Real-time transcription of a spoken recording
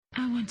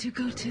I want to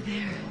go to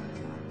there.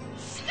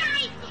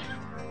 Skype!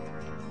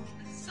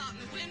 I saw it in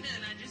the window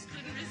and I just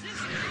couldn't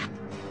resist it.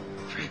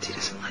 Francie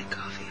doesn't like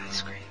coffee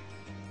ice cream.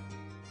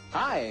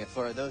 Hi,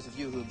 for those of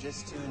you who've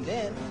just tuned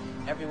in,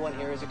 everyone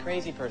here is a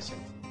crazy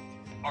person.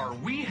 Are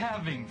we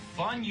having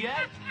fun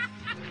yet?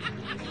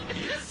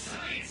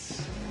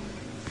 Yes!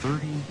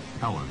 30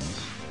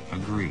 Helens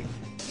agree.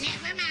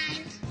 Never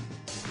mind.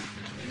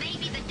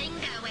 Maybe the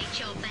dingo ate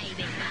your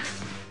baby.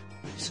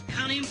 It's a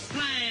cunning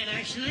plan,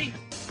 actually.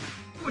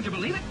 Would you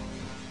believe it?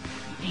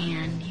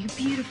 Man, you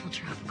beautiful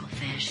tropical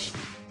fish.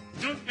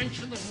 Don't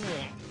enter the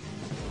wall.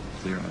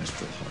 Clear eyes,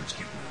 full hearts,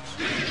 get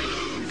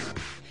loose.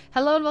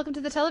 Hello and welcome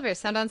to the Televerse,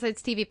 Sound On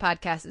Sight's TV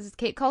podcast. This is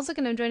Kate Kulzick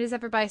and I'm joined as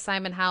ever by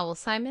Simon Howell.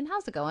 Simon,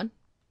 how's it going?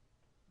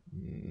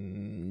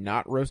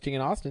 Not roasting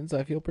in Austin, so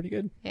I feel pretty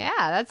good.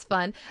 Yeah, that's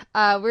fun.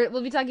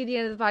 We'll be talking at the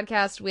end of the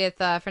podcast with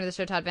friend of the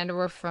show, Todd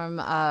Vanderwerf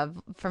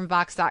from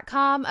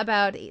Vox.com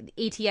about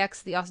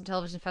ATX, the Austin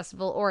Television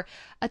Festival, or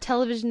a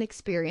television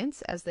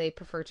experience, as they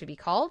prefer to be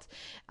called,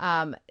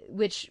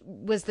 which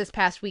was this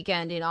past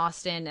weekend in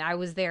Austin. I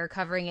was there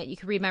covering it. You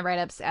can read my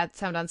write-ups at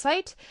Sound On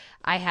Sight.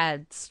 I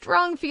had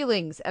strong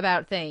feelings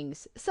about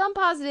things, some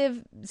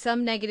positive,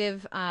 some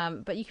negative,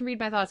 but you can read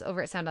my thoughts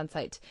over at Sound On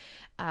Sight.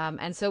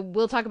 And so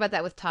we'll talk about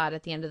that with Todd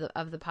at the end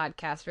of the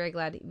podcast. Very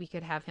glad we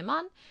could have him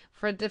on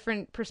for a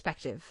different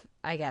perspective,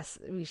 I guess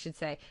we should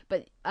say.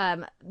 But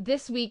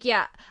this week,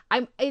 yeah,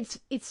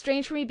 it's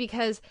strange for me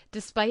because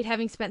despite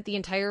having spent the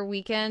entire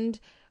weekend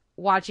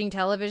watching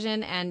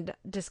television and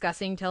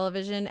discussing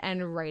television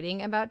and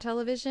writing about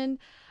television,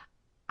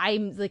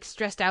 I'm like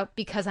stressed out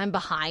because I'm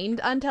behind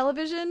on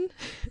television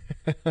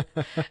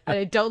and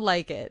I don't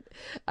like it.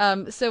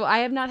 So I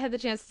have not had the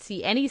chance to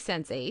see any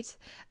Sense8.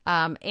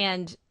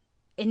 And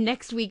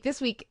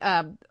this week,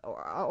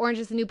 Orange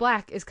is the New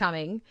Black is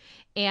coming,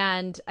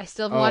 and I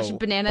still haven't watched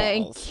Banana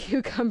and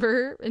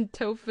Cucumber and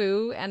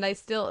Tofu, and I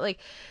still, like,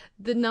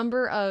 the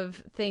number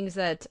of things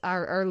that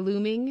are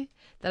looming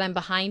that I'm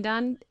behind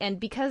on, and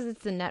because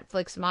it's a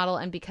Netflix model,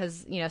 and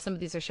because, you know, some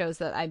of these are shows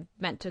that I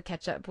meant to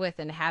catch up with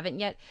and haven't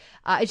yet,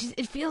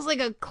 it feels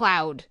like a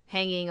cloud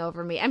hanging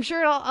over me. I'm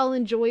sure I'll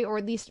enjoy or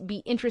at least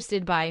be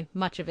interested by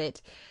much of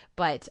it,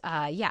 but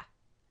yeah,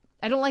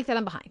 I don't like that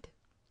I'm behind.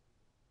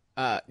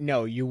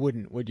 No, you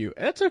wouldn't, would you?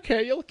 That's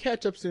okay. You'll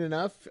catch up soon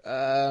enough.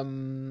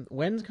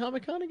 When's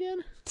Comic-Con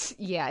again?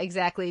 Yeah,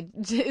 exactly.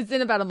 It's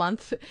in about a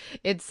month.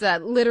 It's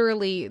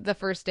literally the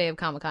first day of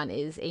Comic-Con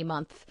is a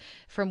month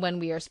from when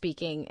we are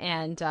speaking,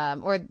 and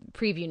or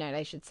preview night,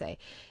 I should say.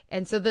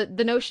 And so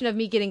the notion of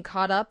me getting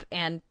caught up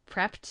and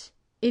prepped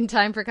in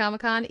time for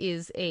Comic-Con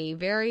is a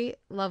very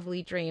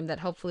lovely dream that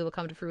hopefully will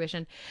come to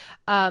fruition.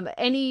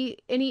 Any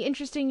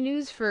interesting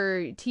news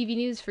for TV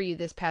news for you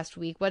this past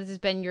week? What has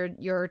been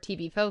your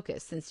TV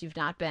focus since you've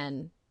not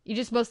been? You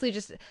just mostly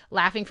just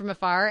laughing from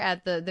afar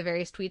at the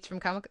various tweets from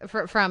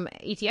from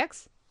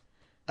ATX?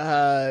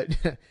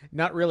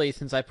 Not really,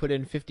 since I put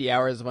in 50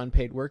 hours of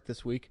unpaid work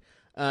this week.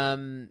 I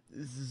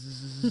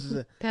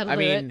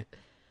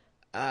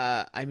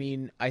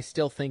mean, I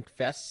still think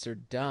fests are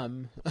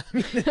dumb.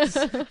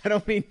 I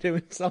don't mean to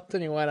insult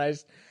anyone.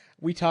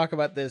 We talk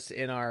about this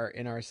in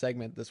our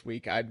segment this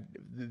week.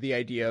 The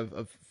idea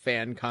of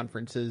fan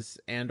conferences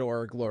and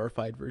or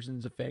glorified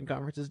versions of fan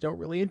conferences don't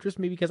really interest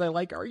me because I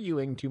like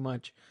arguing too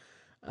much.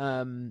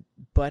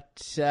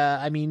 But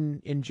I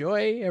mean,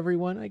 enjoy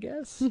everyone, I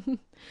guess.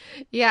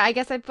 Yeah, I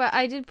guess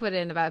I did put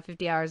in about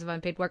 50 hours of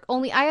unpaid work.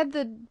 Only I had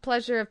the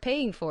pleasure of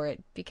paying for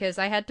it because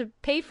I had to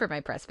pay for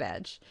my press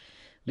badge.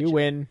 You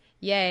win.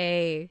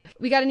 Yay.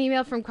 We got an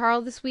email from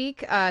Carl this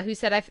week who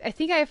said, I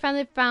think I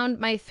finally found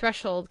my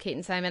threshold, Kate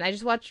and Simon. I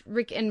just watched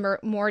Rick and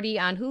Morty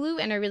on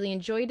Hulu, and I really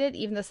enjoyed it,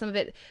 even though some of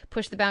it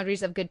pushed the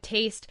boundaries of good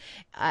taste.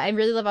 I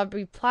really love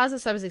Aubrey Plaza,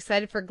 so I was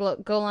excited for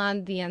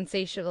Golan the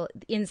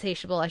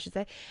Insatiable, I should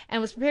say, and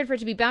was prepared for it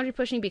to be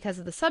boundary-pushing because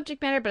of the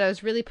subject matter, but I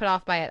was really put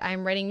off by it. I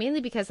am writing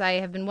mainly because I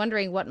have been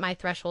wondering what my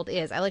threshold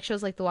is. I like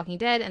shows like The Walking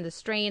Dead and The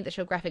Strain that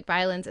show graphic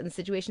violence, and the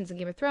situations in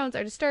Game of Thrones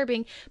are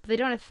disturbing, but they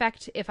don't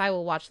affect if I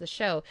will watch the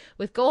show.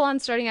 With Golan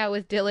starting out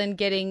with Dylan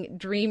getting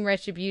dream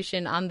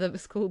retribution on the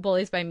school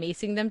bullies by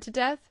macing them to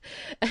death,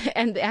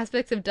 and the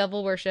aspects of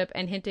devil worship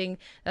and hinting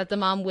that the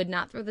mom would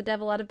not throw the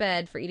devil out of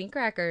bed for eating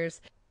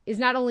crackers, is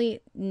not only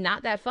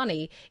not that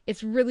funny,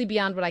 it's really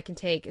beyond what I can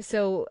take.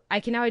 So I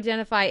can now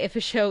identify if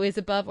a show is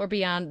above or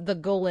beyond the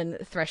Golan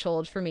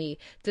threshold for me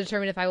to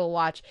determine if I will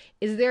watch.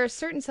 Is there a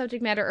certain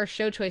subject matter or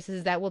show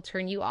choices that will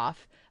turn you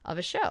off of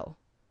a show?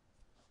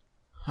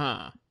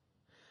 Huh.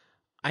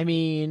 I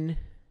mean,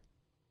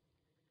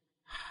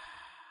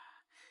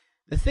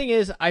 the thing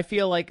is, I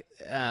feel like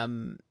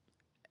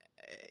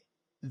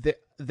there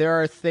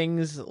are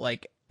things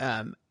like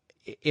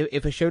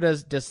if a show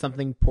does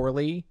something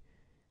poorly,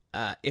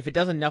 if it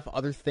does enough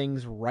other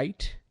things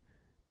right,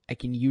 I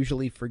can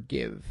usually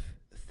forgive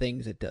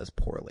things it does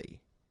poorly,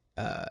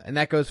 and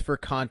that goes for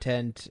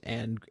content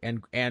and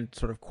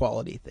sort of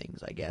quality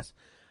things, I guess.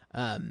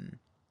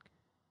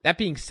 That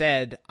being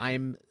said,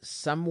 I'm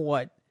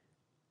somewhat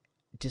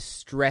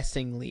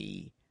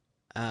distressingly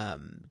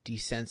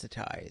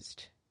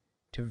desensitized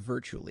to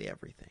virtually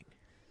everything.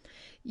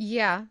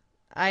 Yeah,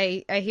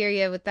 I hear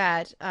you with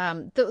that.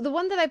 The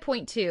one that I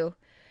point to,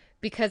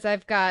 because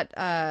I've got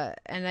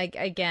and I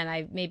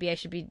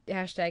should be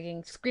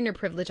hashtagging screener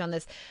privilege on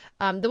this.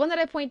 The one that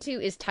I point to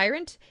is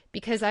Tyrant,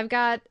 because I've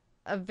got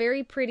a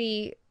very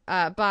pretty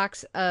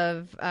box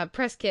of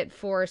press kit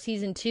for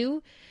season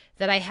 2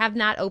 that I have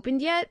not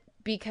opened yet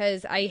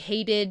because I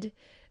hated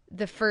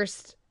the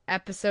first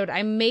episode.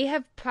 I may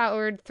have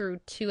powered through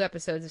 2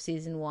 episodes of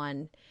season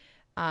 1,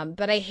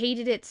 but I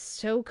hated it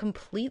so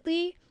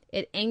completely.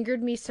 It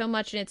angered me so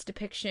much in its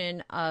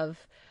depiction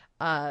of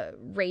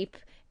rape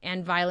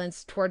and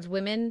violence towards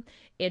women.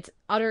 Its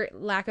utter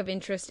lack of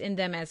interest in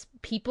them as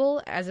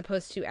people, as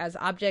opposed to as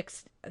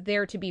objects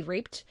there to be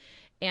raped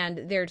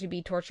and there to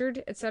be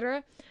tortured,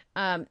 etc.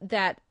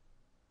 That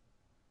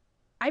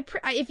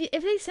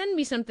if they send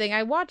me something,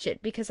 I watch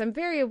it, because I'm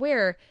very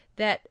aware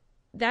that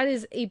that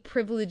is a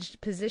privileged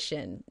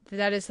position.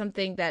 That is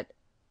something that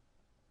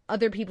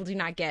other people do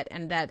not get,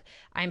 and that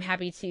I'm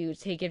happy to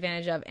take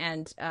advantage of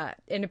and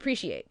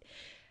appreciate.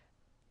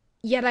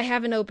 Yet I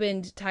haven't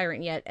opened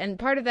Tyrant yet, and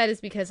part of that is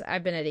because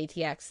I've been at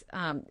ATX.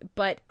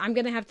 But I'm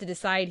going to have to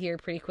decide here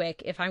pretty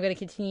quick if I'm going to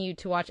continue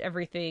to watch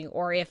everything,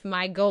 or if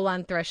my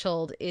Golan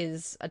threshold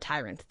is a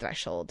Tyrant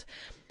threshold.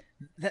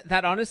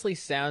 That honestly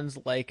sounds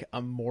like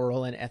a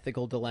moral and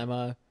ethical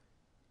dilemma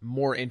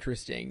more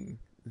interesting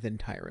than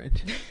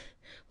Tyrant.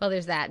 Well,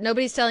 there's that.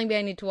 Nobody's telling me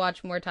I need to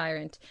watch more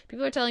Tyrant.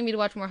 People are telling me to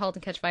watch more Halt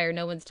and Catch Fire.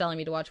 No one's telling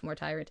me to watch more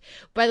Tyrant.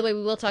 By the way,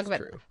 we will talk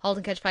about Halt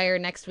and Catch Fire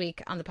next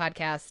week on the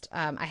podcast.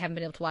 I haven't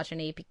been able to watch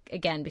any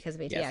again because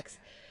of ATX. Yes.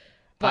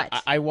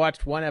 But I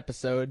watched one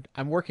episode.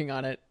 I'm working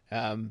on it.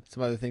 Some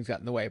other things got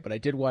in the way, but I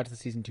did watch the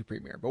season 2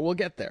 premiere. But we'll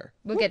get there.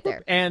 We'll get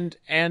there.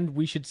 And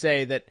we should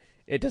say that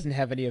it doesn't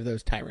have any of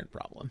those Tyrant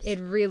problems. It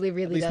really,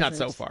 really doesn't. At least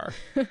not so far.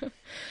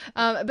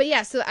 But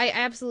yeah, so I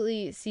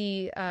absolutely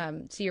see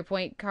your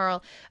point,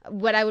 Carl.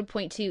 What I would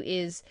point to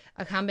is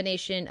a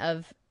combination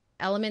of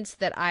elements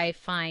that I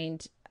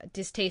find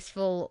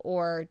distasteful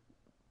or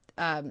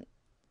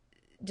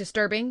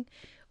disturbing,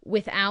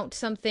 without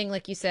something,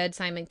 like you said,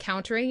 Simon,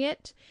 countering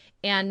it,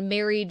 and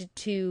married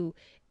to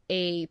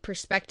a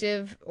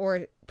perspective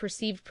or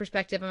perceived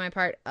perspective on my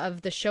part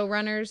of the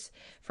showrunners,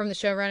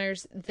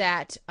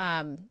 that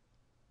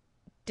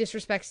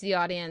disrespects the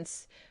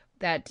audience,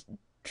 that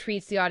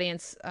treats the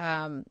audience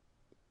that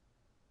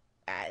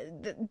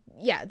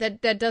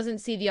doesn't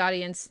see the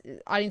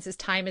audience's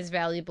time as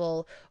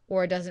valuable,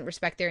 or doesn't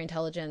respect their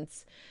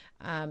intelligence.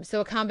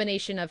 So a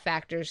combination of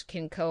factors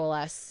can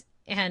coalesce,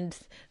 and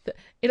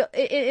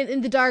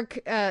in the dark,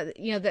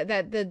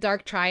 the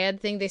dark triad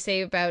thing they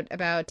say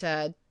about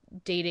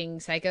dating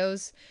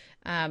psychos,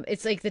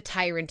 it's like the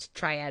Tyrant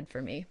triad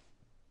for me.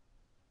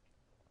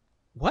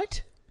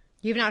 What?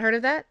 You've not heard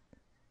of that?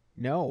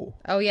 No.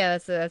 Oh yeah,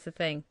 that's a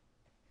thing.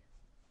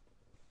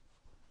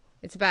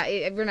 It's about.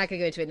 We're not gonna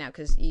go into it now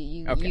because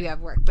you have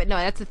work. But no,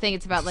 that's the thing.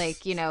 It's about, like,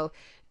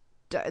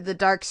 the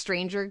dark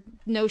stranger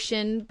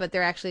notion, but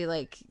they're actually,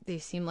 like, they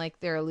seem like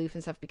they're aloof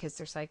and stuff because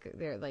they're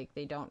They're like,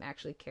 they don't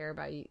actually care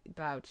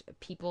about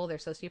people. They're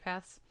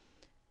sociopaths.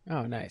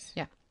 Oh, nice.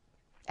 Yeah.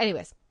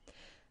 Anyways,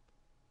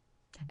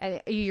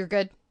 you're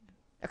good.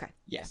 Okay.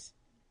 Yes.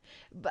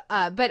 But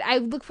I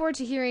look forward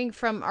to hearing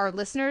from our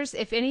listeners.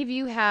 If any of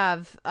you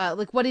have,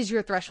 what is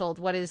your threshold?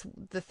 What is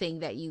the thing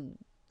that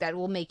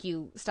will make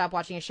you stop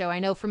watching a show? I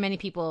know for many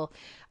people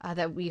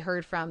that we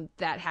heard from,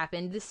 that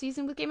happened this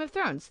season with Game of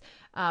Thrones.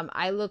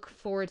 I look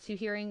forward to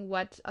hearing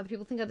what other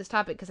people think of this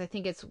topic, because I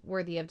think it's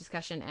worthy of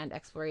discussion and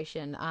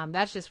exploration.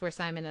 That's just where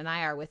Simon and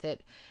I are with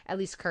it, at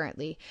least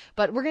currently.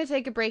 But we're going to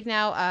take a break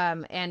now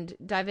and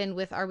dive in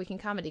with our Week in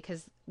Comedy,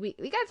 because we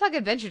got to talk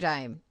Adventure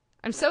Time.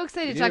 I'm so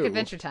excited to talk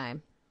Adventure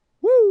Time.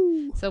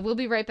 Woo! So we'll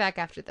be right back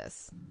after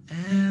this.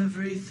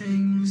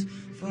 Everything's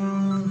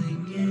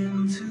falling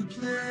into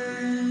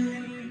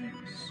place.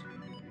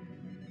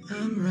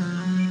 I'm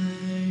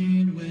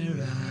right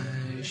where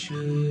I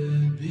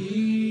should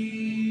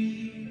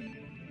be.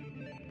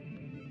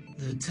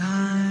 The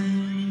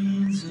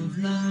tides of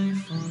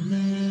life are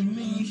led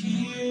me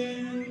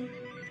here,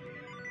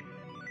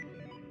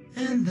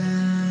 and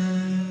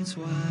that's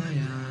why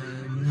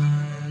I'm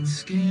not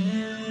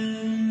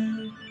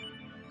scared.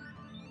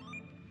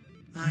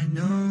 I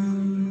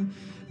know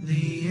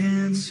the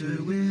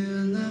answer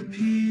will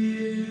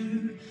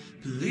appear.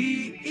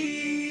 Please.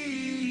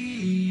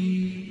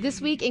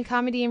 This week in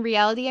Comedy and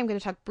Reality, I'm going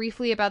to talk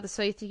briefly about the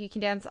So You Think You Can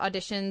Dance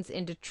auditions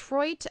in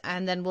Detroit,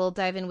 and then we'll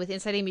dive in with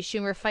Inside Amy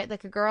Schumer, Fight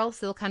Like a Girl,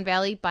 Silicon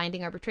Valley,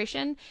 Binding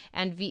Arbitration,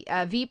 and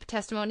Veep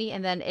Testimony,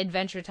 and then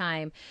Adventure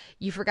Time.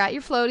 You Forgot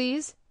Your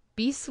Floaties,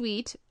 Be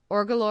Sweet,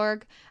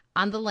 Orgalorg,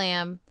 On the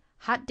Lamb,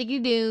 Hot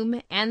Diggy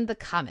Doom, and The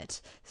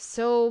Comet.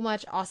 So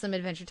much awesome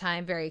Adventure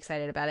Time. Very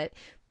excited about it.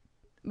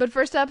 But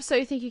first up, So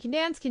You Think You Can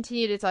Dance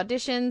continued its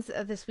auditions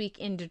this week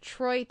in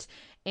Detroit,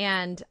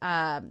 and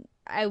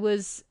I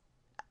was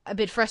a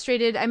bit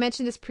frustrated. I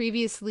mentioned this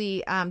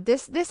previously.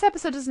 This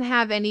episode doesn't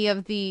have any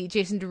of the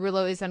Jason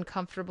Derulo is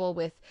uncomfortable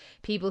with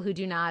people who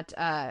do not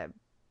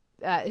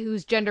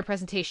whose gender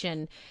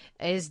presentation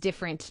is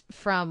different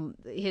from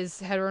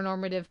his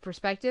heteronormative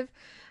perspective,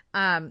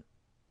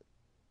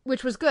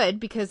 which was good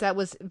because that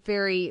was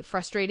very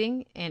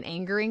frustrating and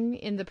angering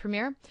in the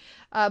premiere.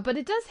 But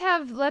it does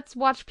have let's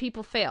watch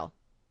people fail.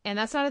 And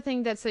that's not a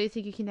thing that So You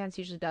Think You Can Dance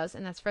usually does,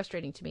 and that's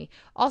frustrating to me.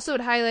 Also,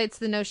 it highlights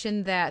the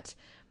notion that,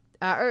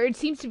 or it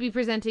seems to be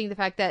presenting the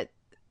fact that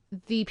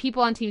the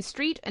people on Team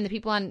Street and the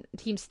people on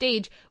Team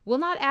Stage will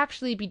not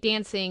actually be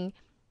dancing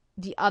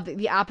the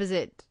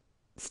opposite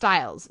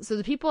styles. So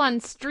the people on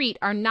Street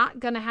are not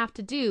going to have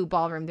to do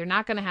ballroom. They're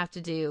not going to have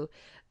to do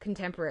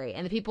contemporary.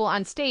 And the people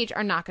on stage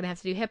are not going to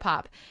have to do hip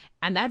hop.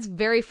 And that's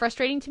very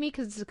frustrating to me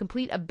because it's a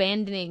complete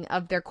abandoning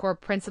of their core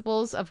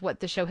principles of what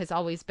the show has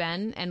always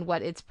been and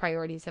what its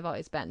priorities have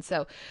always been.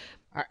 So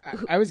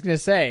I was going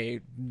to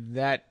say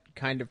that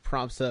kind of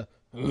prompts a...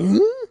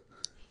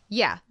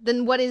 Yeah,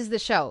 then what is the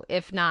show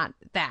if not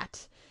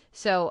that?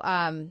 So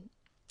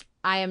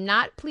I am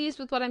not pleased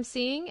with what I'm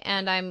seeing,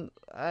 and I'm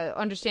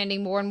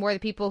understanding more and more the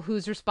people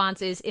whose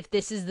response is, if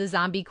this is the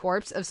zombie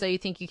corpse of So You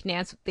Think You Can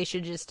Dance, they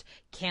should just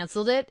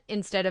canceled it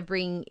instead of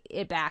bringing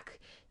it back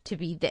to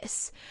be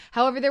this.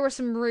 However, there were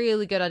some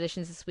really good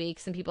auditions this week,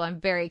 some people I'm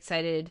very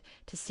excited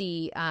to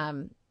see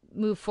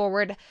move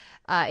forward,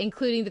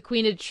 including the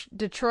Queen of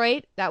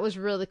Detroit. That was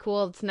really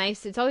cool. It's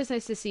nice. It's always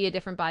nice to see a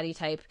different body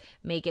type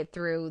make it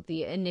through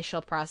the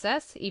initial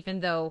process,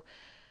 even though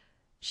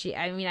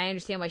I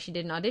understand why she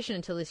didn't audition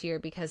until this year,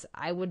 because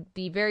I would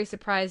be very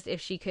surprised if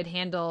she could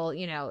handle,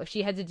 if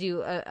she had to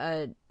do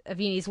a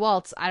Viennese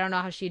waltz. I don't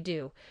know how she'd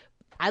do.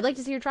 I'd like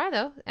to see her try,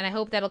 though, and I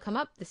hope that'll come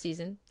up this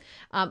season.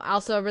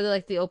 Also, I really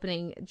liked the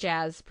opening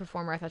jazz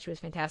performer. I thought she was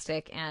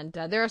fantastic, and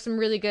there are some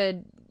really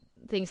good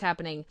things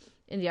happening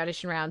in the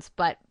audition rounds,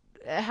 but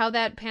how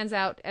that pans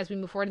out as we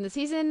move forward in the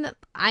season,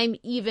 I'm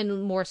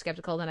even more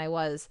skeptical than I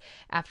was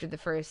after the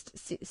first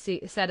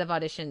set of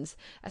auditions.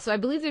 So I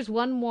believe there's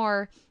one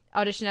more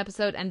audition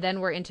episode, and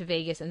then we're into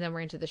Vegas, and then we're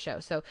into the show.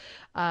 So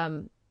I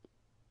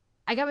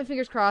got my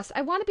fingers crossed.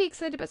 I want to be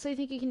excited about So You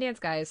Think You Can Dance,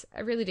 guys. I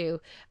really do.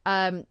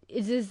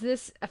 Does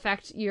this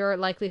affect your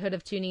likelihood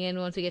of tuning in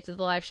once we get to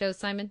the live shows,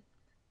 Simon?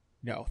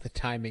 No, the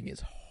timing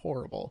is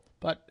horrible.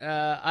 But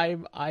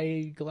I'm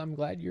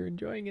glad you're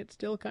enjoying it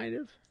still, kind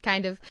of.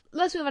 Kind of.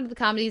 Let's move on to the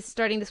comedies,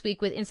 starting this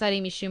week with Inside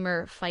Amy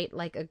Schumer, Fight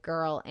Like a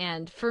Girl.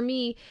 And for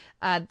me,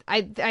 I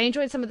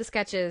enjoyed some of the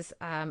sketches.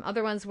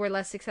 Other ones were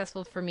less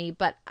successful for me.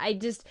 But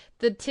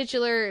the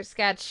titular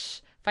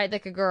sketch, Fight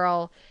Like a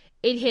Girl,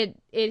 it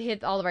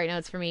hit all the right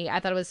notes for me.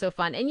 I thought it was so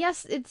fun. And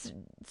yes, it's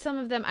some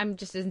of them, I'm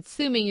just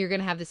assuming you're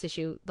going to have this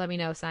issue. Let me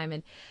know,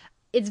 Simon.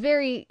 It's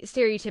very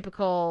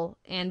stereotypical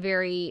and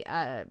very,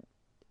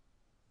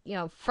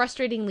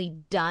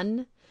 frustratingly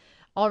done,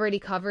 already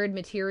covered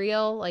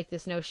material, like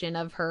this notion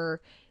of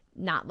her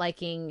not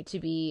liking to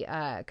be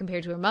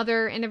compared to her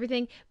mother and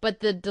everything. But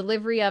the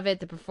delivery of it,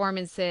 the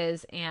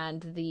performances,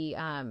 and the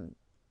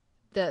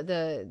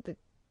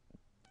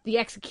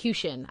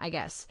execution, I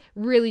guess,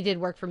 really did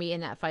work for me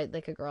in that Fight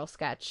Like a Girl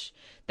sketch.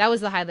 That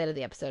was the highlight of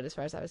the episode as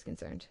far as I was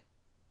concerned.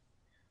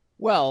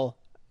 Well,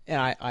 and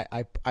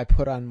I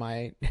put on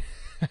my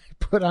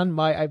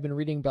I've been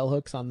reading bell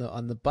hooks on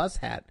the bus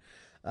hat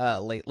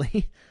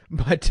lately,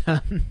 but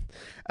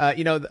I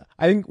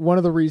think one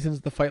of the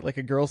reasons the Fight Like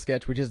a Girl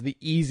sketch, which is the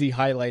easy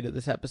highlight of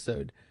this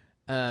episode,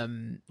 I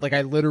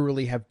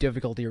literally have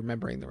difficulty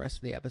remembering the rest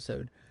of the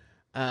episode,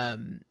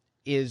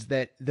 is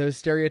that those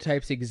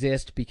stereotypes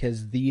exist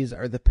because these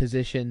are the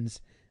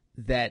positions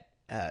that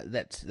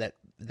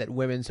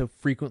women so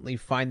frequently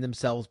find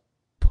themselves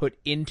put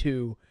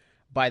into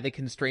by the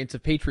constraints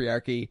of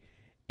patriarchy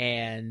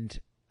and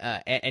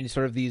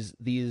sort of these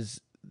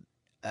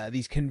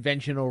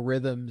conventional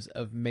rhythms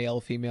of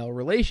male-female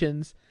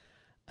relations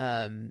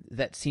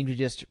that seem to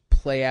just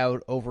play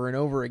out over and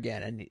over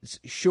again. And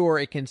sure,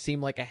 it can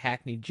seem like a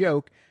hackneyed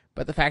joke,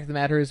 but the fact of the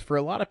matter is, for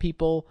a lot of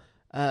people,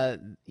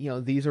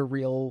 these are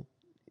real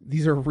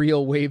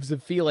waves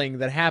of feeling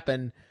that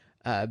happen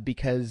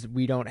because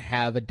we don't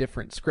have a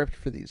different script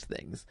for these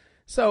things.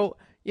 So,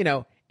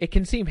 it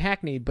can seem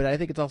hackneyed, but I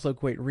think it's also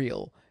quite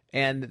real.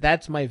 And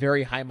that's my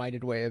very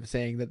high-minded way of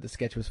saying that the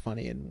sketch was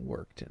funny and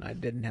worked, and I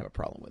didn't have a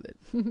problem with it.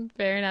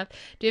 Fair enough.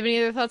 Do you have any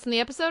other thoughts on the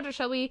episode, or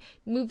shall we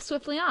move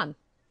swiftly on?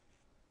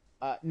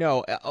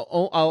 No,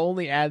 I'll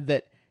only add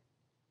that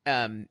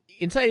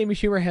Inside Amy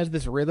Schumer has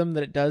this rhythm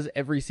that it does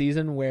every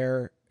season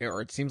or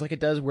it seems like it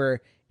does,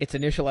 where its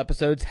initial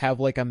episodes have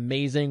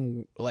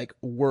amazing,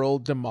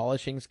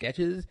 world-demolishing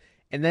sketches,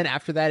 and then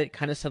after that it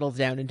kind of settles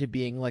down into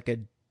being a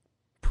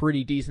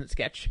pretty decent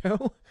sketch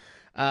show.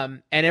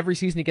 And every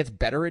season it gets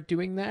better at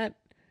doing that.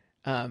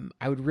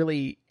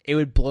 It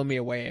would blow me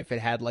away if it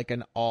had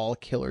an all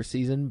killer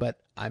season, but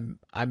I'm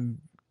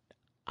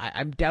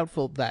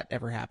doubtful that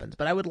ever happens,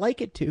 but I would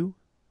like it to.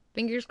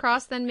 Fingers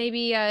crossed, then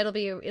maybe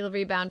it'll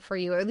rebound for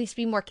you, or at least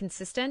be more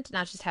consistent,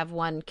 not just have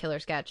one killer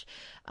sketch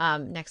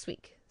next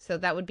week. So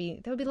that would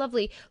be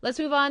lovely. Let's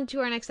move on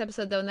to our next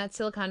episode, though, and that's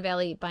Silicon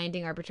Valley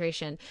Binding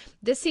Arbitration.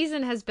 This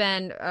season has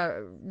been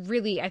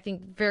really, I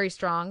think, very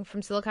strong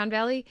from Silicon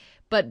Valley,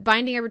 but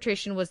Binding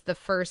Arbitration was the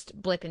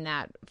first blip in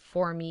that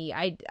for me.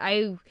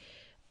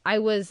 I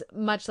was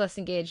much less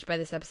engaged by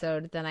this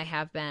episode than I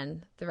have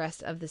been the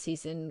rest of the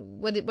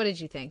season. What did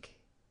you think?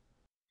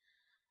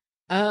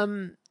 I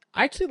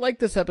actually like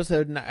this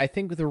episode, and I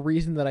think the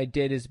reason that I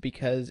did is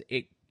because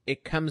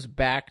it comes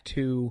back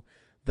to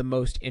the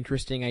most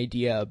interesting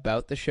idea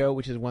about the show,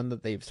 which is one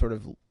that they've sort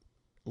of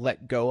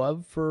let go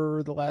of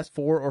for the last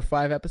 4 or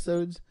 5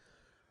 episodes,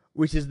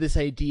 which is this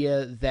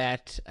idea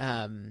that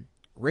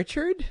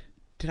Richard,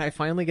 did I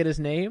finally get his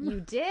name? You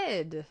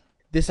did.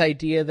 This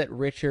idea that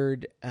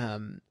Richard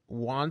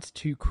wants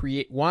to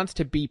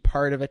be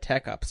part of a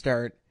tech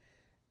upstart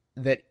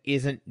that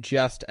isn't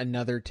just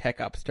another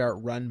tech upstart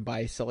run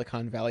by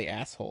Silicon Valley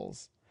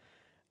assholes.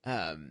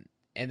 And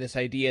this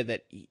idea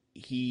that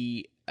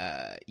he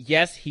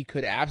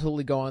could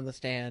absolutely go on the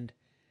stand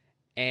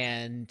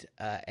and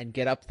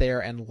get up there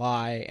and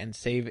lie and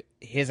save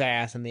his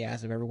ass and the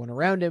ass of everyone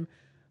around him,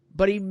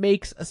 but he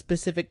makes a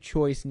specific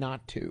choice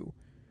not to,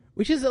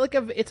 which is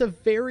it's a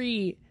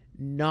very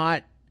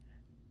not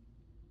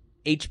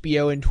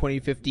HBO in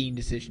 2015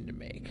 decision to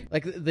make.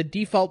 Like, the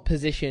default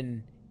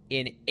position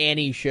in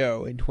any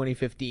show in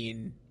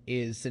 2015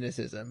 is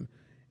cynicism.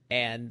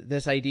 And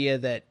this idea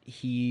that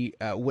he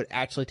would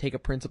actually take a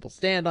principled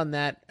stand on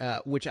that,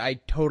 which I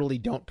totally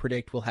don't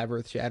predict will have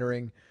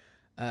earth-shattering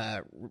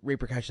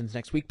repercussions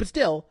next week. But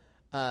still,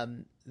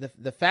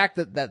 the fact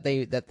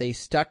that they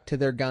stuck to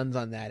their guns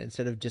on that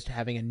instead of just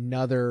having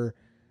another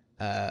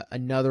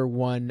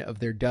one of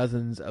their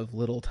dozens of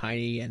little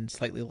tiny and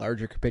slightly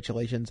larger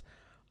capitulations,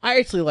 I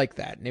actually like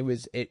that. And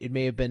it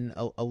may have been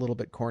a little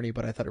bit corny,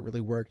 but I thought it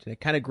really worked, and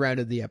it kind of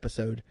grounded the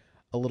episode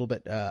a little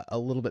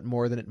bit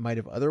more than it might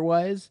have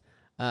otherwise.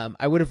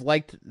 I would have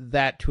liked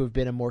that to have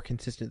been a more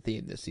consistent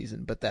theme this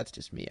season, but that's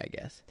just me, I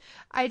guess.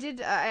 I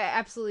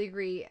absolutely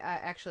agree,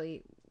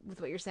 actually,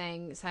 with what you're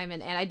saying,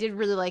 Simon. And I did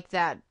really like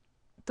the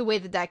way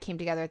that came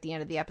together at the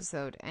end of the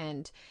episode,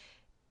 and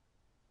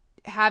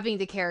having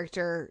the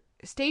character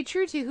stay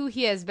true to who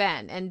he has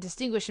been and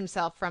distinguish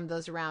himself from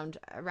those around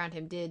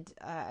him did,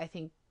 I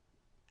think,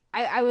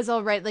 I was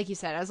all right, like you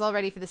said, I was all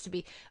ready for this to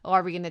be,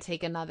 are we going to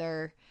take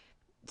another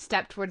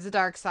step towards the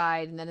dark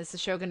side, and then is the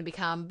show going to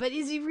become, but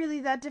is he really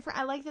that different?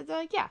 I like that they're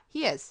like, yeah,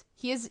 he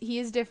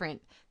is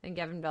different than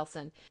Gavin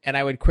Belson. And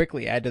I would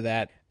quickly add to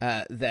that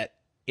that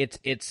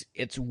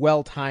it's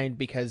well timed,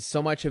 because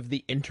so much of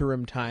the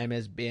interim time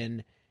has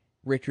been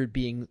Richard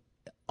being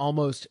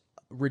almost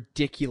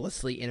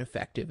ridiculously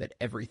ineffective at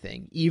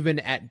everything, even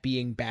at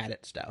being bad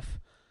at stuff.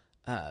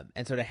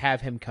 And so to have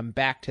him come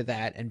back to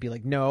that and be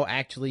like, no,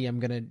 actually, I'm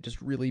going to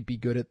just really be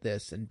good at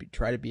this and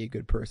try to be a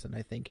good person,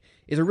 I think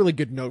is a really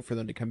good note for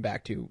them to come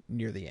back to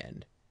near the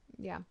end.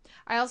 Yeah.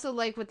 I also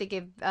like what they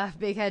gave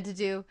Big Head to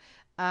do.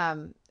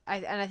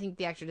 I think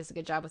the actor does a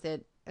good job with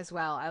it as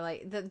well. I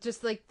like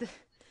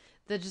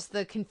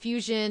the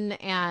confusion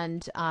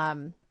and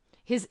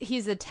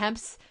his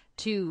attempts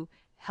to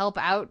help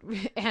out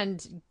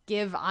and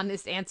give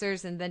honest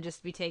answers, and then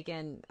just be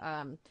taken,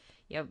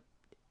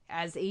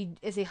 as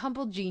a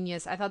humble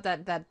genius. I thought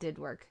that did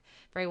work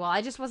very well.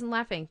 I just wasn't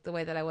laughing the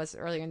way that I was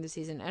earlier in the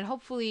season, and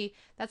hopefully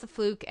that's a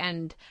fluke,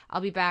 and I'll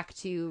be back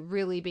to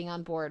really being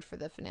on board for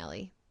the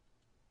finale.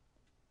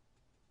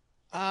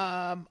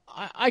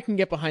 I can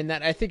get behind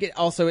that. I think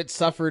it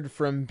suffered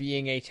from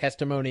being a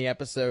testimony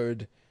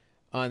episode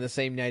on the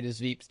same night as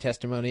Veep's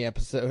testimony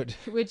episode.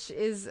 Which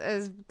is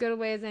as good a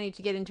way as any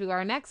to get into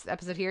our next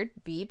episode here,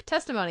 Veep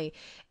Testimony.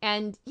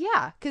 And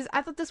yeah, because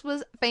I thought this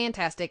was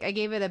fantastic. I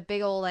gave it a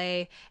big ol'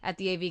 A at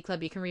the AV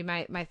Club. You can read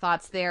my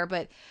thoughts there.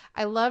 But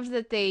I loved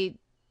that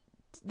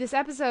this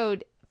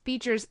episode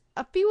features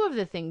a few of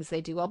the things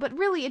they do well, but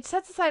really it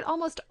sets aside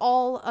almost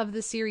all of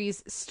the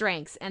series'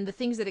 strengths and the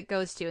things that it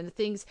goes to, and the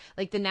things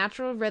like the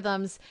natural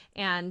rhythms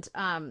and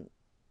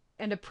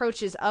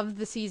approaches of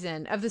the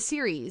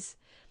series,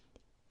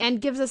 and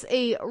gives us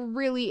a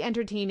really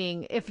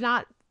entertaining, if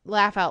not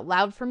laugh out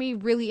loud for me,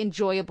 really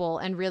enjoyable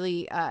and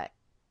really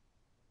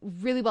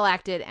well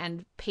acted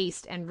and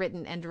paced and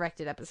written and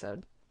directed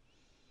episode.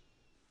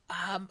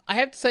 I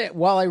have to say,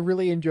 while I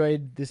really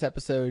enjoyed this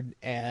episode,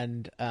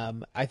 and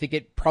I think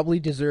it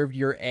probably deserved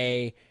your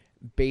A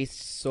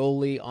based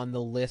solely on the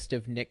list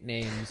of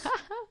nicknames,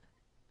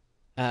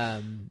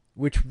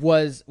 which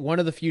was one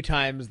of the few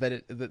times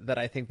that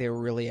I think they were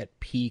really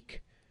at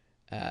peak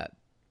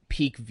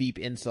Veep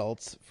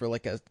insults for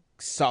like a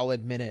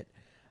solid minute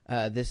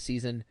this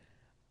season.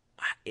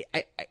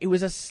 It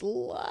was a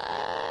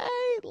slight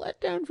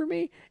letdown for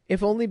me,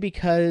 if only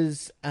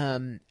because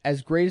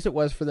as great as it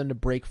was for them to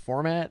break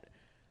format,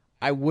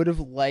 I would have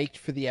liked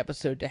for the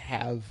episode to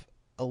have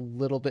a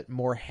little bit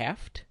more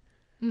heft.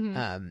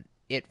 Mm-hmm.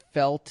 It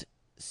felt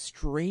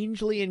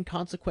strangely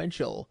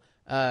inconsequential,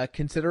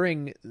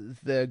 considering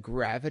the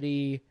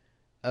gravity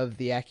of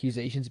the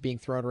accusations being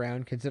thrown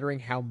around, considering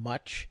how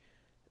much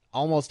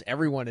almost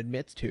everyone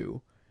admits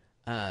to.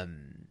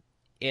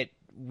 It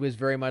was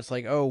very much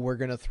like, oh, we're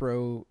going to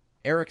throw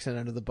Erickson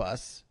under the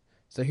bus.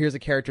 So here's a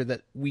character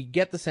that we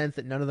get the sense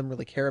that none of them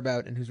really care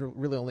about and who's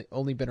really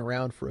only been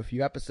around for a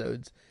few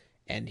episodes.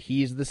 And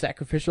he's the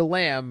sacrificial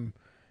lamb.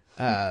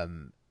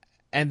 And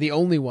the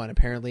only one,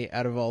 apparently,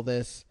 out of all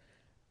this.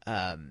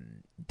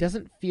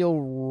 Doesn't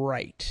feel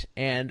right.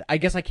 And I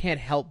guess I can't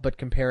help but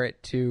compare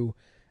it to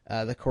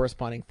the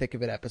corresponding Thick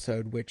of It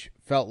episode, which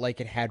felt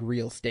like it had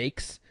real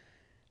stakes.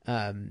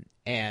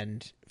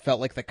 And felt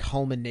like the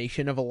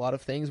culmination of a lot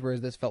of things,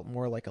 whereas this felt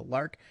more like a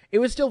lark. It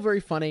was still very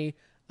funny.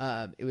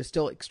 It was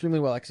still extremely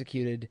well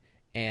executed,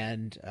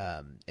 and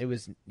it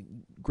was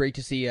great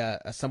to see a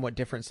somewhat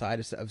different side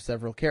of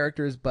several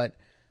characters. But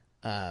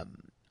I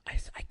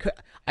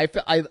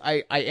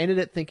ended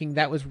it thinking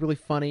that was really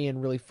funny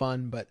and really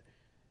fun, but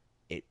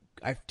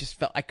I just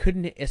felt I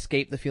couldn't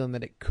escape the feeling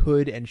that it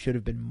could and should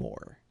have been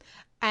more.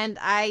 And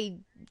I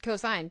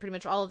co-sign pretty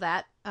much all of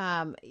that.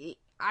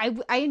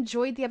 I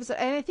enjoyed the episode,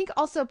 and I think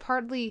also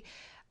partly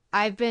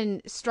I've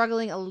been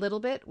struggling a little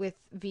bit with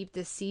Veep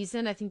this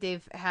season. I think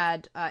they've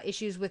had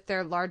issues with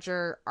their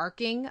larger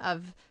arcing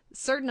of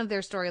certain of their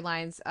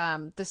storylines.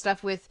 The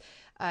stuff with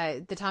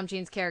the Tom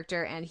James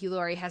character and Hugh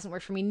Laurie hasn't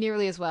worked for me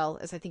nearly as well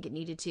as I think it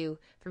needed to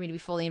for me to be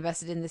fully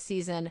invested in this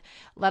season,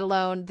 let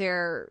alone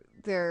their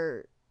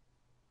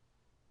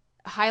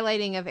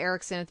highlighting of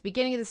Erickson at the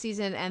beginning of the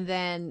season and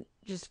then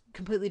just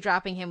completely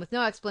dropping him with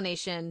no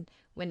explanation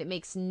when it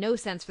makes no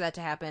sense for that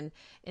to happen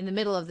in the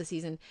middle of the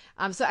season.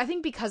 So I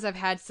think because I've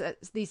had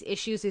these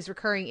issues, these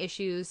recurring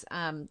issues,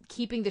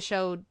 keeping the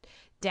show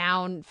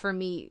down for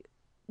me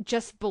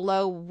just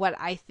below what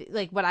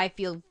what I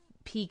feel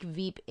peak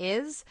Veep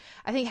is,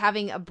 I think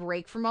having a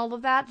break from all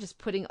of that, just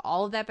putting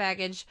all of that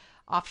baggage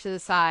off to the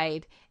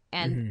side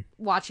and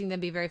watching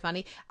them be very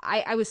funny.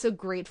 I was so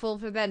grateful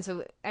for that, and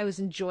so I was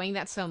enjoying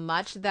that so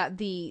much that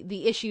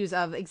the issues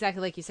of,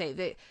 exactly like you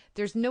say,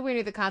 there's nowhere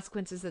near the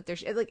consequences that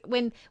there's, like,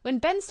 when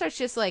Ben starts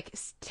just like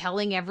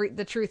telling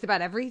the truth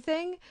about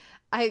everything,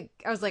 I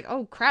was like,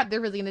 oh crap,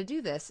 they're really gonna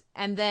do this.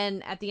 And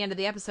then at the end of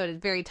the episode,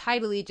 it very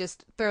tidily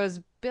just throws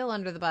Bill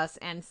under the bus,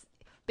 and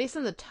based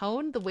on the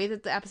tone, the way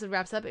that the episode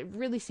wraps up, it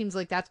really seems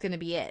like that's gonna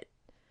be it.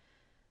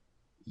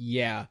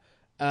 Yeah.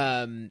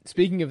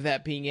 Speaking of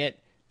that being it,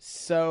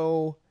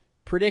 so,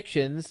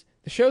 predictions.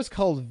 The show's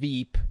called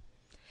Veep,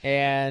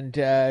 and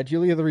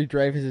Julia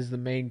Louis-Dreyfus is the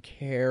main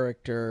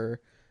character.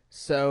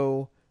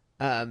 So,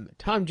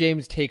 Tom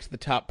James takes the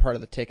top part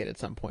of the ticket at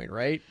some point,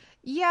 right?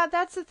 Yeah,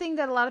 that's the thing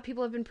that a lot of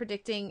people have been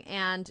predicting,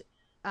 and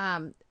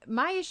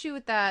my issue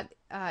with that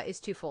is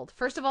twofold.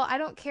 First of all, I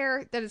don't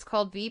care that it's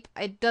called Veep.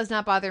 It does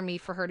not bother me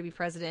for her to be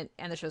president,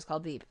 and the show's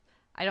called Veep.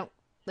 I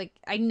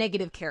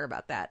negative care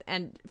about that.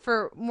 And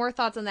for more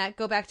thoughts on that,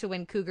 go back to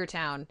when Cougar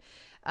Town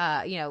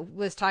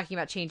was talking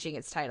about changing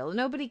its title.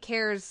 Nobody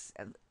cares.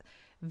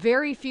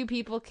 Very few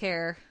people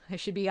care. I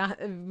should be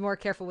more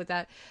careful with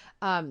that.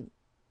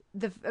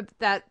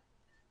 That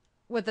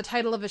what the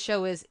title of a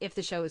show is, if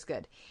the show is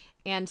good.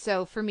 And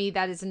so for me,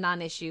 that is a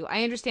non-issue.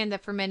 I understand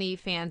that for many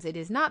fans, it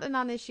is not a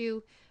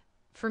non-issue.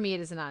 For me,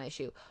 it is a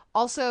non-issue.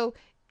 Also,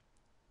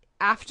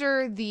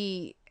 after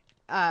the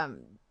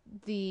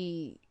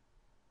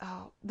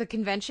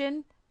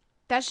convention,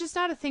 that's just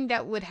not a thing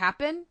that would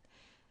happen.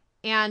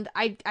 And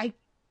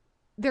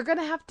they're going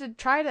to have to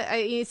try to,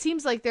 it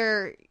seems like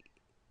they're,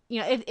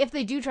 if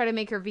they do try to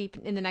make her Veep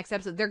in the next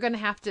episode, they're going to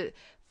have to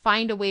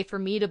find a way for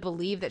me to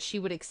believe that she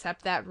would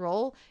accept that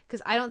role.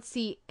 Because I don't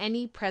see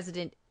any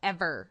president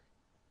ever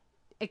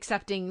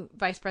accepting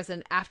vice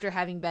president after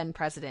having been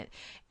president.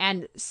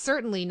 And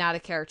certainly not a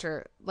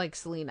character like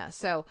Selena.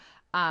 So,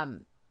 I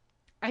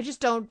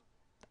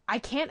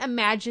can't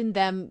imagine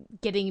them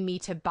getting me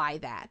to buy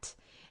that.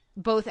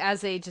 Both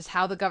as just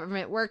how the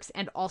government works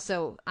and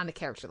also on a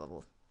character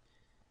level.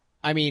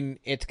 I mean,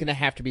 it's going to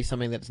have to be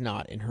something that's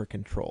not in her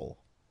control.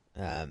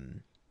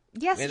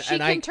 Yes, she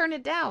can turn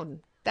it down.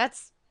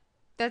 That's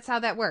how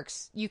that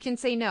works. You can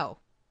say no.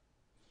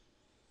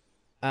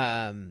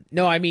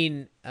 No, I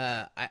mean,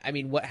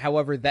 what?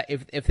 However, that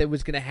if it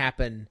was going to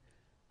happen,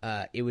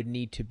 it would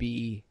need to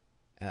be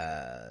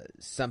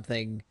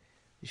something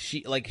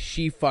she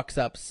fucks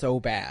up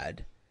so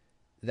bad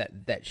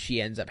that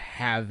she ends up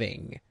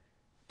having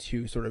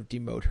to sort of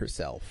demote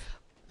herself.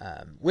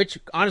 Which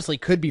honestly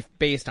could be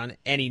based on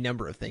any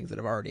number of things that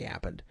have already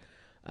happened.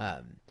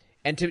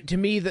 And to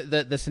me,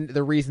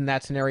 the reason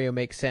that scenario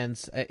makes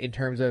sense in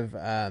terms of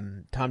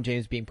Tom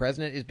James being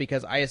president is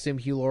because I assume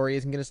Hugh Laurie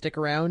isn't going to stick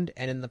around,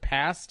 and in the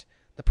past,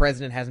 the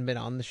president hasn't been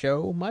on the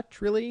show much,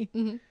 really.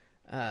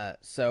 Mm-hmm.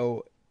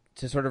 So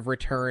to sort of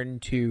return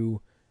to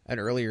an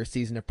earlier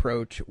season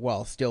approach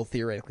while still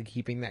theoretically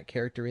keeping that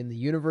character in the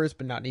universe,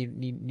 but not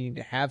needing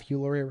to have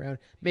Hugh Laurie around,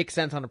 makes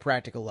sense on a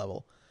practical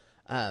level.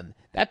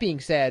 That being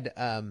said,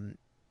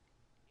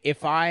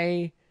 if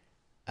and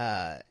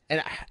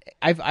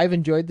I've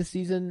enjoyed the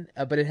season,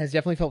 but it has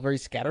definitely felt very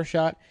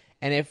scattershot.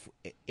 And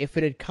if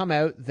it had come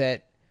out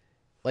that,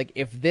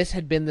 if this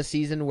had been the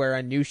season where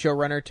a new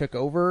showrunner took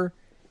over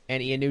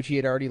and Iannucci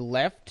had already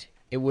left,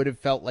 it would have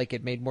felt like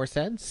it made more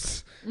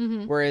sense.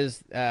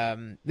 Whereas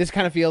this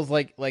kind of feels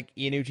like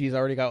Iannucci's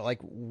already got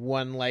like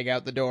one leg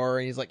out the door,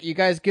 and he's like, "You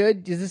guys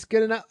good? Is this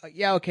good enough?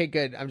 Yeah, okay,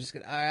 good. I'm just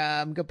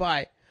gonna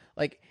goodbye."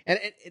 Like, and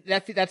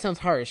that sounds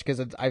harsh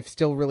because I've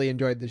still really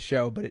enjoyed the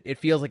show, but it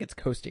feels like it's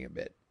coasting a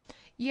bit.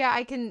 Yeah,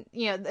 I can,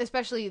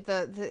 especially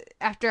the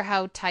after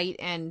how tight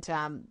and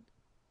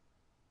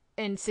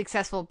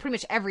successful pretty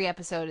much every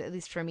episode, at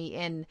least for me,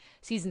 in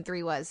season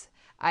 3 was.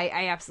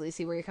 I absolutely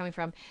see where you're coming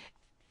from.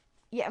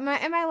 Yeah,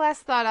 my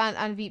last thought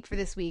on Veep for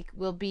this week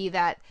will be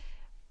that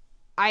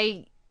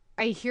I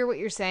hear what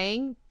you're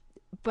saying,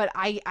 but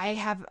I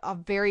have a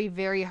very,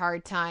 very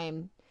hard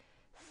time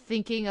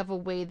thinking of a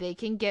way they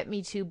can get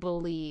me to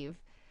believe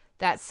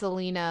that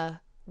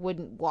Selena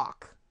wouldn't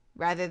walk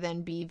rather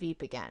than be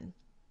Veep again.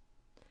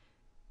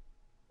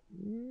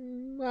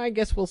 I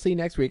guess we'll see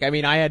next week. I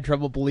mean, I had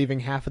trouble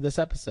believing half of this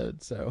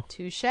episode, so.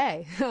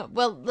 Touché.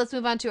 Well, let's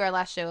move on to our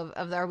last show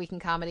of our week in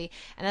comedy,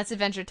 and that's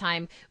Adventure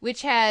Time,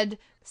 which had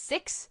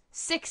six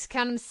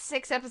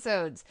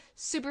episodes.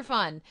 Super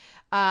fun.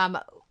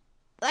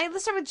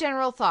 Let's start with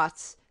general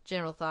thoughts.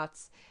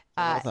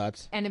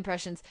 And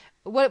impressions.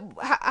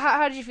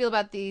 How did you feel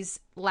about these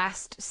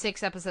last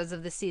 6 episodes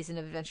of this season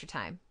of Adventure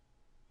Time?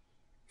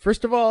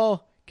 First of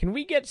all, can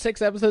we get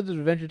 6 episodes of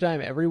Adventure Time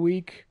every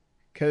week?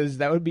 Because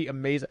that would be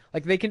amazing.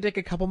 Like, they can take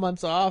a couple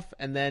months off,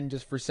 and then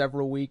just for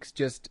several weeks,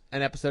 just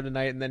an episode a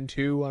night, and then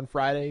 2 on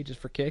Friday, just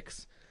for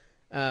kicks.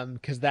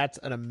 Because that's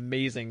an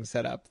amazing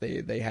setup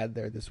they had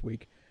there this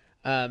week.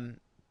 To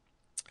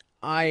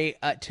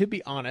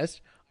be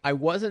honest, I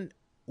wasn't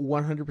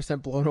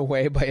 100% blown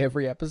away by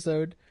every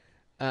episode.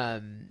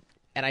 And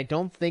I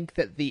don't think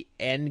that the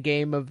end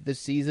game of the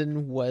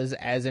season was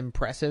as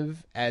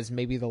impressive as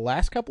maybe the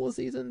last couple of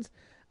seasons.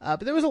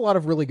 But there was a lot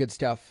of really good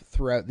stuff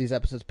throughout these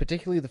episodes,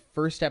 particularly the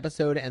first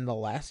episode and the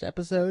last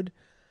episode.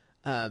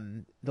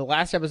 The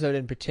last episode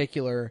in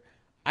particular,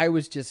 I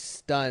was just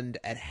stunned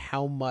at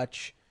how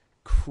much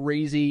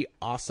crazy,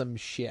 awesome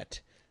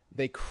shit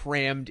they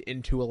crammed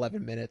into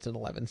 11 minutes and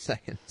 11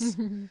 seconds.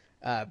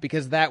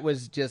 Because that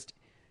was just,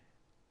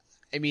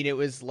 I mean, it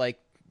was like,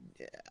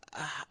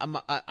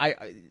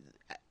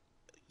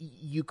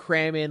 you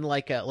cram in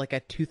like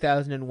a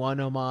 2001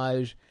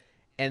 homage,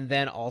 and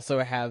then also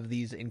have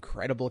these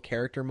incredible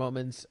character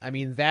moments. I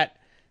mean, that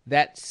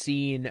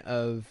scene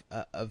of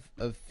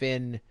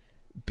Finn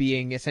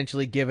being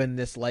essentially given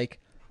this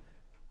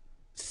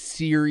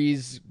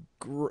series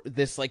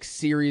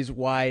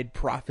wide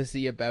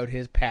prophecy about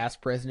his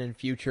past, present, and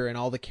future, and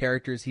all the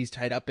characters he's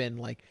tied up in.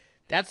 Like,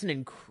 that's an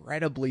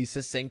incredibly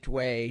succinct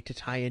way to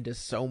tie into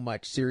so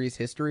much series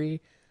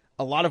history.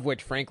 A lot of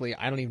which, frankly,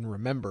 I don't even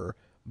remember.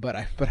 But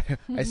I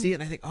see it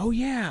and I think, oh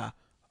yeah.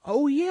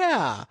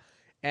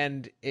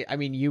 And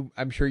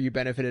I'm sure you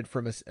benefited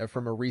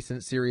from a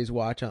recent series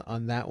watch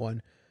on that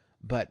one,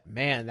 but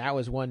man, that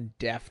was one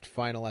deft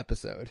final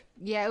episode.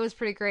 Yeah, it was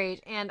pretty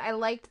great, and I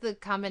liked the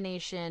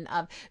combination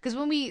of, because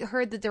when we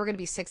heard that there were going to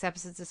be 6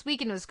 episodes this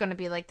week and it was going to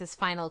be like this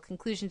final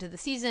conclusion to the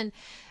season,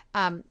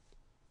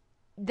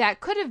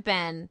 that could have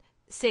been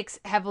 6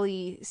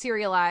 heavily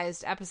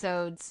serialized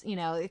episodes.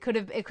 It could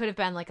have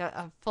been like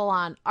a full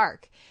on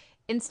arc.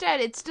 Instead,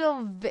 it's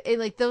still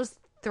like those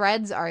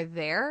threads are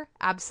there,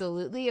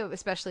 absolutely,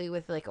 especially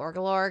with like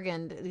Orgolorg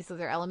and these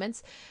other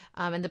elements,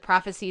 and the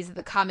prophecies of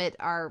the comet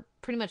are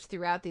pretty much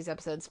throughout these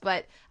episodes.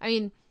 But I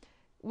mean,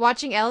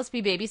 watching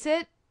LSP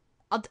babysit,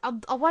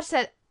 I'll watch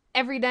that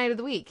every night of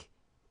the week.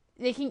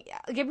 They can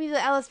give me the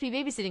LSP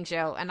babysitting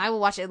show, and I will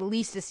watch at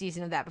least a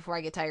season of that before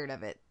I get tired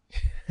of it.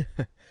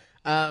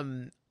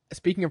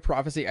 Speaking of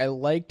prophecy, I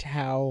liked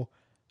how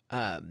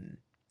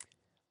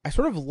I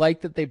sort of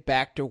like that they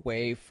backed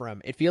away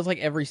from, it feels like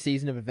every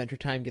season of Adventure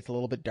Time gets a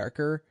little bit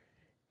darker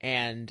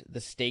and the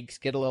stakes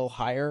get a little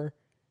higher.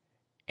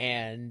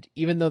 And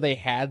even though they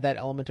had that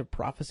element of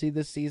prophecy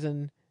this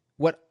season,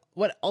 what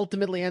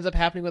ultimately ends up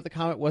happening with the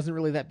comet wasn't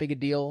really that big a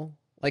deal.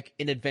 Like,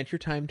 in Adventure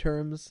Time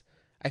terms,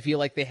 I feel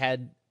like they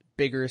had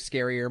bigger,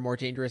 scarier, more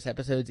dangerous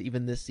episodes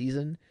even this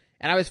season.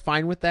 And I was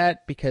fine with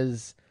that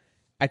because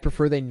I'd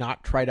prefer they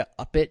not try to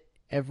up it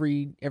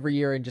every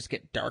year and just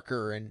get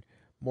darker and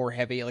more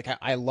heavy. Like,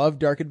 I love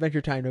Dark Adventure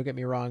Time, don't get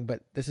me wrong,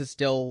 but this is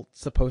still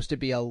supposed to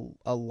be a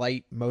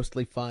light,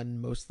 mostly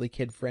fun, mostly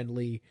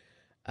kid-friendly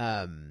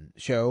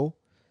show.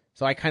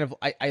 So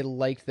I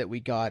liked that we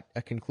got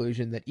a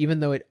conclusion that, even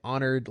though it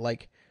honored,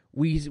 like,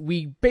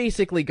 we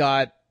basically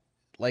got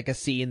like a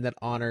scene that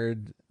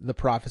honored the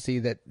prophecy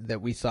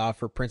that we saw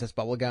for Princess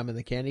Bubblegum in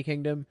the Candy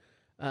Kingdom,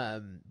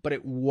 but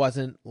it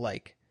wasn't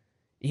like,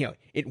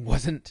 it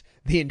wasn't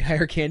the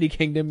entire Candy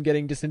Kingdom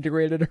getting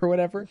disintegrated or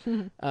whatever.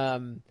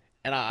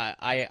 And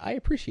I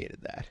appreciated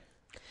that.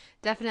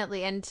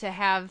 Definitely. And to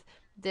have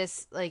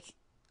this like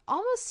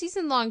almost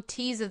season-long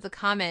tease of the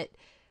comet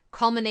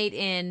culminate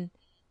in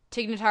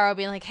Tig Notaro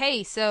being like,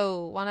 hey,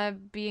 so want to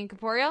be in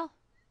Corporeal?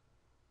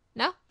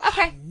 No?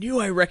 Okay. I knew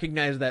I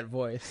recognized that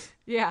voice.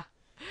 Yeah.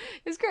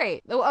 It was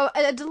great.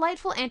 A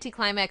delightful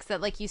anticlimax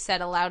that, like you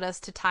said, allowed us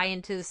to tie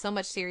into so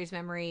much series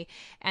memory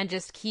and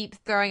just keep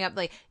throwing up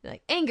like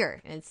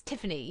anger, and it's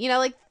Tiffany.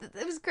 Like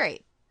it was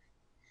great.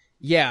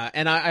 Yeah,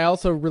 and I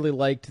also really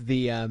liked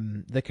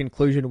the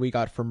conclusion we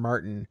got from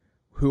Martin,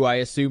 who I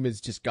assume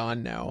is just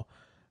gone now,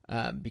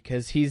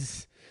 because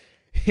he's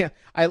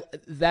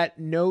that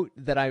note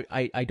that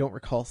I don't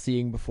recall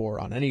seeing before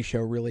on any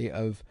show really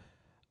of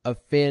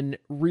Finn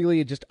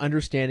really just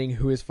understanding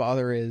who his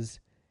father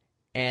is,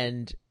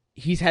 and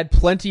he's had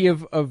plenty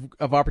of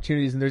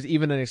opportunities, and there's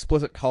even an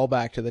explicit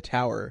callback to the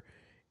tower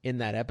in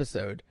that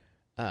episode.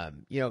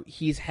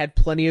 He's had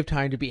plenty of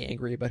time to be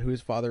angry about who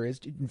his father is,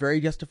 very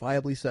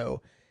justifiably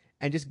so,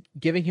 and just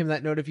giving him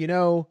that note of,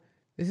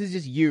 this is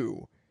just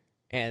you,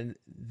 and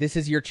this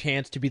is your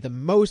chance to be the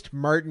most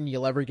Martin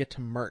you'll ever get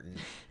to Martin.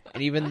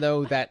 And even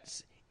though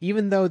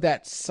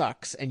that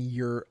sucks and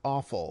you're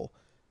awful,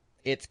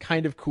 it's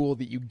kind of cool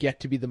that you get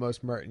to be the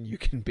most Martin you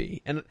can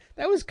be. And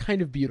that was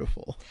kind of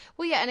beautiful.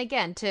 Well, yeah, and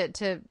again,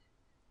 to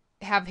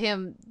have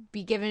him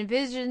be given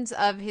visions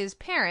of his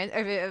parent,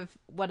 of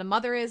what a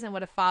mother is and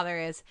what a father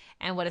is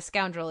and what a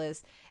scoundrel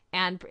is,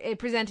 and it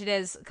presented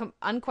as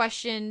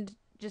unquestioned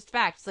just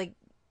facts. Like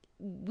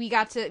we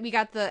got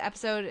the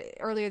episode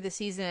earlier this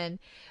season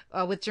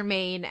with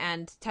Jermaine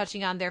and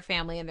touching on their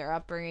family and their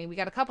upbringing. We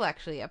got a couple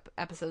actually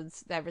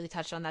episodes that really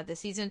touched on that this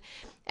season.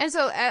 And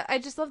so I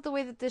just love the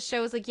way that this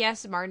show is like,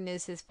 yes, Martin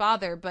is his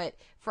father, but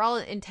for all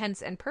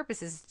intents and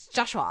purposes, it's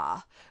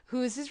Joshua,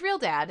 who is his real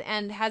dad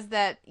and has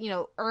that,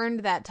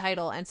 earned that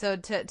title. And so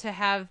to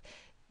have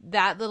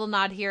that little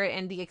nod here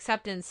and the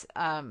acceptance,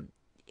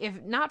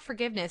 if not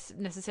forgiveness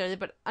necessarily,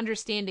 but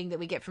understanding that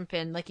we get from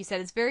Finn, like you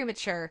said, it's very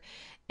mature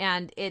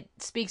and it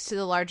speaks to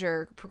the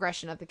larger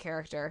progression of the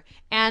character.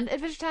 And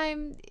Adventure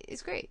Time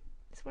is great.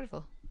 It's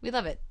wonderful. We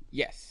love it.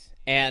 Yes.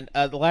 And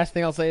the last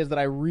thing I'll say is that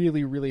I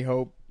really, really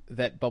hope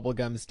that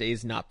Bubblegum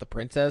stays not the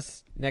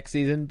princess next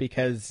season,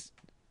 because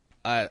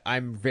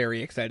I'm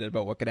very excited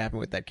about what could happen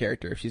with that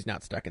character if she's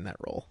not stuck in that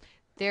role.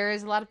 There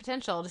is a lot of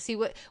potential to see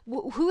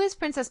who is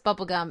Princess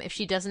Bubblegum if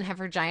she doesn't have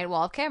her giant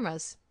wall of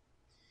cameras.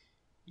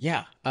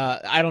 Yeah,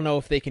 I don't know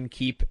if they can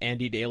keep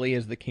Andy Daly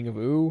as the King of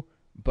Ooh,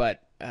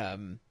 but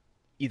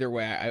either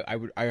way,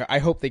 I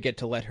hope they get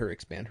to let her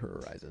expand her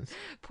horizons.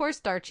 Poor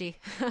Starchy.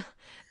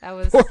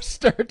 Poor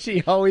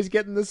Starchy, always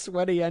getting the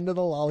sweaty end of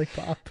the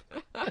lollipop.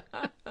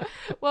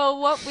 Well,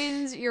 what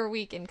wins your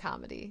week in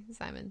comedy,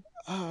 Simon?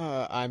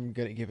 I'm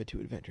gonna give it to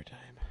Adventure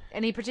Time.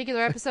 Any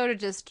particular episode, or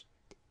just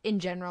in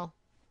general?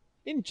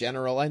 In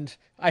general, and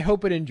I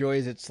hope it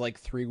enjoys its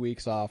 3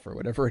 weeks off or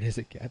whatever it is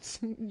it gets.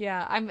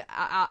 Yeah,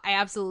 I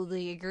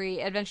absolutely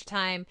agree. Adventure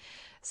Time,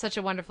 such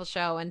a wonderful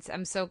show, and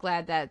I'm so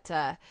glad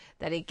that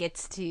it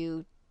gets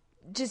to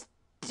just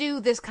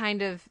do this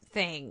kind of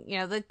thing.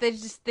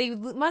 They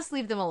must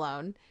leave them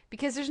alone,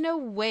 because there's no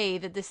way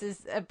that this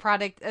is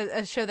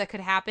a show that could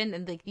happen,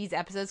 and these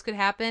episodes could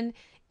happen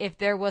if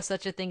there was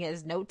such a thing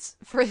as notes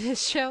for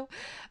this show.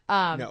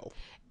 No,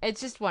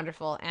 it's just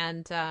wonderful,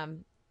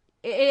 and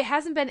it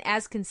hasn't been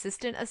as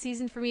consistent a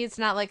season for me. It's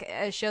not like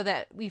a show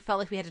that we felt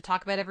like we had to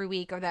talk about every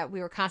week, or that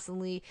we were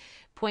constantly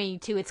pointing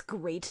to its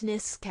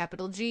greatness,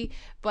 capital G,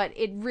 but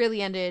it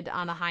really ended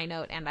on a high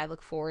note, and I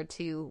look forward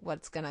to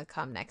what's going to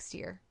come next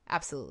year.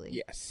 Absolutely.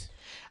 Yes.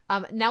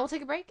 Now we'll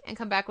take a break and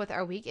come back with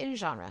our week in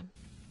genre.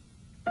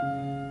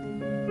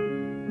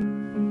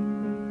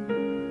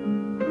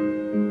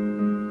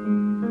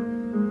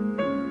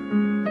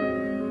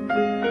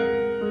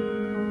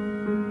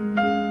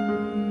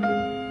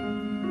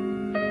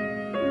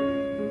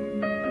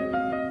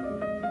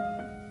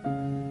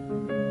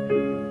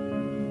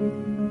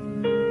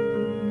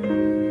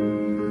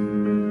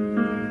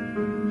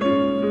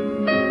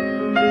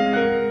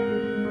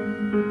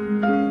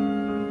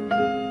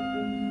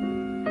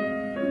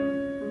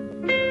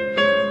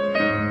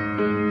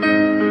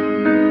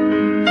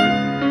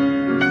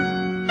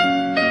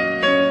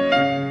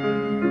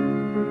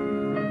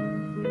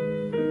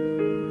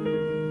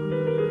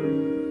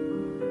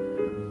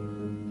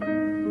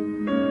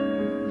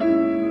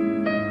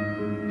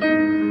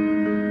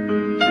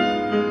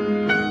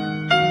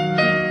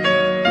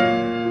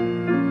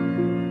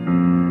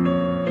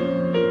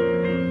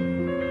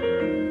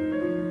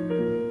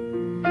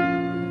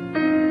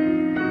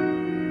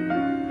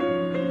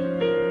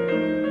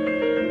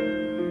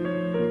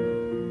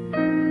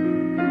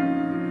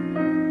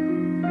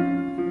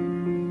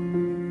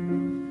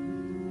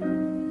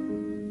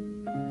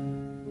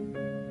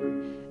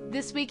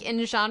 This week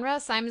in genre,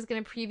 Simon's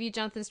going to preview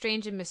Jonathan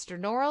Strange and Mr.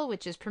 Norrell,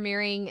 which is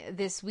premiering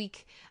this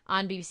week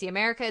on BBC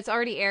America. It's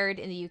already aired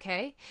in the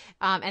UK.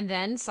 And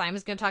then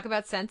Simon's going to talk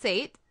about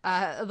Sense8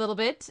 a little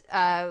bit,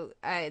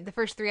 the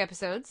first 3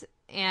 episodes.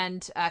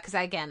 And because,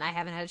 I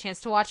haven't had a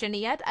chance to watch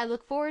any yet. I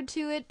look forward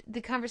to it.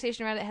 The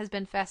conversation around it has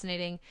been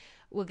fascinating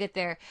We'll get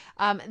there.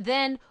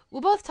 Then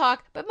we'll both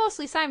talk, but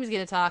mostly Simon's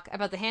going to talk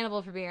about the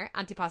Hannibal premiere,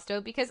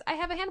 Antipasto, because I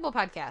have a Hannibal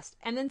podcast.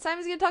 And then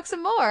Simon's going to talk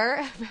some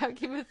more about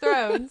Game of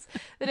Thrones,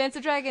 The Dance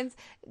of Dragons,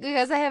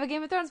 because I have a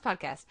Game of Thrones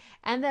podcast.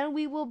 And then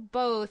we will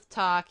both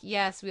talk,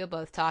 yes, we'll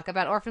both talk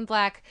about Orphan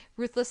Black,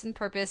 Ruthless in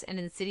Purpose, and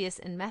Insidious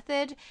in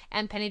Method,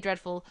 and Penny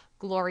Dreadful,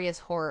 Glorious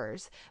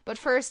Horrors. But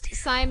first,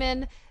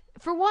 Simon,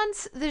 for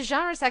once, the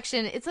genre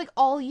section, it's like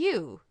all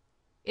you.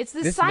 It's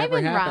the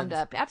Simon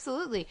roundup.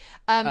 Absolutely.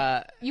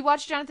 You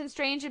watched Jonathan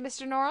Strange and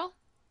Mr. Norrell?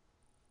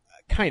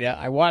 Kinda.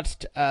 I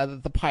watched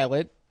the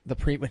pilot,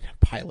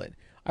 pilot.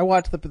 I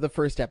watched the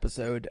first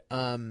episode.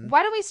 Why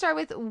don't we start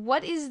with,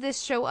 what is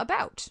this show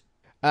about?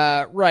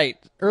 Right.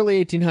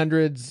 Early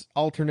 1800s,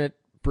 alternate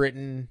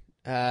Britain,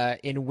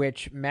 in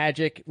which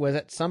magic was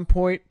at some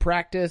point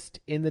practiced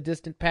in the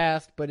distant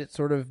past, but it's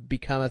sort of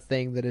become a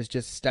thing that is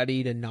just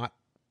studied and not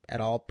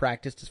at all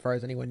practiced as far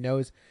as anyone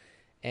knows.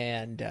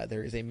 And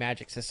there is a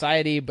magic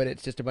society, but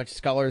it's just a bunch of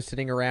scholars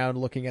sitting around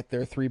looking at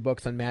their 3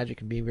 books on magic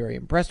and being very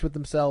impressed with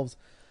themselves.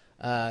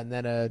 And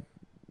then,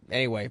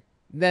 anyway,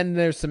 then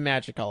there's some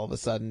magic all of a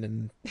sudden,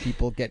 and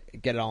people get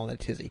it all in a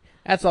tizzy.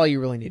 That's all you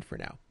really need for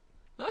now.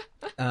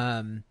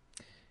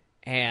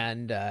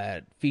 And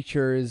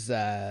features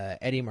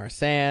Eddie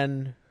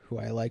Marsan, who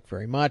I like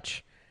very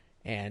much,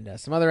 and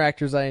some other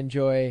actors I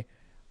enjoy.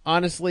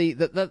 Honestly,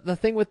 the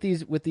thing with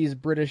these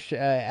British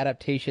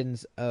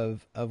adaptations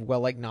of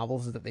well-liked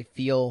novels is that they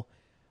feel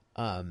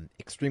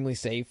extremely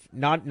safe.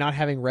 Not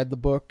having read the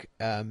book,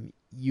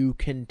 you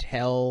can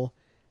tell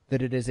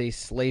that it is a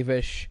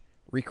slavish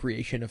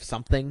recreation of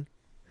something.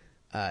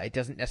 It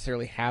doesn't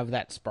necessarily have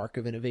that spark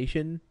of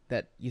innovation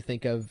that you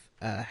think of.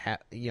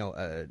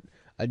 A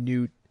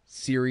new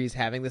series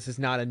having. This is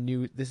not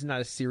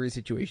a series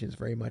situation. It's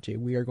very much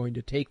we are going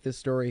to take this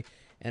story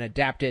and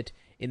adapt it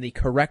in the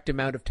correct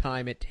amount of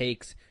time it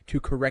takes to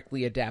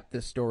correctly adapt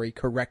this story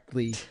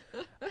correctly.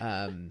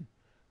 Did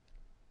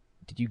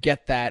you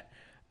get that?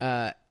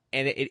 And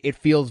it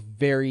feels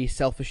very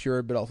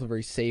self-assured, but also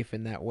very safe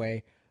in that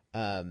way.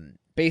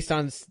 Based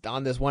on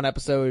this one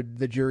episode,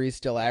 the jury's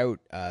still out.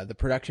 The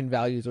production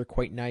values are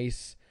quite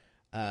nice.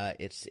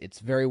 It's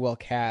very well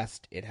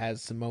cast. It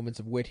has some moments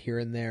of wit here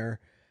and there.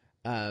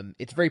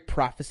 It's very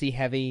prophecy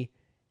heavy,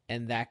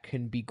 and that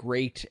can be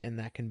great, and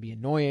that can be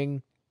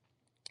annoying.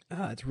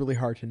 It's really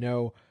hard to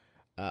know.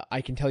 I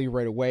can tell you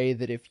right away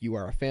that if you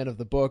are a fan of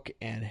the book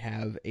and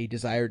have a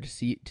desire to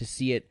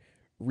see it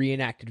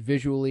reenacted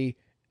visually,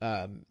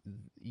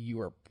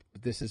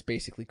 this is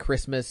basically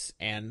Christmas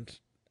and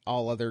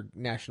all other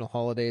national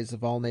holidays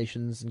of all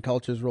nations and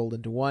cultures rolled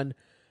into one.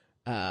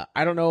 I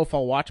don't know if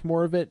I'll watch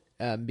more of it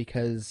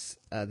because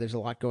there's a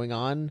lot going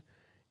on,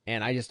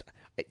 and I just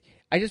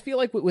feel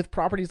like with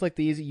properties like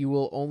these, you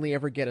will only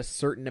ever get a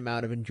certain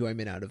amount of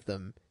enjoyment out of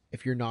them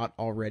if you're not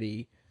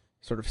already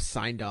sort of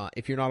signed on,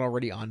 if you're not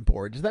already on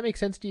board. Does that make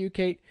sense to you,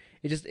 Kate?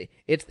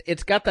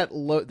 It's got that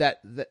low,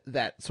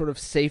 that sort of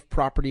safe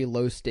property,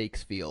 low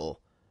stakes feel,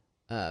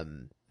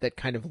 that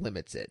kind of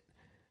limits it.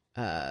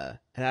 And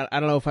I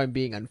don't know if I'm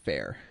being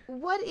unfair.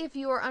 What if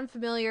you are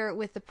unfamiliar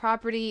with the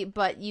property,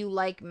 but you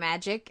like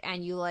magic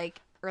and you like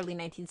early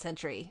 19th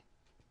century?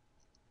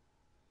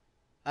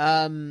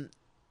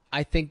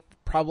 I think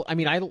probably. I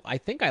mean, I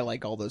think I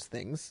like all those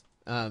things.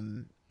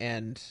 And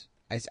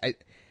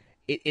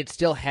it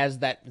still has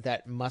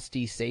that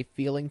musty, safe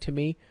feeling to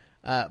me.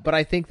 But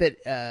I think that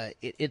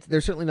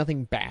there's certainly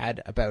nothing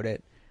bad about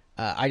it.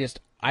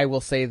 I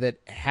will say that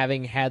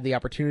having had the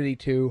opportunity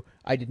to,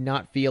 I did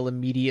not feel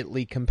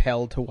immediately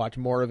compelled to watch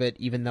more of it,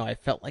 even though I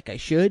felt like I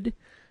should.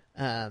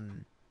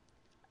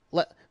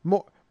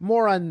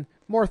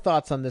 More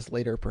thoughts on this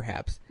later,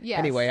 perhaps. Yes.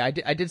 Anyway, I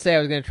did say I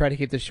was going to try to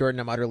keep this short,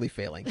 and I'm utterly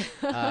failing.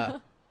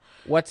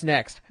 What's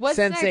next?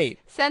 Sense8.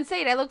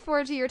 Sense8. I look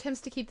forward to your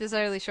attempts to keep this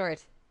utterly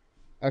short.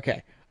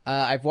 Okay.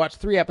 I've watched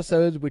 3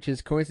 episodes, which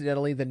is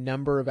coincidentally the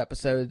number of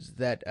episodes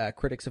that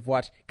critics have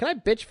watched. Can I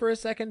bitch for a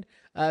second?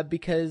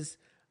 Because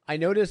I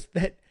noticed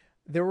that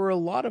there were a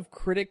lot of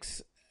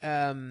critics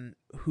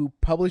who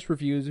published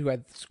reviews who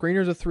had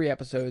screeners of 3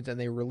 episodes, and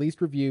they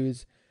released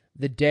reviews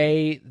the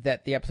day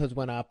that the episodes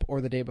went up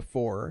or the day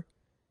before.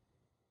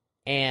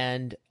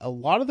 And a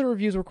lot of the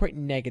reviews were quite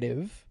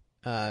negative,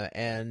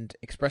 and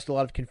expressed a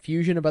lot of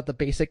confusion about the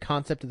basic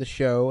concept of the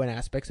show and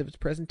aspects of its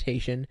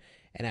presentation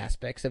and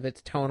aspects of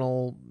its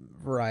tonal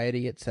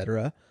variety,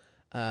 etc.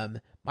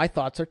 My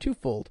thoughts are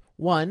twofold.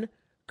 One,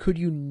 could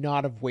you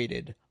not have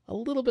waited a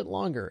little bit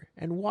longer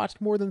and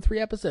watched more than 3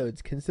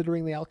 episodes,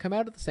 considering they all come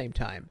out at the same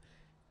time?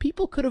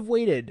 People could have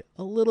waited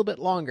a little bit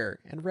longer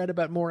and read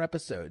about more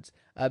episodes,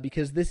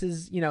 because this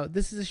is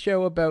a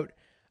show about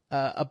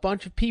a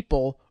bunch of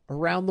people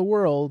around the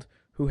world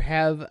who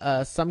have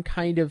some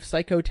kind of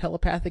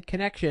psychotelepathic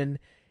connection,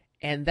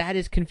 and that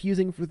is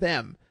confusing for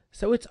them.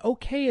 So it's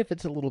okay if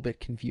it's a little bit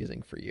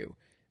confusing for you.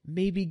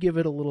 Maybe give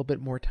it a little bit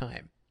more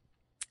time.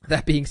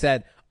 That being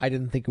said, I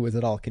didn't think it was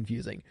at all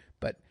confusing,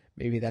 but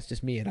maybe that's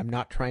just me, and I'm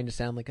not trying to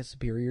sound like a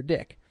superior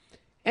dick.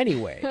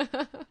 Anyway,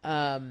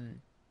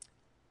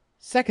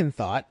 second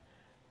thought,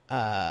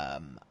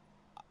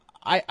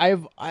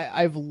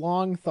 I've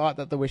long thought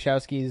that the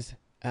Wachowskis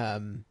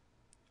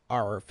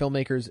are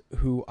filmmakers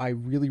who I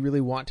really,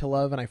 really want to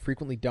love, and I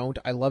frequently don't.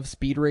 I love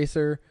Speed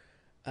Racer,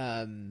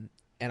 and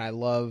I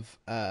love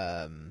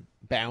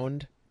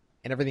Bound,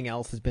 and everything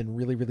else has been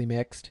really, really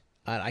mixed.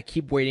 I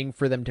keep waiting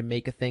for them to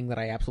make a thing that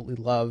I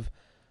absolutely love,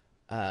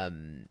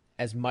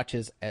 as much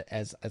as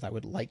I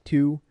would like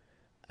to.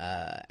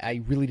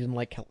 I really didn't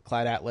like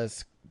Cloud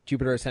Atlas.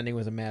 Jupiter Ascending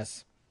was a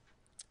mess.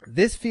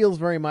 This feels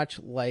very much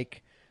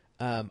like,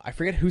 I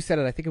forget who said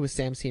it. I think it was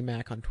Sam C.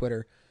 Mack on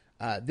Twitter.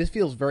 This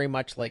feels very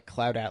much like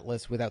Cloud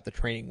Atlas without the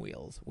training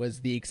wheels, was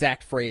the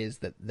exact phrase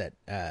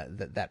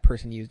that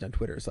person used on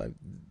Twitter. So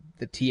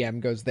the TM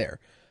goes there.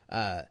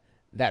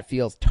 That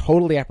feels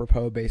totally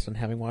apropos based on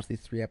having watched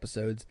these 3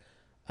 episodes.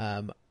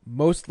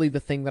 Mostly the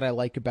thing that I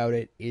like about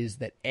it is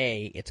that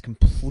A, it's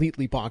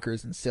completely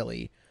bonkers and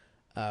silly,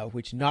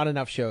 which not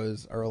enough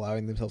shows are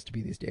allowing themselves to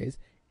be these days.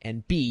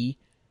 And B,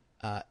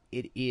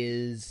 it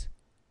is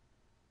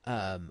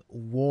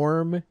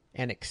warm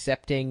and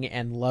accepting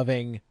and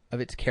loving of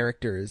its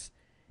characters,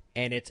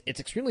 and it's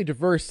extremely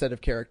diverse set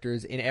of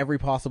characters in every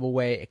possible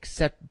way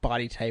except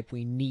body type.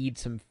 We need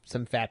some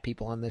fat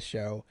people on this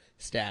show.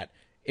 Stat.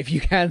 If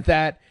you had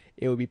that,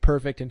 it would be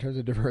perfect in terms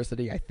of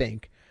diversity, I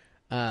think.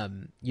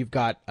 You've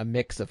got a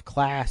mix of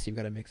class, you've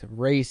got a mix of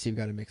race, you've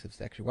got a mix of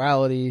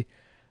sexuality.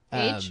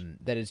 Age?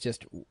 That is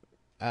just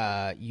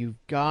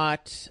you've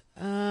got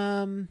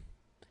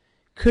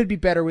could be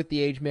better with the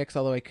age mix,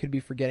 although I could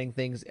be forgetting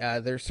things.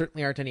 There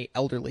certainly aren't any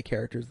elderly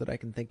characters that I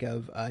can think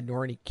of,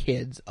 nor any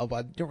kids, although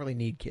I don't really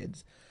need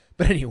kids.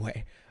 But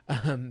anyway,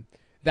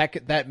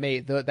 that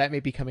may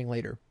be coming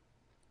later.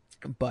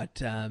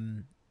 But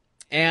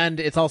and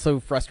it's also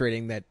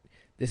frustrating that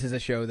this is a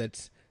show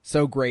that's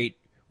so great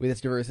with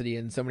its diversity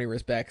in so many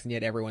respects, and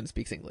yet everyone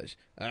speaks English.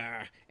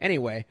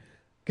 Anyway,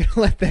 gonna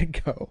let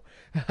that go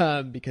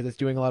because it's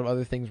doing a lot of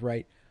other things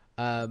right.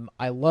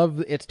 I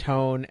love its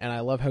tone, and I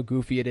love how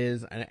goofy it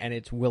is, and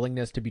its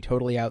willingness to be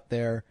totally out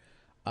there.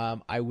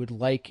 I would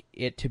like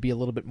it to be a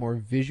little bit more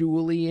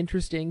visually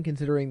interesting,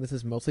 considering this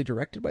is mostly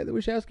directed by the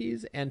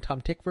Wachowskis and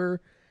Tom Tykwer,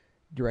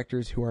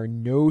 directors who are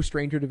no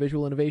stranger to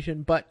visual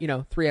innovation. But,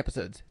 3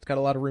 episodes. It's got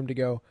a lot of room to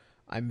go.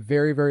 I'm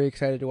very, very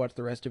excited to watch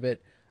the rest of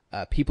it.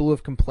 People who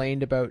have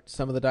complained about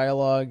some of the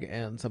dialogue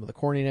and some of the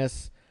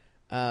corniness,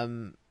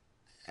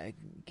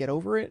 get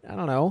over it. I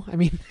don't know. I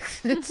mean,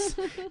 it's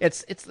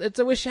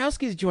a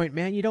Wachowski's joint,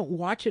 man. You don't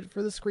watch it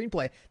for the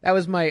screenplay. That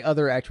was my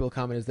other actual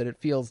comment, is that it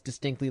feels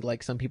distinctly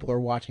like some people are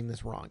watching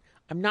this wrong.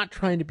 I'm not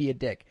trying to be a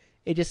dick.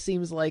 It just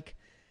seems like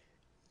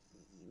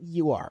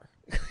you are.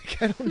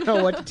 I don't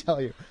know what to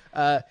tell you.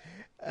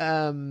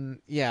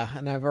 Yeah,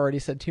 and I've already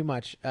said too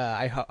much.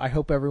 I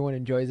hope everyone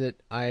enjoys it.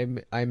 I'm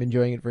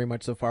enjoying it very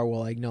much so far,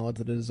 while I acknowledge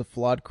that it is a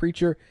flawed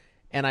creature,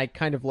 and I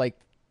kind of like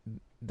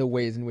the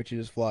ways in which it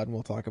is flawed, and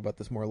we'll talk about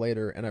this more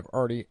later. And I've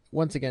already,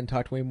 once again,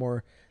 talked way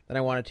more than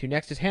I wanted to.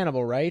 Next is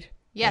Hannibal, right?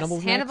 Yes,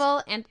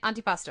 Hannibal and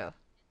Antipasto.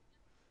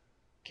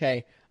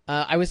 Okay.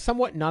 I was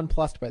somewhat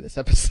nonplussed by this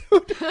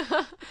episode.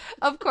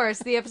 Of course,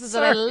 the episode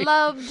that I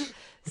loved.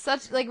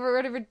 We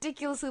wrote a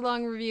ridiculously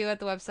long review at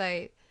the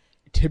website.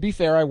 To be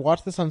fair, I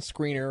watched this on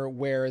Screener,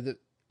 where the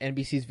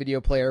NBC's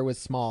video player was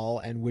small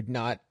and would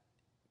not,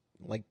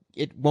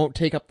 it won't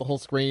take up the whole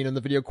screen, and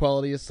the video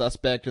quality is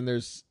suspect, and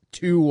there's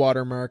 2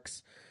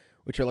 watermarks,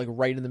 which are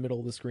right in the middle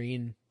of the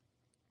screen.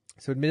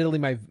 So admittedly,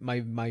 my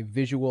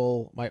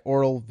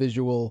oral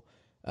visual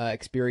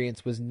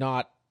experience was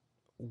not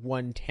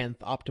 1/10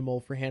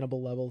 optimal for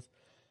Hannibal levels.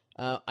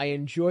 I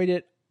enjoyed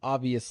it,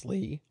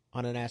 obviously,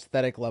 on an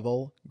aesthetic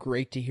level.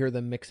 Great to hear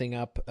them mixing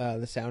up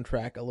the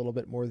soundtrack a little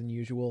bit more than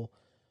usual.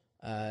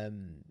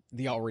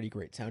 The already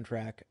great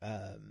soundtrack.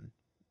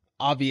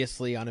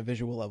 Obviously, on a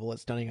visual level,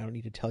 it's stunning. I don't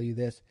need to tell you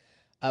this.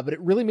 But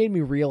it really made me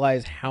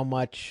realize how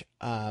much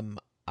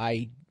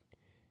I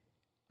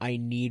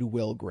need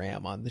Will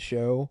Graham on the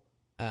show,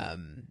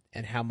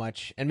 and how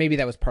much, and maybe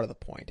that was part of the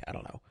point. I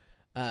don't know.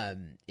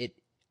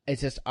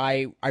 It's just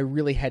I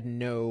really had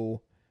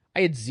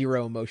I had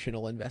zero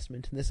emotional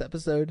investment in this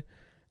episode,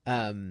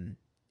 and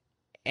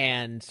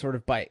sort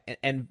of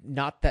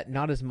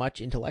not as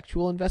much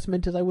intellectual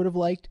investment as I would have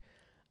liked.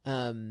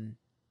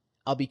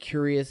 I'll be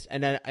curious,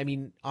 and I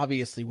mean,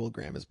 obviously, Will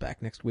Graham is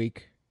back next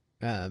week.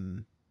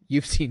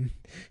 You've seen,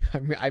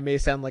 I may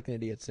sound like an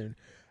idiot soon,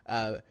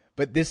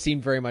 but this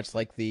seemed very much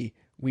like we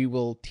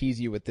will tease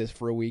you with this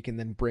for a week and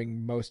then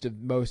bring most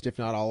if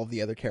not all of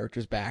the other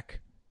characters back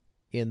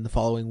in the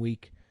following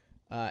week.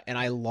 And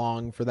I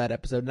long for that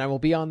episode, and I will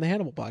be on the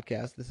Hannibal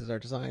podcast. This is our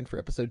design for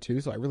episode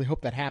 2, so I really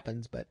hope that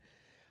happens. But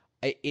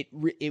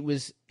it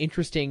was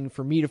interesting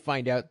for me to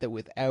find out that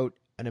without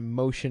an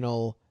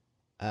emotional,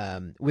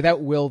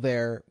 without Will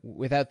there,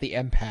 without the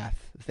empath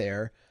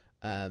there,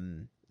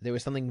 there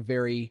was something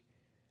very,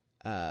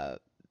 very,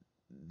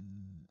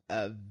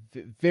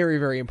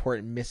 very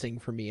important missing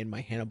for me in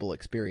my Hannibal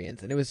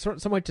experience, and it was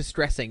somewhat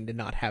distressing to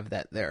not have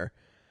that there.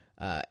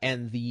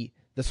 And the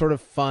sort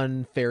of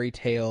fun fairy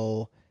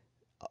tale,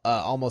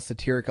 almost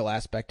satirical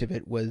aspect of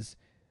it was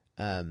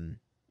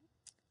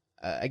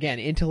again,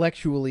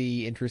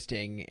 intellectually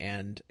interesting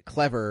and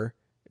clever,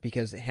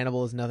 because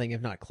Hannibal is nothing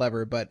if not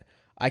clever, but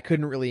I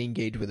couldn't really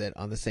engage with it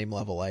on the same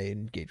level I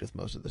engage with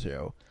most of the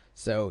show.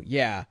 So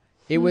yeah,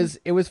 it was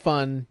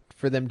fun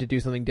for them to do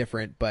something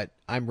different, but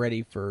I'm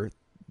ready for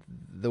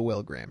the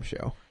Will Graham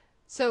show.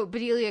 So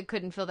Bedelia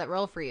couldn't fill that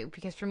role for you,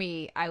 because for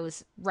me, I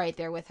was right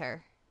there with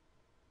her.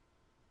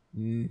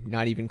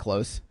 Not even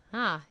close.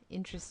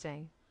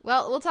 Interesting.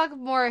 Well, we'll talk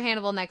more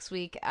Hannibal next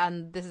week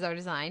on This Is Our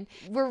Design.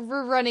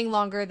 We're running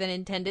longer than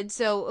intended,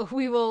 so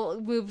we will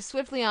move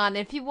swiftly on.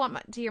 If you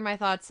want to hear my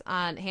thoughts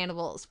on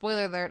Hannibal,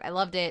 spoiler alert, I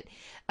loved it.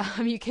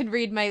 You can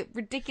read my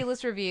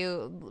ridiculously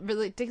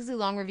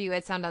long review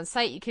at Sound On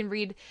Sight. You can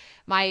read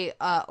my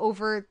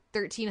over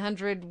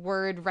 1,300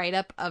 word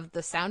write-up of the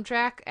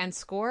soundtrack and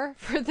score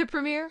for the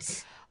premiere,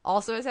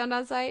 also at Sound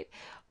On Sight.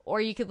 Or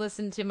you could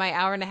listen to my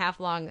hour-and-a-half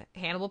long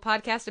Hannibal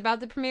podcast about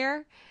the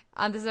premiere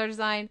on This Is Our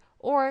Design.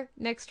 Or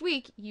next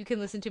week, you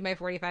can listen to my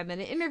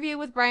 45-minute interview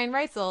with Brian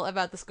Reitzel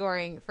about the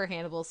scoring for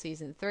Hannibal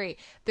Season 3.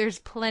 There's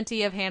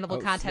plenty of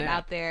Hannibal content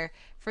out there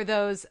for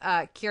those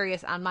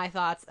curious on my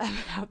thoughts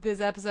about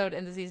this episode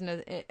and the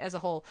season as a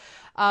whole.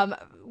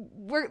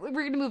 We're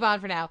going to move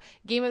on for now.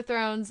 Game of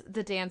Thrones,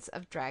 The Dance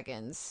of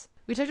Dragons.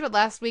 We talked about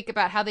last week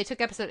about how they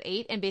took Episode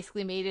 8 and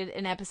basically made it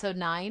an Episode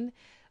 9.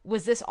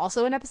 Was this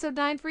also an Episode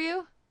 9 for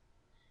you?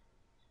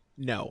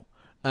 No.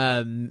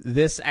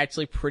 This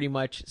actually pretty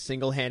much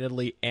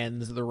single-handedly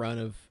ends the run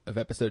of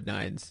episode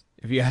 9s,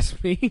 if you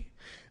ask me.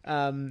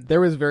 There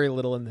was very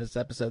little in this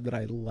episode that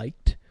I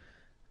liked.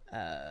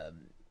 Ari,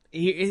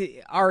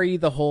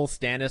 the whole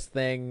Stannis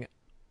thing,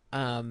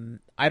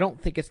 I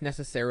don't think it's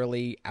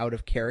necessarily out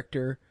of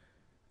character,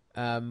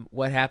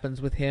 what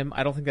happens with him.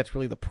 I don't think that's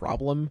really the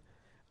problem.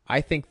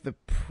 I think the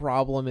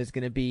problem is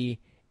going to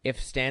be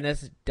if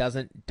Stannis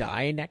doesn't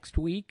die next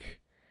week,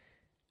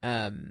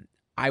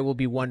 I will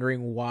be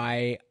wondering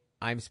why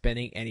I'm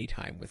spending any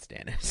time with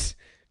Stannis,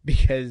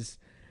 because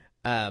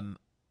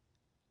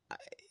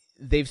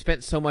they've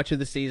spent so much of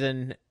the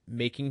season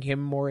making him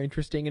more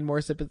interesting and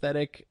more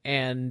sympathetic,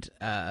 and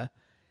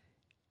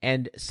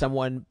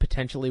someone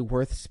potentially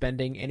worth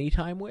spending any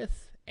time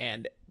with.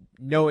 And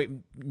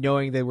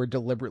knowing they were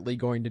deliberately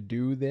going to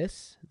do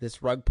this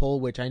rug pull,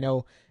 which I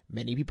know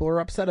many people are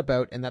upset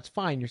about, and that's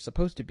fine. You're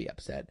supposed to be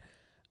upset,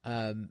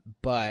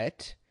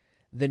 but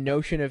the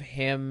notion of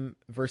him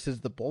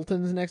versus the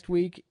Boltons next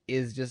week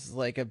is just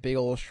like a big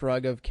old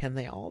shrug of, can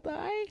they all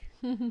die?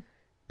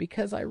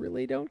 Because I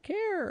really don't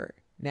care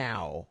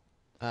now,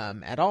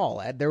 at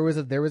all. There was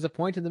a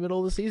point in the middle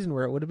of the season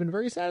where it would have been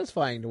very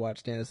satisfying to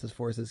watch Stannis'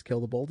 forces kill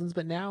the Boltons,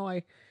 but now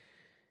I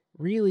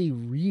really,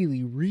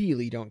 really,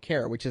 really don't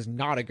care, which is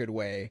not a good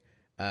way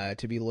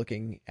to be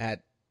looking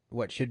at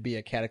what should be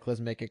a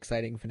cataclysmic,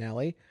 exciting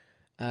finale.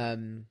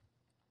 The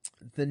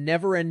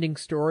never-ending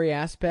story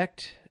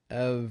aspect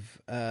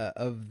of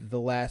the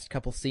last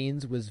couple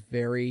scenes was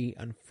very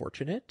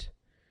unfortunate,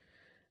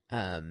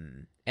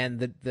 and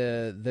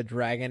the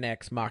Dragon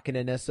Ex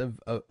Machina-ness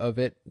of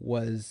it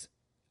was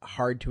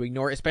hard to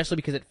ignore, especially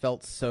because it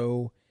felt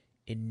so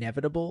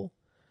inevitable.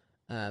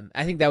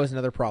 I think that was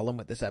another problem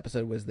with this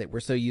episode, was that we're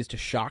so used to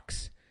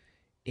shocks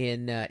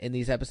in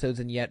these episodes,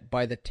 and yet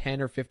by the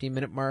 10 or 15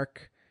 minute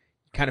mark,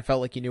 you kind of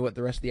felt like you knew what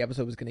the rest of the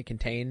episode was going to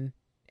contain,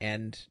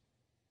 and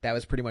that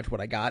was pretty much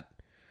what I got.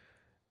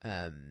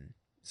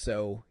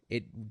 So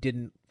it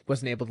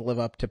wasn't able to live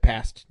up to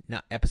past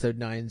episode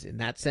 9s in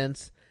that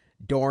sense.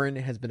 Dorne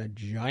has been a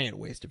giant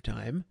waste of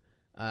time,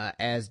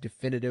 as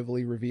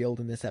definitively revealed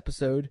in this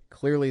episode.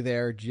 Clearly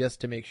there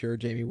just to make sure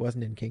Jaime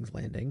wasn't in King's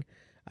Landing,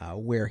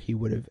 where he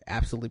would have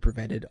absolutely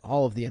prevented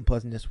all of the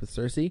unpleasantness with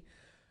Cersei.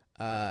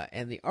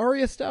 And the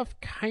Arya stuff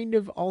kind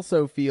of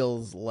also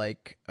feels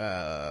like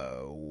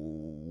a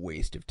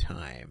waste of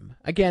time.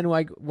 Again,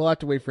 we'll have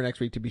to wait for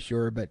next week to be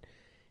sure, but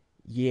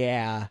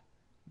yeah,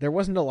 there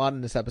wasn't a lot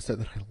in this episode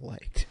that I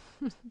liked.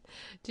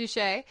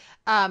 Touche.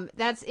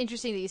 That's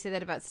interesting that you say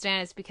that about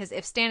Stannis, because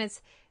if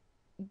Stannis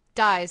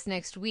dies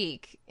next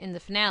week in the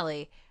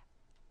finale,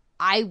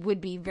 I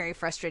would be very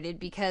frustrated,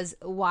 because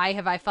why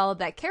have I followed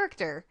that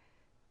character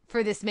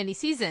for this many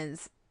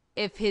seasons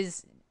if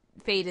his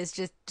fate is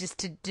just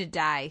to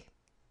die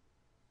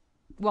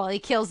while he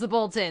kills the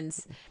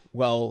Boltons?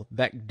 Well,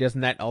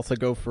 doesn't that also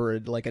go for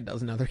like a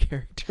dozen other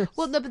characters?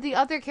 Well, no, but the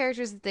other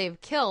characters that they've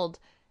killed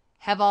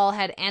have all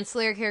had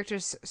ancillary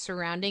characters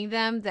surrounding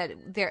them,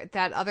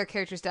 that other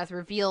character's death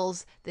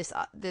reveals this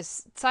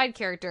side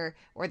character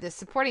or this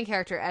supporting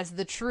character as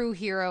the true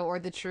hero or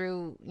the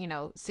true,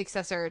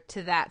 successor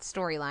to that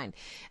storyline.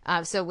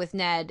 So with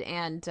Ned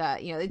and,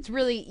 it's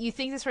really, you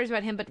think the story's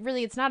about him, but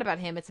really it's not about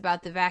him. It's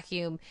about the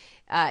vacuum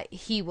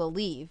he will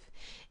leave.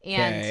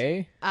 And,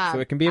 okay.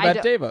 So it can be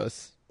about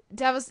Davos.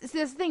 Davos, that's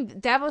the thing.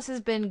 Davos has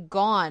been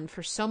gone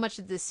for so much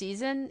of this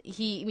season.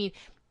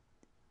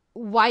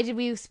 Why did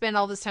we spend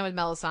all this time with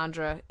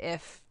Melisandre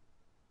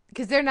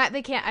because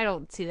I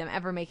don't see them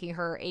ever making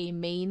her a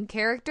main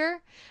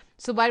character.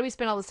 So why do we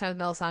spend all this time with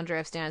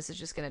Melisandre if Stannis is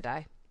just going to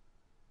die?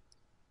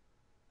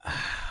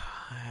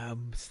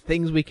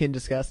 things we can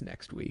discuss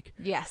next week.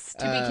 Yes,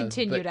 to be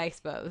continued, I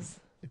suppose.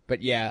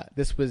 But yeah,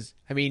 this was.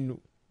 I mean,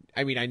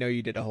 I know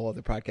you did a whole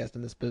other podcast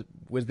on this, but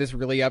was this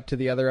really up to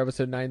the other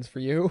episode 9s for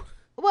you?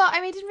 Well, I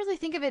didn't really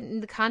think of it in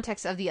the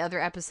context of the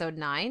other episode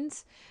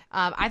 9s.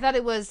 I thought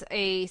it was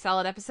a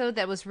solid episode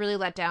that was really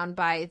let down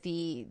by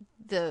the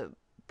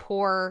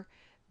poor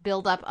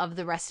build-up of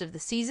the rest of the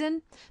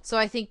season. So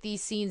I think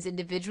these scenes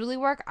individually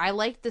work. I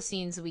liked the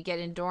scenes we get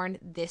in Dorne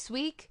this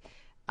week.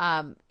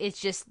 It's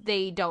just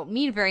they don't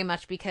mean very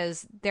much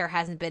because there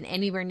hasn't been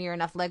anywhere near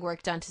enough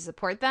legwork done to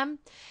support them.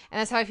 And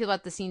that's how I feel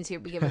about the scenes here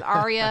we get with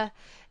Arya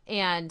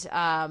and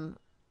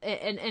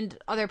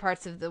other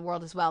parts of the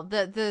world as well.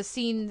 The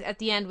scene at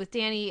the end with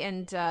Dany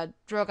and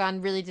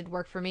Drogon really did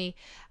work for me,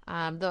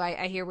 though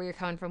I hear where you're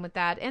coming from with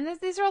that. And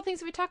these are all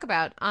things that we talk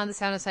about on the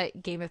Sound of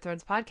Sight Game of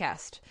Thrones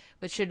podcast,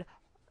 which should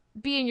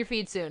be in your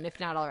feed soon,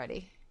 if not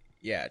already.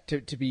 Yeah,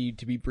 to be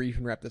brief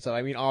and wrap this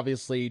up.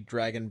 Obviously,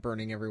 Dragon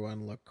burning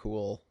everyone looked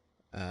cool,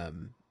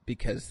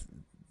 because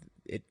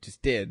it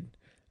just did.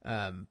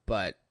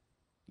 But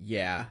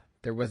yeah,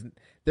 there was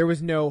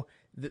no.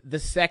 The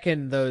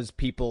second those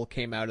people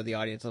came out of the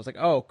audience, I was like,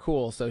 "Oh,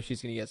 cool! So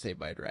she's gonna get saved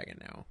by a dragon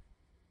now,"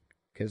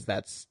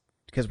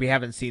 because we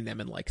haven't seen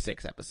them in like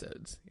 6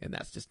 episodes, and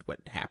that's just what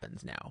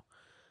happens now.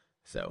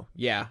 So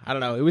yeah, I don't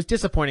know. It was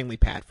disappointingly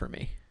pat for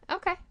me.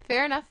 Okay,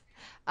 fair enough.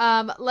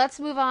 Let's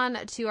move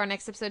on to our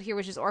next episode here,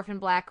 which is Orphan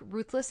Black,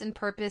 Ruthless in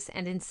Purpose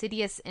and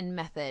Insidious in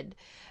Method.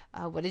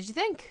 What did you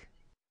think?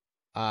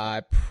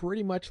 I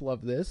pretty much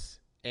love this,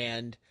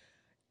 and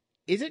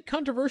is it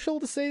controversial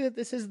to say that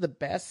this is the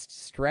best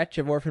stretch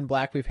of Orphan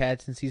Black we've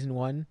had since season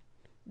 1?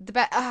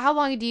 How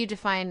long do you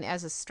define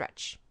as a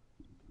stretch?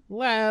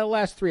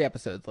 Last 3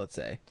 episodes, let's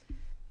say.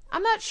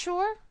 I'm not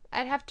sure.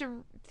 I'd have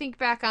to think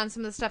back on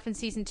some of the stuff in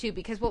season 2,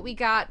 because what we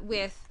got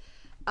with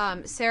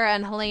Sarah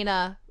and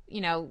Helena,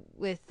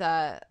 with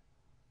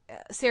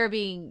Sarah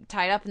being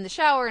tied up in the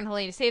shower and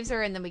Helena saves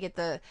her, and then we get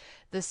the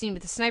scene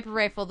with the sniper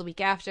rifle the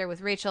week after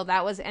with Rachel.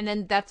 And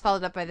then that's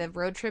followed up by the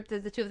road trip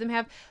that the two of them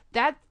have.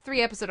 That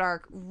 3-episode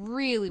arc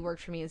really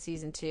worked for me in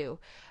season 2.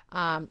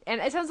 And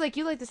it sounds like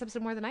you liked this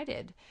episode more than I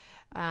did.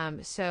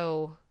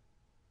 So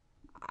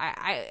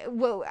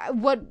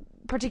what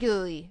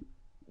particularly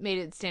made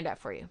it stand out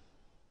for you?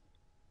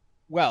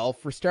 Well,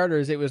 for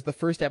starters, it was the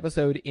first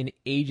episode in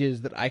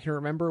ages that I can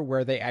remember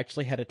where they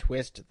actually had a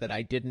twist that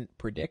I didn't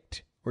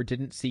predict or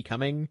didn't see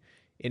coming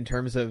in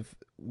terms of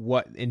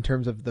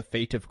the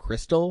fate of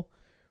Crystal,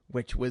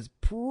 which was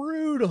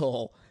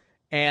brutal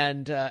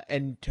and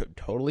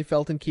totally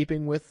felt in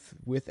keeping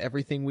with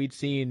everything we'd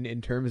seen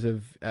in terms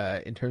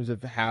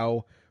of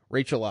how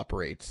Rachel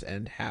operates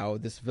and how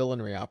this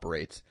villainry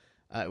operates.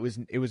 It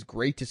was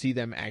great to see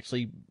them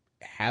actually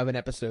have an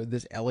episode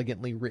this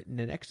elegantly written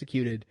and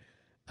executed.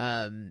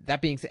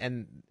 That being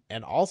said,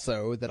 and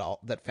also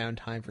that found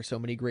time for so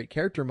many great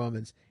character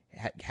moments,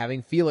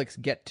 having Felix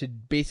get to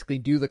basically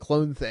do the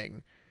clone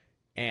thing,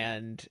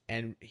 and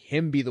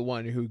him be the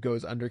one who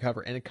goes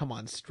undercover. And come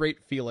on, straight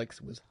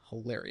Felix was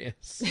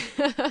hilarious.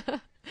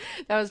 That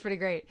was pretty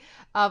great.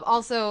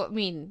 Also,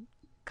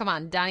 come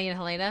on, Dany and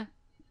Helena,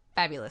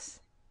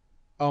 fabulous.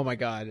 Oh my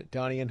God,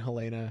 Dany and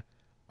Helena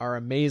are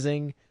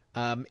amazing.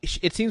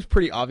 It seems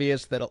pretty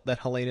obvious that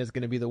Helena is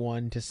going to be the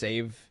one to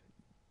save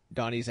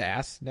Donnie's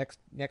ass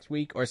next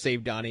week, or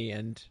save Donnie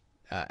and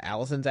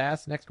Allison's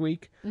ass next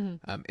week.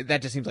 Mm-hmm.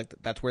 That just seems like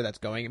that's where that's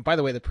going. And by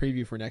the way, the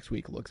preview for next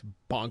week looks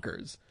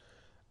bonkers.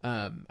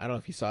 I don't know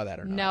if you saw that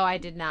or not. No, I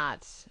did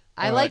not.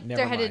 I like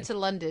they're headed to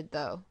London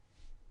though.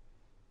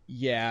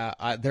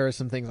 Yeah, there are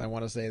some things I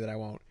want to say that I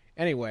won't.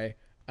 Anyway,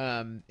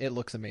 it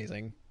looks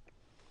amazing.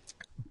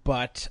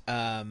 But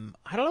I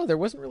don't know. There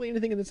wasn't really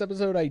anything in this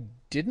episode I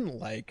didn't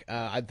like.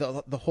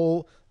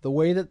 The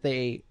way that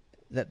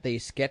they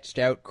sketched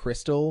out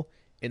Crystal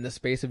in the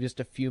space of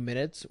just a few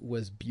minutes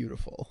was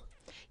beautiful.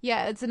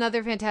 Yeah, it's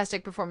another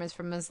fantastic performance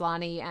from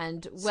Maslany,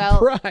 and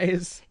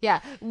surprise.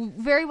 Yeah,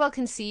 very well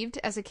conceived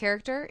as a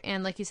character,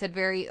 and like you said,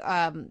 very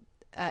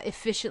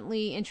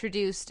efficiently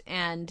introduced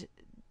and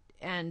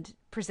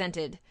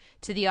presented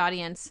to the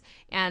audience,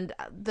 and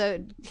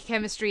the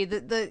chemistry,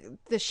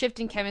 the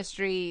shift in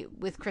chemistry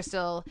with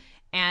Crystal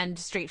and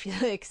straight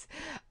Felix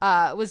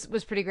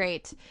was pretty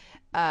great.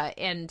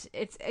 And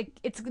it's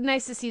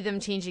nice to see them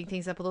changing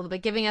things up a little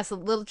bit, giving us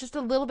just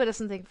a little bit of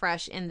something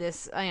fresh in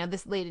this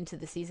this late into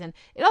the season.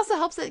 It also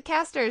helps that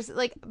Caster's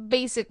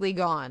basically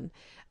gone.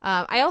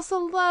 I also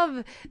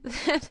love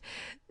that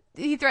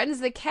he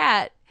threatens the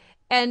cat,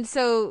 and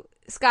so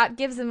Scott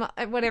gives him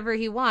whatever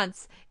he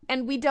wants,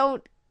 and we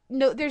don't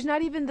know. There's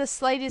not even the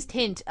slightest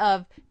hint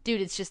of,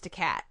 dude, it's just a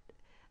cat.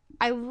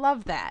 I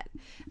love that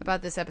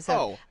about this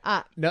episode.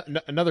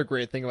 Another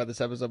great thing about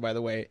this episode, by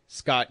the way,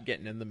 Scott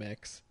getting in the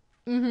mix.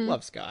 Mm-hmm.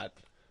 Love Scott.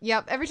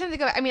 Yep. Every time they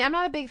go, I'm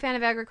not a big fan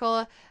of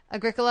Agricola,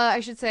 I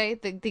should say,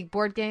 the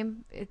board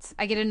game.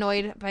 I get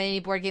annoyed by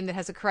any board game that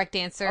has a correct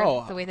answer.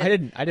 Oh, the way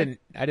that, I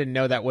didn't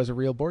know that was a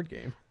real board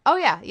game. Oh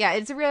yeah,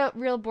 it's a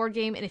real board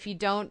game. And if you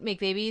don't make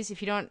babies,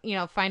 if you don't,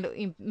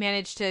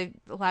 manage to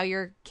allow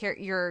your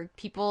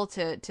people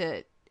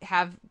to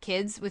have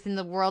kids within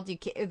the world,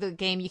 the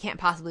game, you can't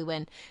possibly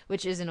win,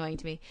 which is annoying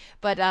to me.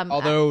 But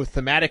although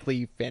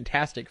thematically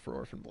fantastic for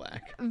Orphan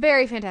Black.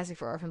 Very fantastic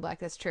for Orphan Black,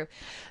 that's true.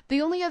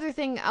 The only other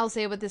thing I'll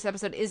say about this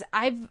episode is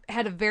I've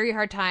had a very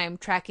hard time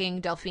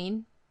tracking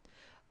Delphine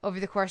over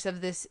the course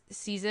of this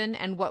season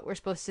and what we're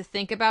supposed to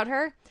think about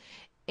her.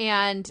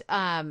 And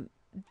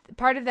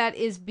part of that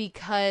is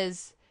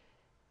because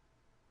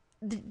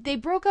they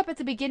broke up at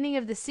the beginning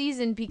of the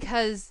season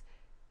because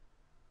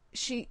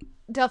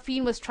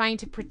Delphine was trying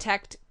to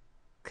protect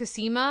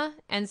Cosima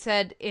and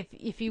said,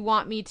 if you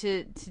want me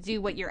to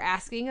do what you're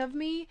asking of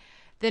me,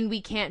 then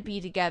we can't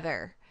be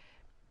together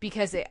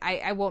because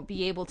I won't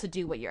be able to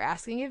do what you're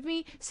asking of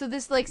me. So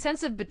this like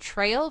sense of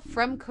betrayal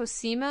from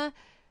Cosima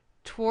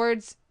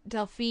towards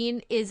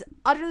Delphine is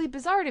utterly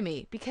bizarre to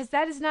me, because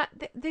that is not,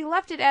 they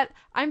left it at,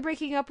 I'm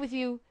breaking up with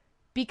you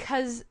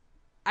because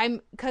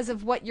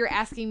of what you're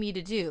asking me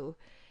to do,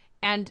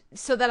 and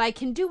so that I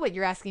can do what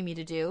you're asking me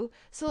to do.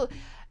 So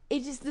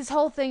it just, this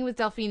whole thing with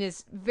Delphine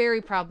is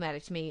very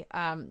problematic to me.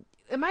 Am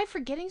I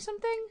forgetting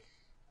something?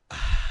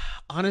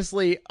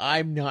 Honestly,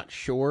 I'm not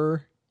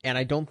sure, and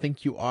I don't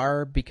think you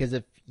are, because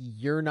if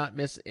you're not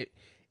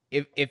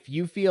if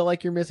you feel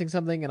like you're missing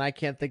something and I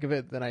can't think of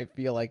it, then I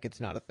feel like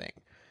it's not a thing.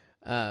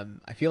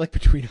 I feel like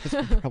between us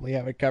we probably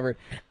have it covered.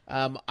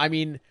 I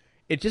mean,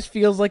 it just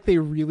feels like they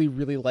really,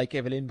 really like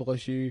Evelyn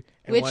Brochu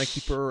and want to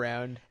keep her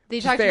around. They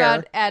talked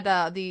about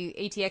at the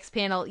ATX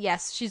panel.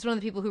 Yes, she's one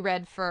of the people who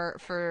read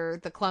for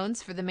the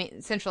clones, for the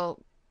main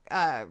central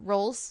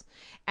roles,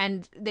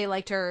 and they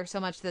liked her so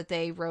much that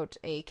they wrote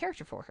a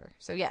character for her.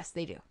 So yes,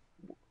 they do.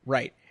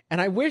 Right,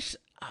 and I wish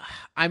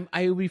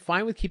I would be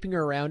fine with keeping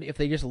her around if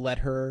they just let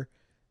her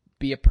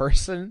be a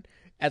person,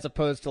 as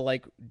opposed to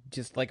like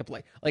just like a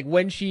play. Like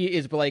when she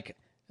is like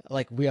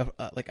we have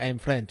like, I am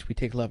French, we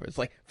take lovers.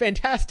 Like,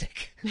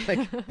 fantastic.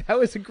 Like, that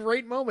was a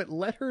great moment.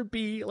 Let her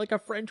be like a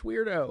French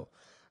weirdo.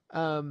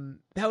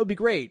 That would be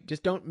great.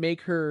 Just don't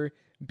make her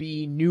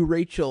be new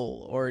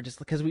Rachel, or just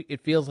because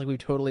it feels like we've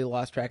totally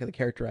lost track of the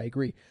character. I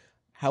agree.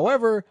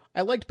 However,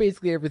 I liked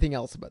basically everything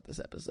else about this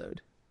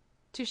episode.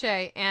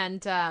 Touche.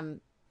 And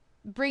tying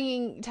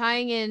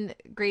in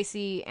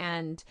Gracie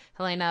and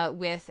Helena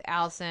with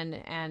Allison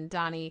and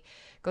Donnie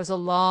goes a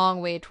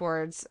long way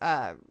towards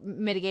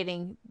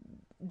mitigating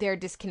their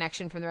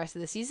disconnection from the rest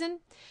of the season.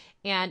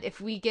 And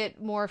if we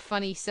get more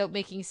funny soap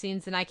making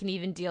scenes, then I can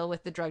even deal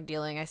with the drug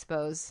dealing, I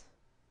suppose.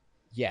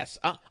 Yes.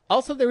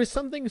 Also, there was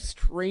something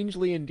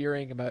strangely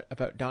endearing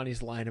about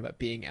Donnie's line about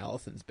being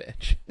Allison's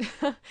bitch.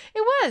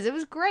 It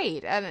was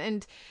great.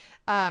 And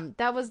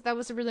that was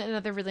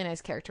another really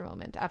nice character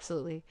moment.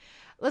 Absolutely.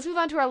 Let's move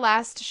on to our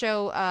last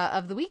show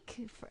of the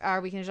week,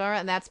 our week in genre,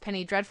 and that's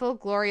Penny Dreadful,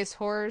 Glorious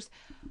Horrors.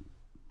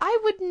 I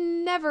would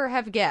never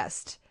have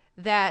guessed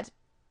that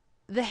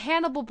the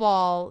Hannibal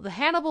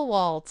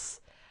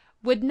Waltz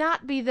would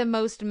not be the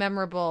most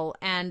memorable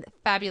and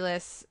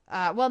fabulous.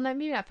 Well, no,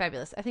 maybe not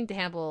fabulous. I think the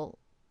Hannibal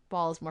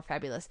Ball is more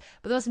fabulous,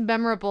 but the most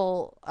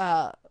memorable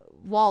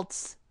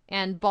waltz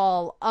and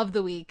ball of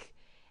the week,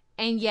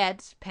 and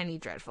yet Penny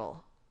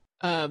Dreadful.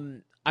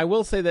 I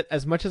will say that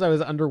as much as I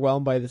was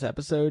underwhelmed by this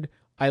episode,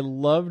 I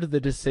loved the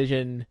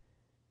decision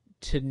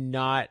to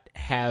not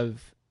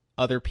have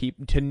other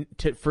people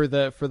for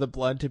the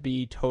blood to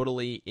be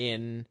totally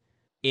in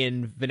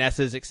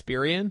Vanessa's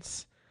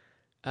experience,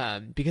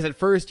 because at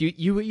first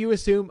you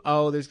assume,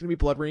 oh, there's gonna be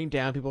blood raining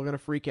down, people are gonna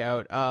freak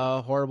out,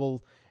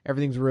 horrible,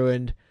 everything's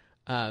ruined.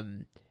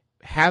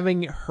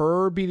 Having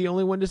her be the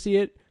only one to see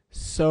it,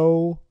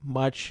 so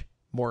much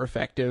more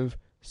effective,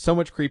 so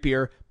much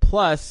creepier.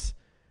 Plus,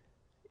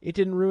 it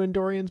didn't ruin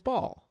Dorian's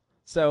ball,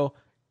 so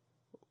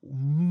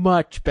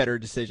much better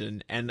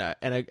decision and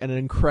an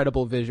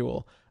incredible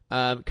visual.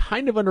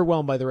 Kind of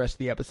underwhelmed by the rest of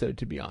the episode,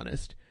 to be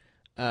honest.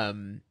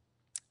 I'm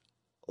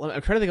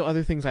trying to think of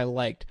other things I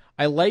liked.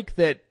 I like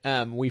that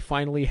we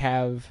finally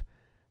have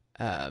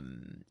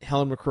Helen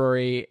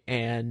McCrory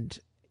and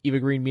Eva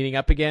Green meeting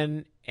up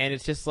again, and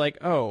it's just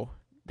like, oh,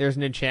 there's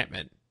an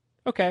enchantment.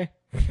 Okay.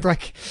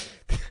 Like,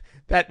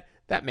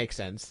 that makes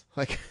sense.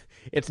 Like,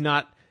 it's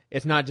not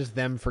just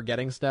them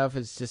forgetting stuff,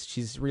 it's just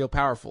she's real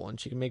powerful and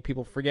she can make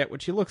people forget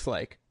what she looks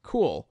like.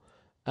 Cool.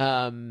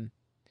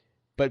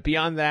 But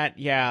beyond that,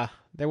 yeah,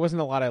 there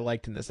wasn't a lot I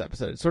liked in this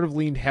episode. It sort of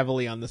leaned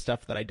heavily on the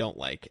stuff that I don't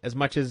like, as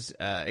much as,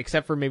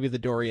 except for maybe the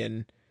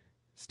Dorian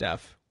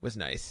stuff was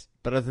nice.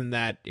 But other than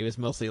that, it was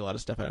mostly a lot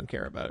of stuff I don't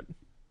care about.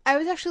 I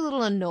was actually a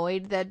little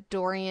annoyed that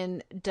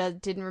Dorian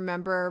didn't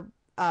remember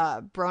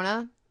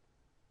Brona.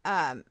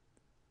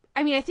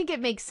 I mean, I think it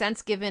makes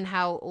sense given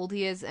how old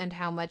he is and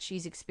how much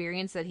he's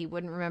experienced that he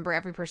wouldn't remember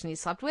every person he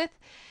slept with.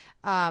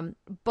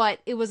 But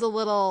it was a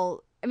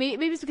little... I mean,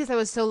 maybe it's because I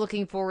was so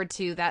looking forward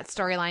to that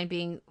storyline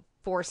being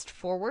forced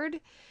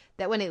forward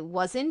that when it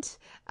wasn't,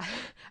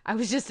 I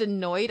was just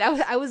annoyed.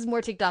 I was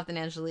more ticked off than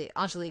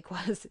Angelique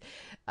was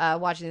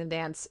watching them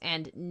dance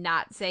and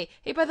not say,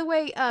 hey, by the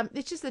way,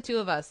 it's just the two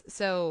of us.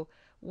 So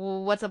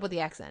what's up with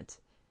the accent?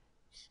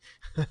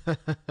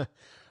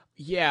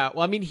 Yeah,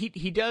 well, I mean,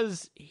 he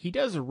does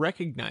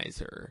recognize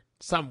her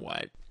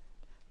somewhat.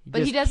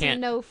 But he just doesn't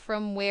can't- know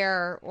from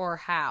where or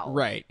how.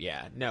 Right,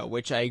 yeah. No,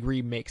 which I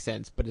agree makes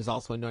sense, but is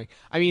also annoying.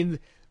 I mean,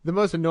 the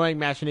most annoying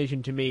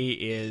machination to me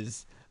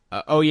is,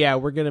 oh yeah,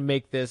 we're going to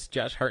make this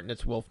Josh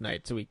Hartnett's Wolf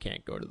Knight so he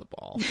can't go to the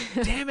ball.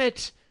 Damn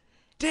it!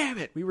 Damn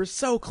it! We were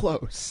so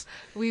close.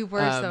 We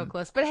were so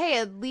close. But hey,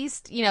 at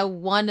least,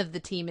 one of the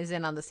team is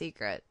in on the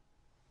secret.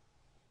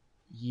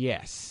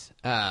 Yes.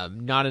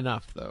 Not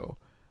enough, though.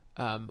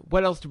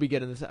 What else did we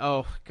get in this?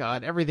 Oh,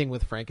 God. Everything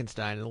with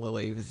Frankenstein and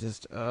Lily was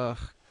just,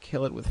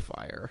 kill it with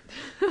fire.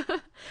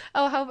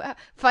 Oh, how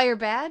fire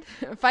bad?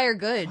 Fire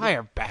good.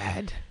 Fire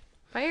bad.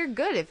 Fire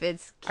good if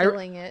it's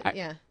killing it.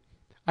 Yeah.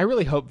 I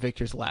really hope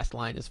Victor's last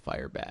line is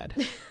fire bad.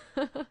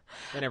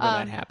 Whenever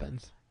that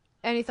happens.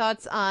 Any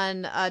thoughts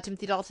on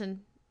Timothy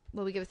Dalton?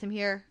 What we get with him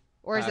here?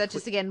 Or is that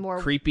just, again, more...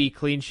 Creepy,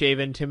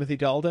 clean-shaven Timothy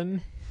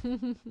Dalton?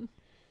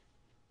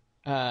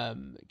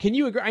 Can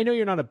you agree? I know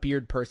you're not a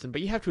beard person,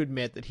 but you have to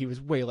admit that he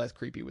was way less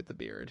creepy with the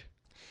beard.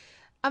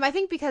 I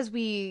think because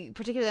we,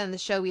 particularly on the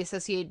show, we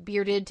associate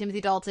bearded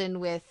Timothy Dalton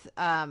with,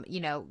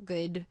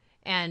 good,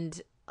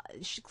 and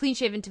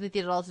clean-shaven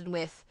Timothy Dalton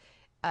with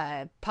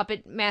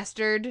puppet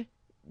mastered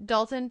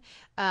Dalton.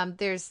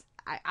 There's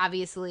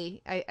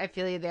obviously, I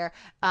feel you there.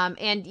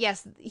 And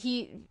yes,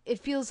 it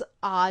feels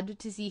odd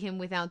to see him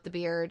without the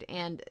beard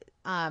and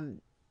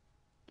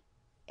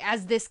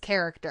as this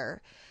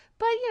character,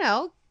 but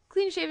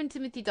clean-shaven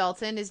Timothy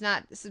Dalton is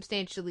not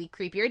substantially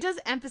creepier. It does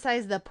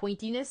emphasize the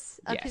pointiness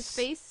of his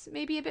face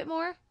maybe a bit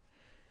more.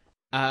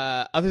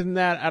 Other than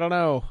that, I don't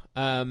know.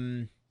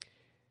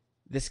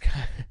 This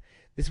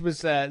was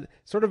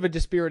sort of a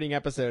dispiriting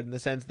episode in the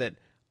sense that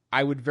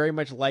I would very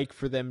much like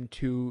for them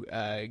to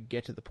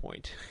get to the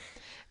point.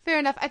 Fair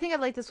enough. I think I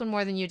liked this one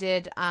more than you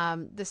did.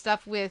 The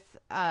stuff with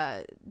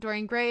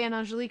Dorian Gray and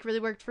Angelique really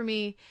worked for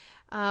me.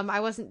 I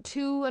wasn't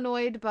too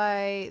annoyed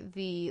by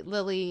the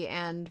Lily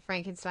and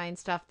Frankenstein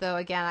stuff, though.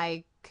 Again,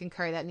 I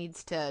concur that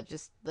needs to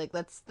just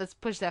let's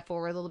push that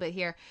forward a little bit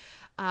here.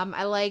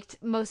 I liked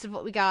most of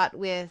what we got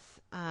with.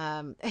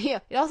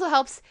 It also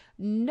helps.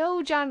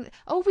 No John.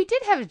 Oh, we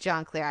did have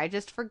John Clare. I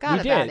just forgot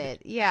about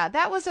it. Yeah,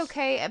 that was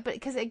okay, but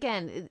because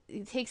again,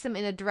 it takes them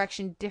in a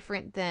direction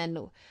different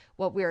than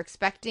what we were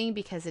expecting,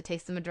 because it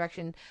takes them a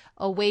direction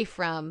away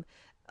from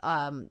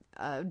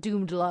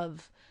doomed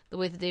love, the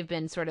way that they've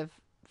been sort of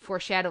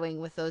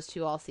foreshadowing with those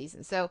two all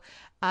season. So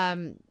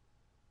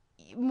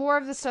more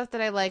of the stuff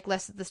that I like,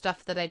 less of the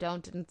stuff that I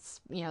don't, and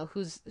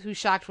who's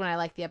shocked when I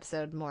like the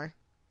episode more.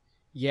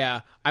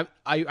 Yeah,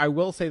 I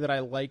will say that I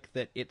like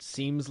that it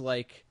seems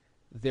like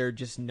they're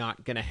just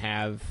not gonna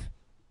have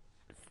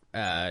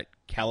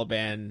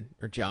Caliban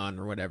or John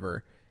or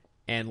whatever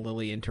and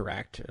Lily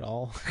interact at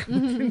all.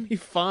 It's gonna be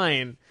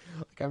fine.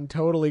 I'm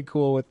totally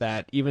cool with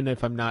that, even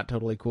if I'm not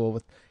totally cool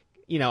with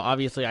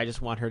obviously I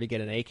just want her to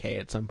get an AK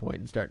at some point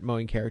and start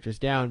mowing characters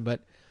down,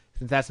 but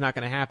since that's not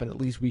going to happen, at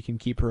least we can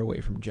keep her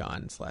away from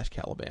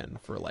John/Caliban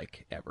for,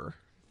 ever.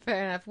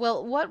 Fair enough.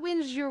 Well, what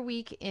wins your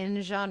week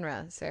in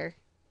genre, sir?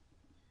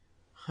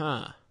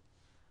 I'm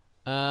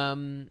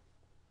going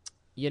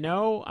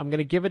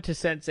to give it to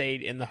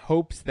Sense8 in the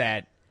hopes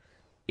that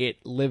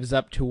it lives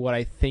up to what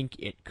I think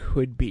it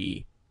could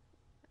be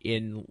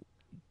in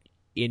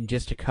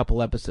just a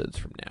couple episodes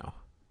from now.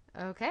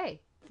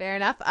 Okay. Fair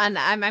enough. And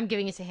I'm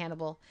giving it to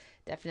Hannibal,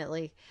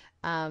 definitely.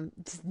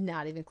 It's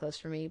not even close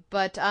for me.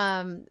 But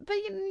I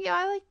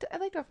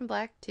liked Orphan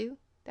Black too.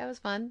 That was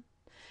fun.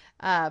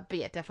 But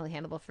yeah, definitely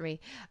Hannibal for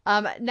me.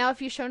 Now a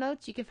few show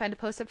notes. You can find a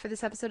post up for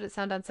this episode at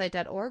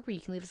soundonsite.org, where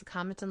you can leave us a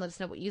comment and let us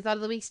know what you thought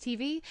of the week's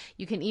TV.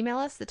 You can email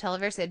us,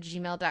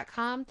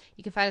 theteleverse@gmail.com.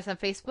 You can find us on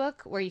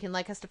Facebook, where you can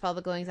like us to follow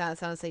the goings on at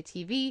Sound On Site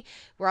TV.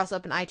 We're also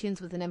up in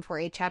iTunes with an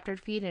M4A chaptered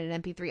feed and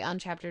an MP3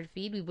 unchaptered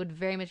feed. We would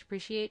very much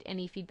appreciate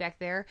any feedback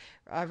there,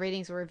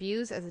 ratings or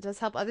reviews, as it does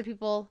help other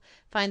people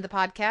find the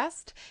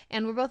podcast.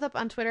 And we're both up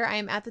on Twitter. I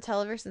am at the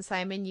Televerse, and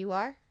Simon, you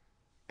are?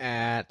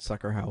 At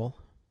Sucker Howl.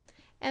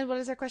 And what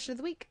is our question of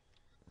the week?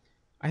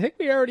 I think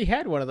we already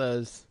had one of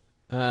those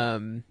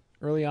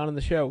early on in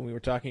the show when we were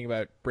talking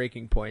about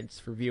breaking points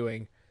for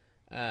viewing.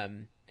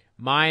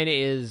 Mine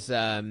is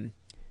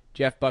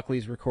Jeff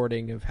Buckley's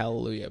recording of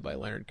Hallelujah by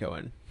Leonard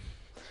Cohen.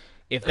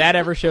 If that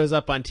ever shows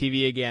up on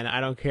TV again,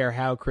 I don't care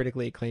how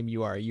critically acclaimed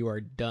you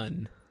are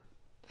done.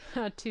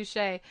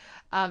 Touche.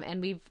 And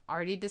we've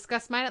already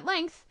discussed mine at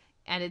length.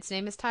 And its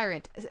name is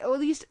Tyrant. Or at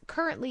least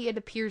currently it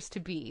appears to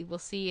be. We'll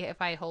see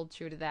if I hold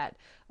true to that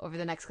over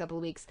the next couple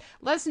of weeks.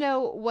 Let us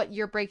know what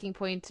your breaking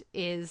point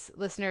is,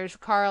 listeners.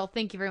 Carl,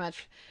 thank you very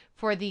much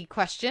for the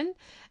question.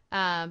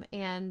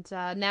 And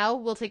now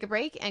we'll take a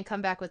break and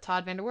come back with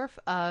Todd Vanderwerf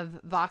of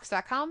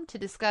Vox.com to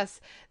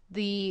discuss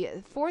the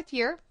fourth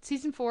year,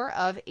 season 4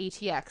 of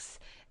ATX,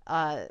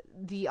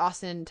 the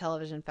Austin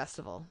Television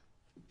Festival.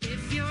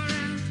 If you're out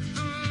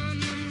on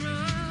the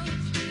road,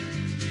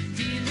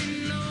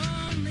 feeling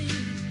lonely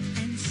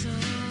and so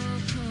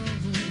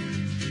cold,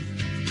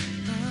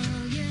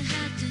 all you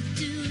have to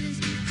do is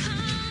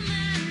call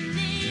my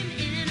name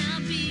and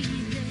I'll be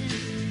there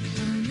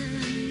on the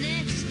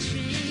next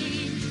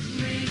train.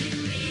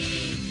 Bringing me,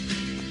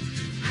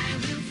 I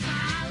will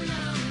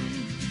follow.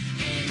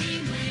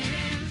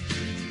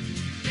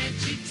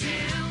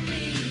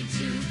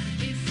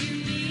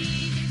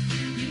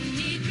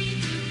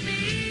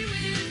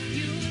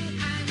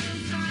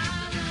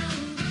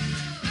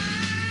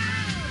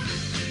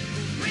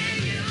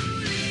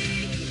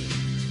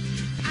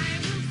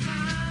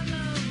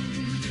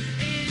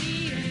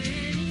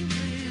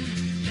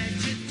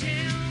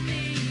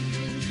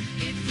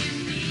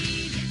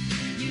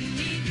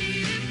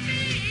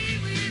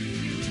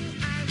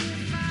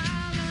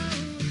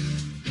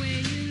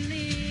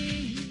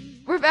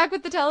 back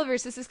with the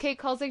Televerse. This is Kate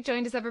Kulzick,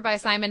 joined as ever by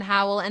Simon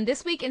Howell. And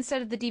this week,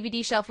 instead of the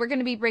DVD shelf, we're going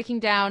to be breaking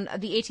down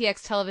the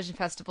ATX Television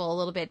Festival a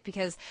little bit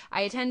because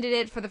I attended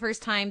it for the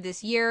first time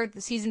this year.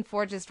 The season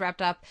 4 just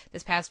wrapped up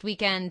this past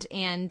weekend.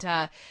 And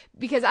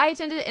because I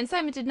attended it and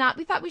Simon did not,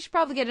 we thought we should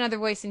probably get another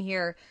voice in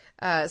here.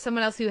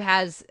 Someone else who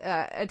has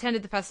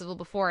attended the festival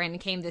before and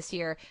came this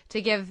year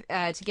to give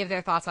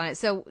their thoughts on it.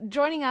 So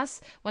joining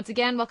us once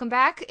again, welcome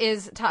back,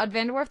 is Todd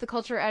VanDerWerff, the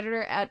culture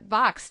editor at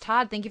Vox.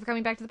 Todd, thank you for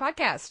coming back to the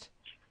podcast.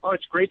 Oh,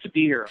 it's great to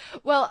be here.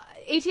 Well,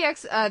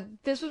 ATX,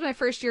 this was my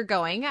first year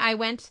going. I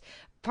went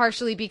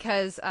partially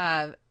because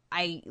I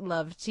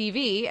love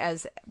TV,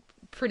 as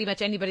pretty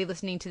much anybody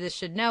listening to this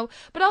should know,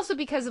 but also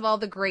because of all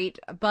the great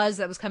buzz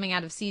that was coming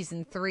out of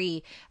season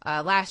 3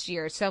 last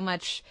year. So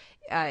much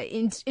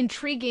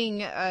intriguing,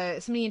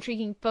 so many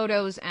intriguing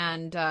photos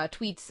and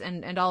tweets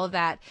and all of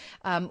that.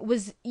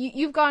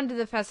 You've gone to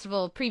the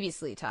festival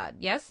previously, Todd,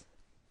 yes?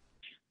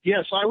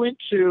 Yes, I went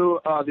to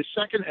the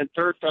second and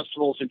third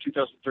festivals in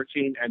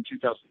 2013 and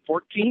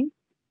 2014.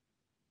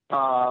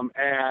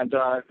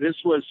 This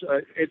was,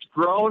 it's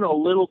grown a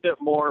little bit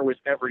more with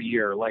every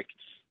year. Like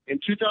in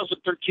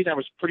 2013, I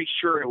was pretty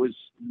sure it was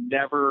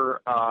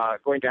never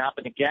going to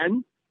happen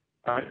again.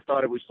 I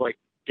thought it was like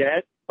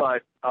dead,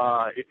 but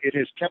it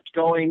has kept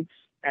going.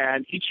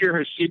 And each year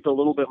has seemed a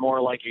little bit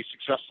more like a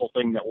successful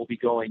thing that will be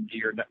going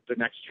the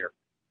next year.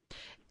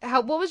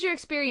 What was your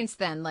experience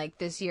then, like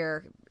this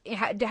year?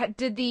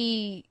 Did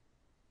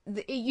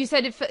you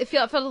said it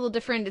felt a little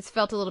different. It's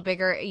felt a little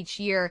bigger each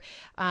year.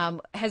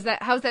 How's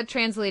that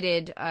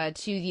translated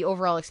to the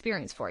overall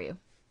experience for you?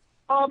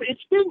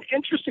 It's been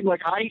interesting.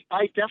 Like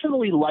I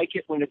definitely like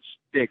it when it's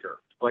bigger.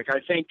 Like I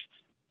think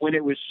when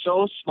it was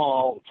so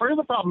small, part of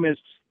the problem is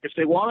if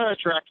they want to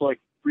attract like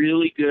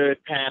really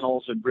good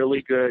panels and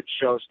really good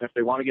shows, and if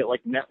they want to get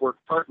like network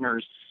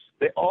partners,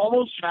 they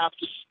almost have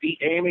to be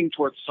aiming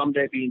towards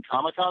someday being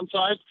Comic-Con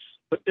size.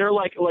 But they're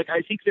like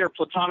I think their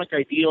platonic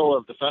ideal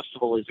of the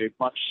festival is a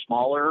much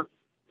smaller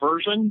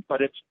version,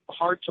 but it's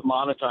hard to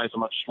monetize a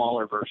much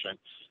smaller version.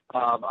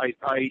 I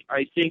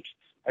think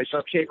I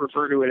saw Kate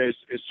refer to it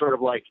as sort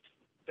of like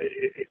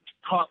it's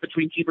caught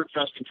between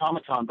Ebertfest and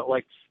Comic-Con, but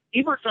like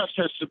Ebertfest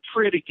has some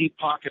pretty deep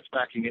pockets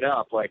backing it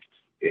up. Like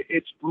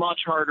it's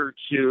much harder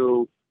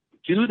to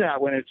do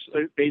that when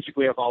it's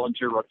basically a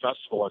volunteer-run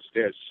festival as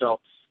it is. So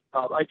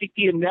I think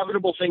the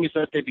inevitable thing is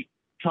that they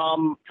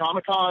become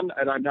Comic-Con,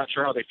 and I'm not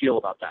sure how they feel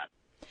about that.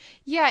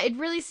 Yeah, it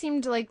really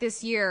seemed like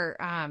this year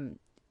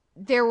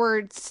there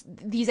were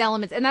these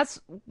elements, and that's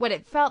what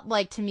it felt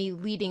like to me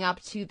leading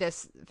up to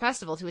this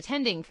festival, to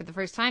attending for the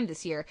first time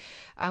this year.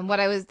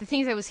 The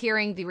things I was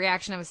hearing, the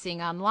reaction I was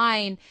seeing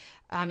online,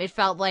 it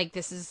felt like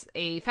this is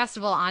a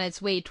festival on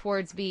its way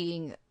towards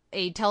being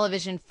a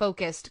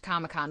television-focused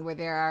Comic-Con, where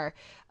there are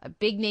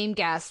big-name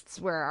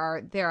guests,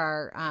 where there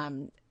are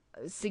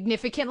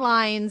significant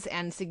lines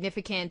and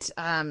significant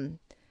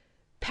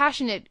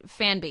passionate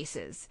fan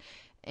bases.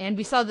 And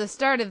we saw the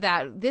start of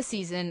that this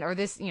season, or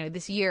this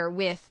year,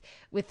 with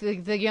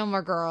the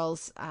Gilmore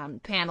Girls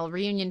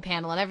reunion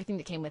panel, and everything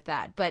that came with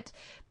that. But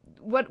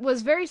what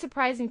was very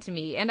surprising to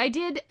me, and I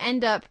did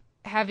end up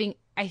having,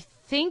 I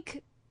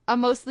think, a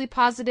mostly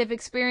positive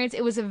experience.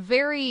 It was a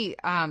very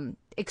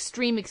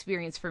extreme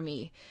experience for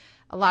me.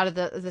 A lot of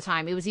the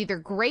time, it was either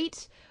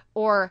great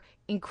or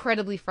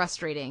incredibly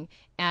frustrating,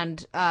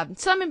 and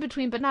some in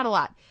between, but not a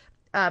lot.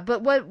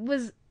 But what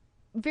was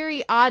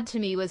very odd to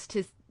me was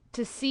to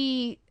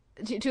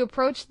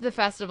approach the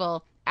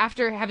festival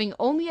after having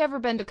only ever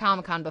been to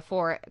Comic-Con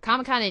before.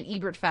 Comic-Con and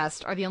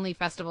Ebertfest are the only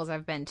festivals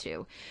I've been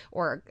to,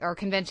 or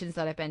conventions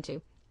that I've been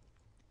to.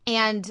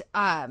 And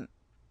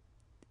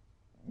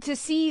to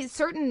see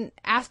certain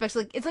aspects,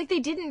 like it's like they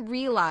didn't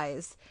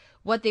realize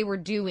what they were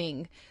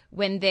doing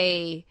when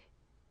they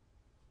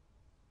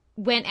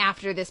went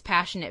after this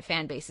passionate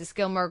fan base, this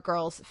Gilmore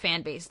Girls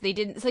fan base.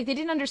 It's like they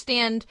didn't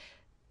understand.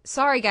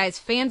 Sorry, guys,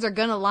 fans are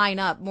going to line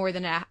up more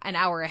than an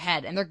hour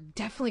ahead, and they're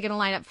definitely going to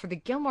line up for the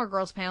Gilmore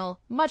Girls panel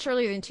much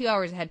earlier than 2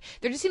 hours ahead.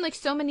 There just seemed like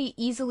so many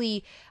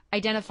easily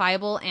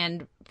identifiable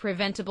and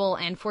preventable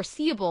and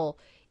foreseeable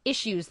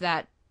issues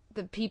that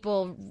the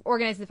people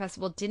organizing the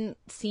festival didn't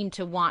seem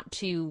to want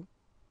to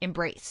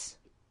embrace.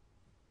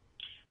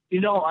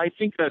 I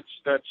think that's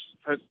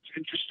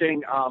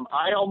interesting.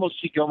 I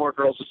almost see Gilmore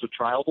Girls as a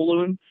trial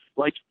balloon.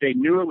 Like, they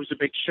knew it was a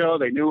big show.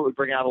 They knew it would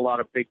bring out a lot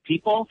of big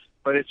people,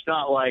 but it's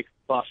not like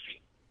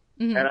Buffy.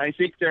 Mm-hmm. And I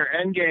think their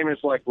end game is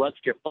like, let's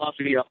get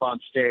Buffy up on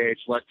stage.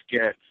 Let's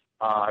get,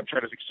 I'm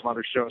trying to think of some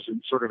other shows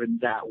in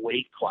that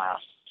weight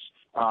class.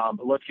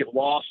 Let's get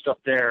Lost up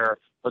there.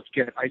 Let's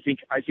get, I think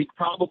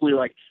probably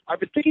like, I've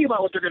been thinking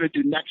about what they're going to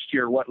do next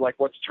year,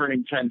 what's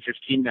turning 10,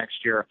 15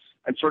 next year.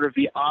 And sort of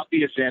the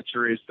obvious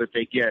answer is that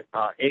they get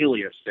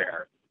Alias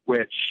there,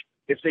 which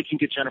if they can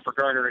get Jennifer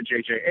Garner and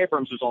J.J.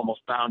 Abrams is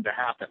almost bound to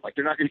happen. Like,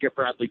 they're not going to get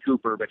Bradley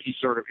Cooper, but he's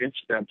sort of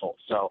incidental.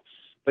 So,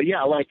 but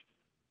yeah, like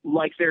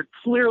they're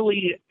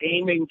clearly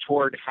aiming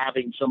toward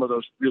having some of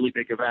those really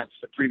big events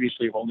that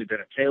previously have only been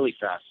at Paley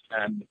Fest.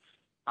 And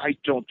I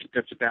don't think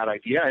that's a bad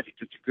idea. I think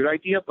that's a good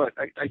idea, but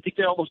I think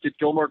they almost did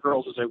Gilmore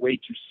Girls as a way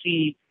to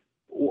see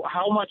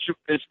how much of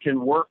this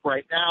can work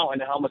right now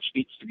and how much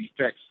needs to be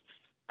fixed.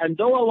 And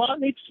though a lot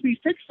needs to be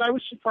fixed, I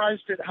was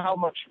surprised at how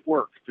much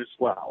worked as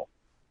well.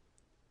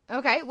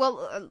 Okay,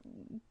 well,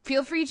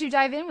 feel free to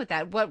dive in with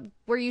that. What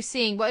were you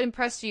seeing? What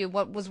impressed you?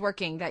 What was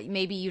working that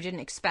maybe you didn't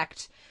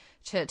expect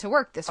to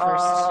work this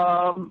first?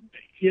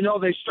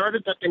 They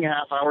started that thing a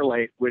half hour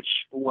late, which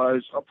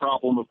was a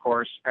problem, of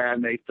course,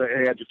 and they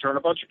had to turn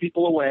a bunch of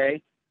people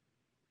away,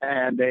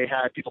 and they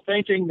had people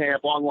fainting, they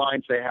had long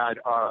lines, they had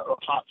a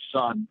hot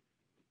sun.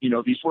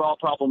 These were all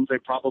problems they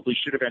probably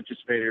should have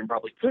anticipated and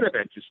probably could have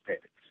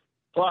anticipated.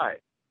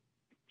 But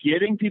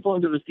getting people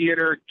into the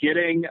theater,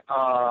 getting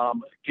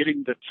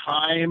the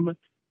time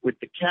with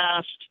the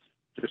cast,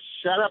 the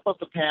setup of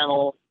the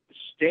panel, the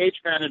stage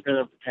management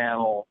of the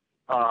panel,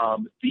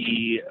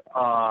 the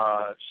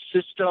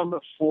system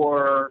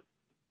for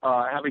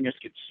having us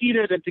get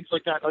seated and things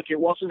like that. Like, it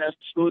wasn't as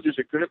smooth as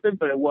it could have been,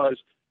 but it was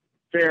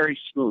very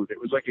smooth. It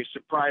was like a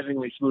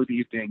surprisingly smooth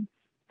evening.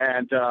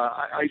 And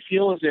I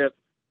feel as if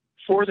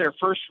for their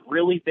first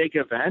really big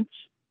event,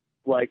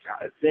 like,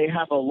 they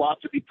have a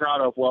lot to be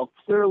proud of, while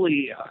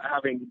clearly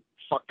having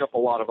fucked up a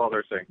lot of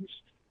other things.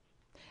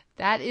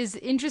 That is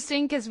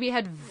interesting because we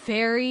had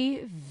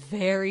very,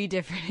 very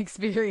different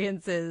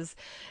experiences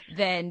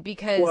then,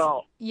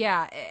 because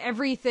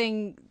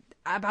everything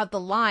about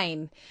the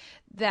line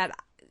that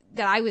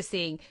I was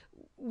seeing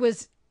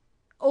was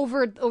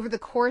over the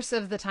course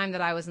of the time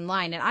that I was in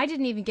line, and I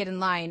didn't even get in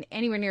line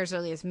anywhere near as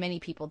early as many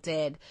people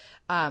did.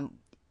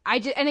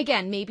 And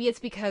again, maybe it's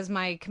because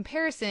my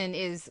comparison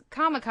is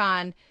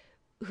Comic-Con,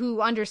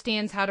 who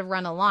understands how to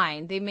run a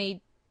line.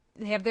 They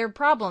have their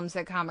problems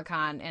at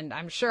Comic-Con, and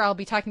I'm sure I'll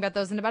be talking about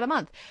those in about a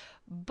month.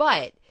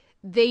 But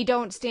they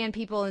don't stand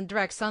people in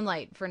direct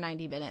sunlight for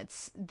 90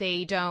 minutes.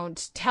 They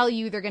don't tell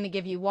you they're going to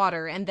give you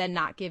water and then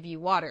not give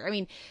you water. I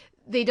mean,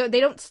 they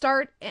don't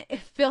start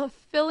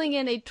filling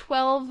in a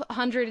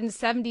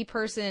 1,270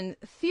 person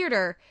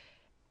theater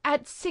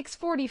at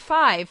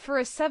 6:45 for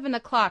a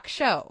 7:00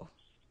 show.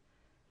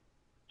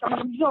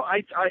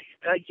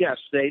 Yes,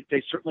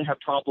 they certainly have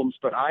problems,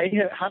 but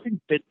having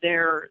been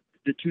there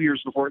the 2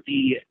 years before,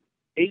 the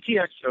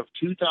ATX of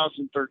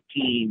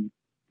 2013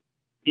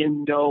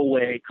 in no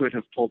way could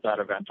have pulled that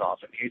event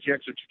off. And the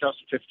ATX of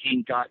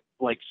 2015 got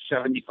like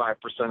 75%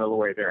 of the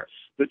way there.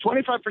 The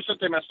 25%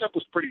 they messed up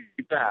was pretty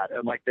bad,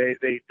 and like they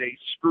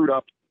screwed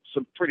up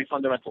some pretty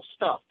fundamental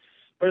stuff.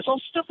 But it's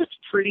all stuff that's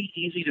pretty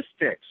easy to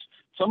fix.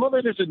 Some of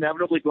it is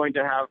inevitably going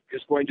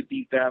to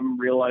be them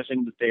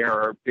realizing that they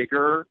are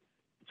bigger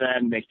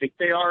than they think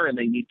they are, and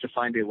they need to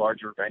find a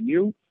larger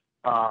venue,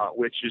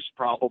 which is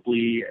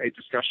probably a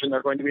discussion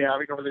they're going to be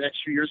having over the next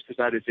few years, because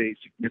that is a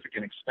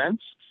significant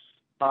expense.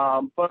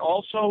 But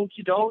also,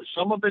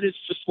 some of it is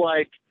just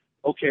like,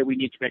 okay, we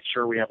need to make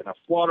sure we have enough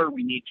water.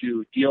 We need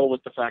to deal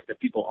with the fact that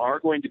people are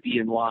going to be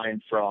in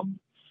line from,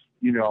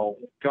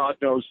 God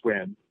knows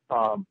when,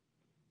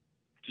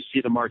 to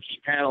see the marquee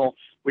panel.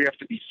 We have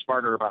to be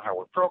smarter about how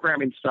we're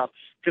programming stuff.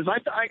 Because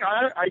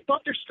I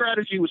thought their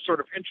strategy was sort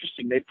of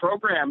interesting. They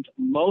programmed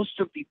most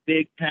of the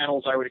big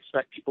panels I would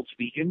expect people to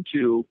be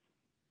into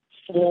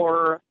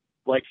for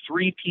like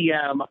 3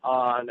 p.m.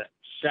 on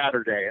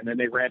Saturday, and then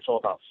they ran till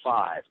about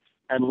 5.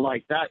 And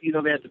like that,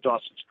 they had the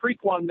Dawson's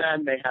Creek one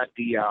then, they had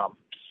the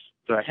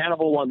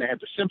Hannibal one, they had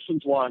the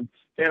Simpsons one.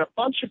 They had a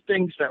bunch of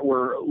things that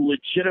were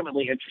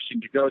legitimately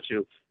interesting to go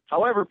to.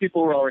 However,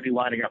 people were already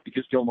lining up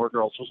because Gilmore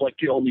Girls was like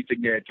the only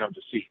thing they had come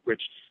to see,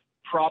 which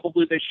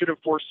probably they should have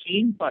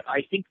foreseen, but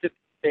I think that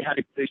they had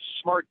a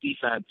smart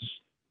defense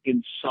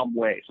in some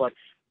ways. Like,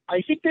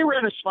 I think they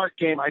ran a smart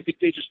game. I think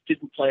they just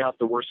didn't play out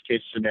the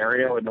worst-case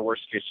scenario, and the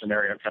worst-case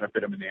scenario kind of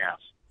bit them in the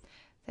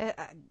ass.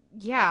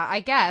 Yeah, I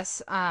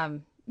guess.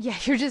 Yeah,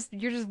 you're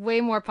just way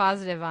more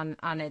positive on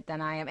it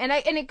than I am, and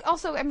it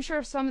also, I'm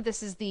sure some of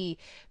this is the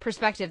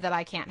perspective that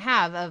I can't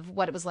have of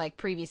what it was like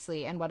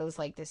previously and what it was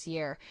like this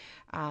year.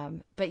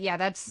 But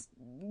yeah,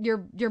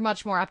 you're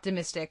much more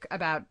optimistic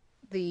about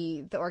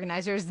the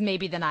organizers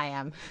maybe than I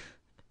am.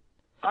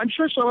 I'm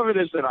sure some of it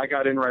is that I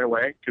got in right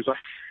away because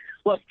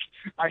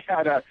I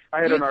had an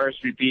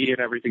RSVP and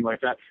everything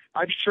like that.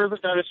 I'm sure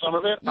that is some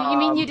of it. You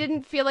mean you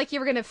didn't feel like you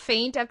were going to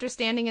faint after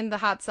standing in the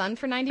hot sun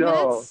for 90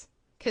 minutes?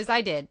 Because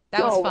I did.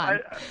 That was fun.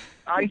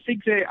 I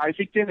think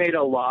they made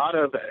a lot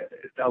of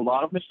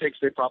mistakes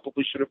they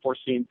probably should have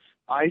foreseen.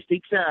 I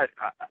think that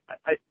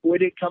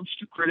when it comes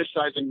to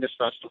criticizing this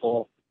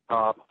festival,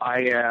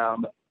 I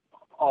am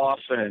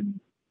often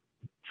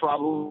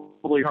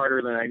probably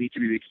harder than I need to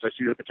be because I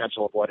see the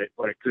potential of what it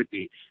could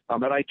be.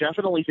 And I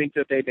definitely think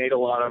that they made a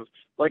lot of,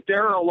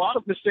 there are a lot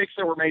of mistakes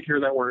that were made here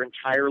that were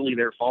entirely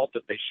their fault,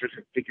 that they should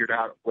have figured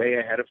out way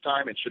ahead of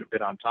time and should have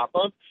been on top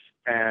of.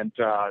 And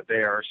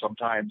they are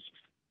sometimes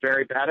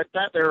very bad at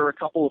that. There are a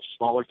couple of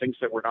smaller things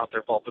that were not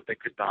their fault that they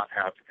could not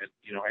have,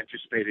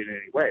 anticipated in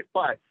any way.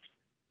 But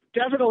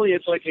definitely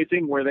it's like a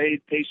thing where they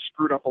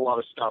screwed up a lot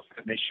of stuff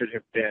and they should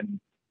have been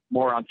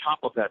more on top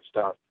of that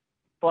stuff.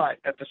 But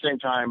at the same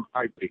time,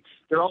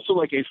 they're also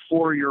like a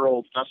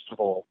 4-year-old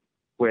festival,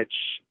 which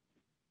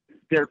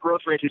their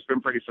growth rate has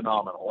been pretty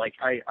phenomenal. Like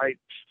I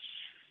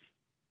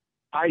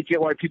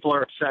get why people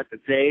are upset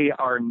that they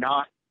are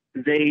not.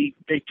 They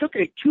took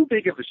a too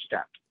big of a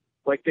step.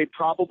 Like they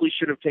probably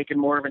should have taken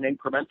more of an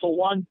incremental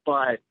one,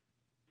 but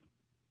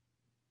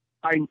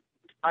I'm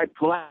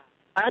glad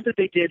that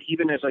they did.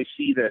 Even as I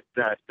see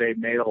that they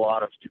made a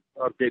lot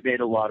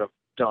of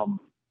dumb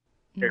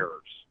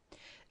errors.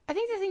 I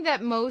think the thing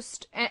that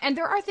most, and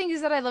there are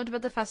things that I loved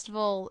about the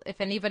festival.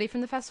 If anybody from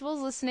the festival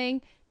is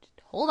listening,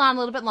 just hold on a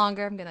little bit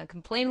longer. I'm going to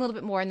complain a little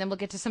bit more, and then we'll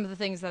get to some of the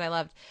things that I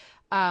loved.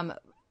 I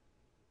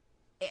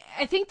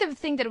think the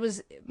thing that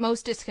was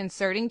most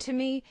disconcerting to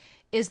me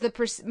is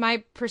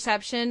my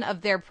perception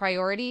of their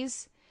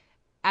priorities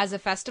as a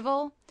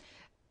festival,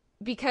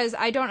 because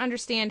I don't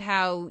understand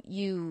how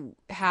you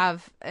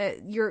have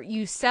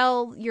you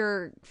sell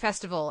your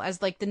festival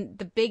as like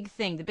the big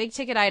thing, the big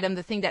ticket item,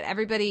 the thing that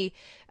everybody,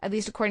 at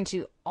least according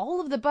to all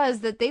of the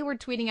buzz that they were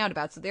tweeting out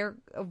about, so they're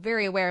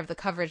very aware of the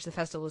coverage the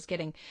festival was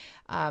getting.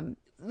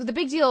 The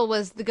big deal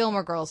was the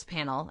Gilmore Girls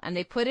panel, and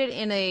they put it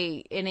in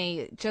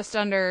a just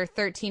under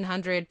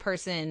 1,300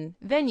 person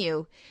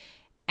venue,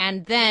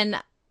 and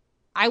then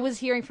I was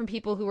hearing from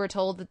people who were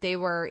told that they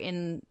were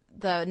in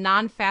the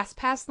non-fast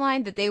pass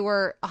line, that they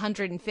were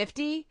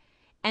 150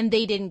 and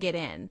they didn't get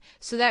in.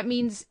 So that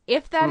means,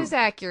 if that is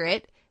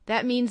accurate,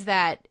 that means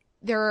that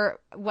the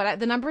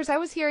numbers I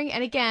was hearing,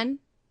 and again,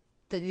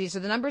 these are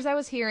the numbers I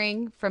was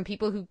hearing from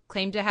people who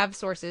claim to have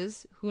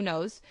sources, who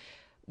knows,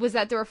 was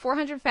that there were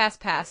 400 fast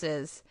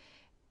passes.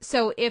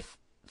 So if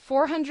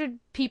 400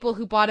 people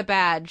who bought a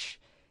badge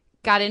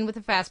got in with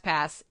a fast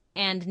pass,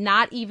 and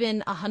not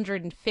even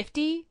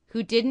 150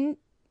 who didn't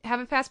have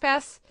a fast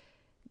pass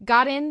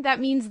got in, that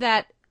means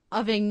that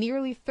of a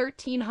nearly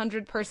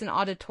 1,300 person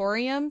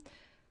auditorium,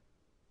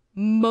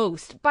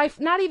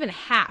 not even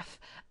half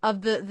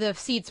of the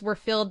seats were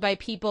filled by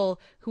people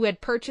who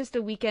had purchased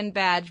a weekend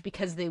badge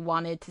because they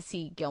wanted to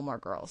see Gilmore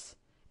Girls.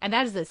 And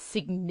that is a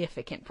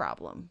significant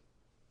problem.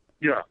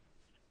 Yeah.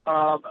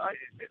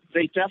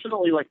 They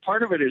definitely, like,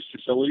 part of it is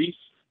facilities.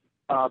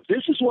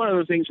 This is one of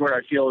the things where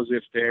I feel as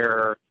if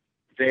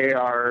they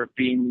are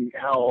being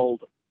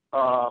held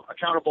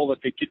accountable that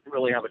they didn't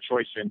really have a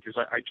choice in, because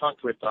I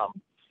talked with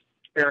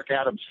Eric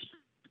Adams,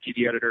 the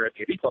TV editor at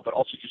the AV Club, but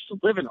also used to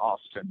live in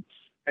Austin,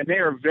 and they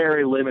are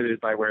very limited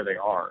by where they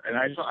are. And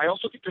I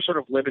also think they're sort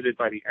of limited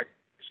by the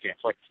scans.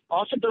 Like,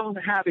 Austin doesn't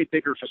have a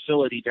bigger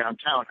facility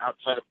downtown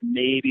outside of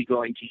maybe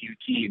going to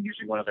UT and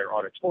using one of their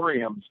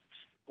auditoriums,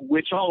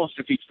 which almost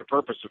defeats the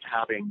purpose of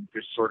having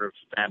this sort of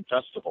fan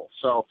festival.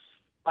 So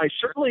I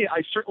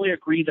certainly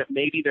agree that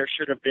maybe there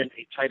should have been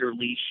a tighter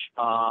leash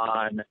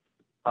on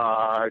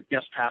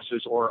guest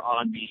passes, or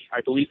on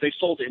I believe they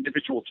sold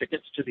individual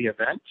tickets to the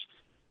event,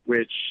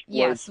 which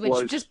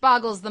just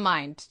boggles the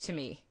mind to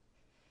me.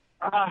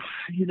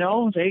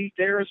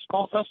 They're a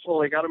small festival.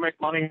 They got to make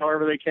money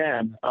however they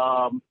can.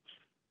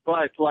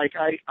 But like,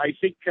 I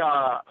think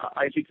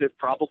that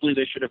probably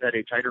they should have had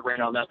a tighter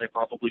rein on that. They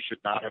probably should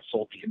not have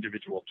sold the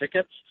individual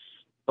tickets.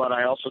 But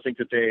I also think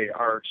that they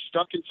are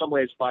stuck in some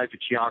ways by the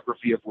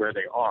geography of where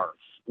they are.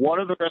 One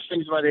of the best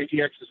things about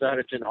ATX is that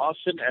it's in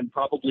Austin, and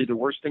probably the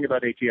worst thing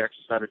about ATX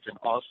is that it's in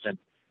Austin.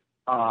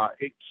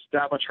 It's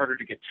that much harder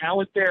to get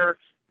talent there.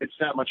 It's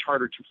that much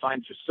harder to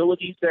find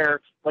facilities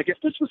there. Like, if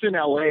this was in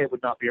LA, it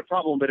would not be a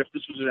problem, but if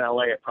this was in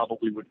LA, it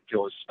probably wouldn't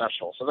feel as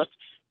special. So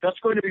that's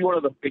going to be one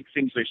of the big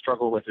things they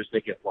struggle with as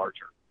they get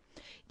larger.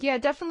 Yeah,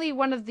 definitely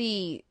one of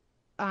the,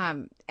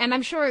 and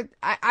I'm sure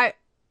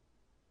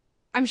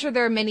I'm sure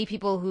there are many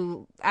people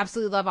who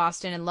absolutely love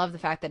Austin and love the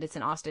fact that it's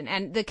in Austin.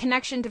 And the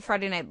connection to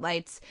Friday Night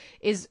Lights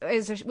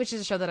which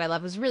is a show that I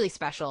love, was really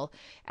special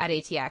at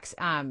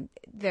ATX.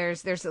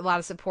 There's a lot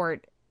of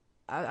support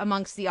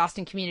amongst the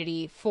Austin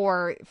community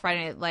for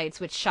Friday Night Lights,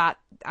 which shot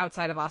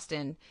outside of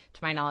Austin, to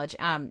my knowledge.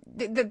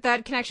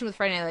 That connection with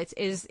Friday Night Lights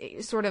is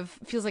sort of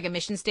feels like a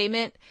mission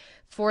statement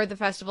for the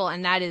festival,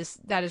 and that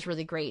is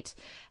really great.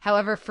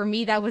 However, for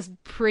me, that was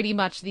pretty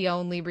much the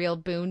only real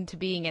boon to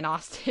being in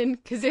Austin,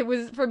 because it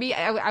was, for me,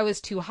 I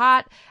was too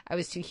hot, I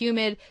was too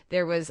humid.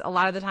 There was a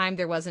lot of the time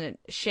there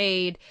wasn't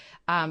shade.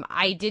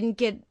 I didn't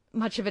get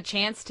much of a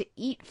chance to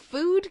eat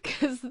food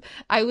because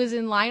I was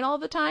in line all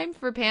the time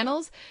for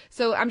panels.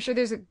 So I'm sure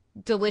there's a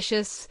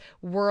delicious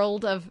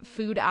world of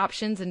food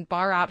options and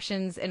bar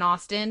options in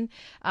Austin.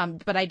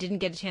 But I didn't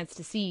get a chance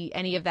to see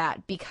any of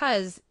that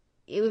because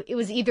it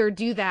was either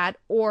do that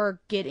or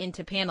get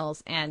into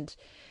panels. And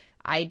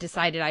I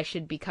decided I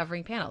should be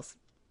covering panels.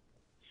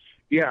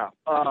 Yeah.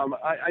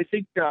 I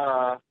think,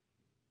 I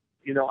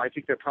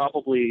think that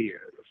probably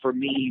for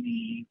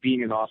me,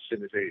 being in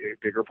Austin is a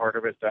bigger part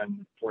of it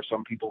than for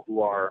some people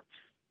who are.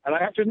 And I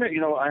have to admit,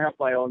 I have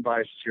my own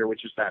biases here,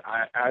 which is that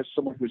as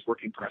someone who's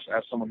working press,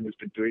 as someone who's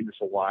been doing this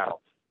a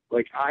while,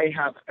 like, I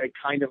have a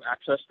kind of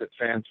access that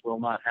fans will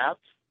not have.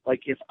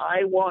 Like, if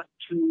I want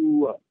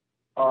to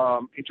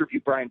interview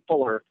Brian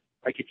Fuller,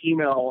 I could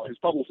email his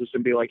publicist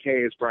and be like, hey,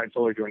 is Brian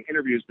Fuller doing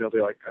interviews? And they'll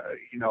be like,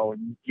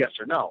 yes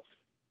or no.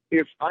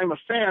 if I'm a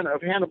fan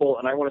of Hannibal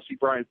and I want to see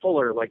Brian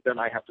Fuller, like, then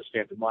I have to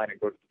stand in line and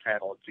go to the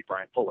panel and see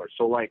Brian Fuller.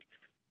 So, like,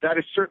 that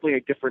is certainly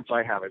a difference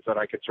I have, is that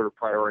I could sort of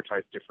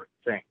prioritize different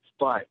things.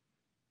 But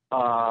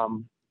I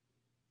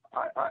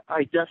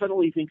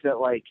definitely think that,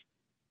 like,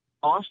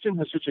 Austin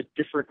has such a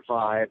different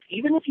vibe.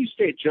 Even if you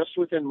stay just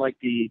within, like,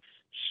 the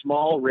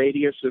small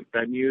radius of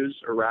venues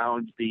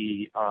around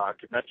the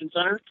convention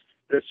center,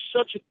 there's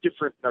such a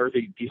different, or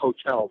the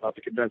hotel, not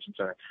the convention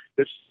center.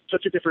 There's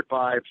such a different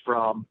vibe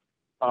from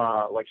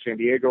like San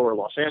Diego or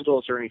Los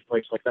Angeles or any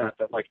place like that,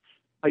 that, like,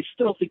 I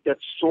still think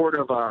that's sort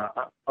of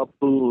a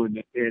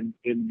boon in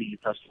the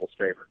festival's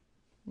favor.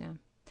 Yeah.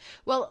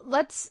 Well,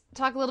 let's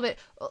talk a little bit.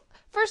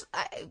 First,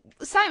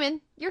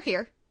 Simon, you're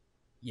here.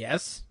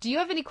 Yes. Do you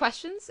have any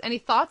questions? Any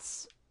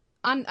thoughts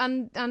on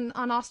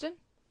Austin?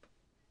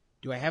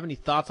 Do I have any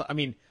thoughts? I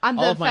mean, on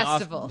all the of my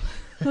festival,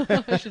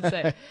 I should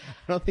say. I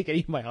don't think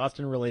any of my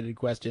Austin-related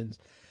questions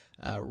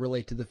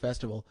relate to the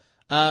festival.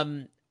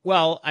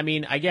 Well, I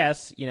mean, I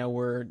guess,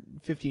 we're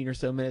 15 or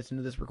so minutes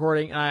into this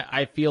recording, and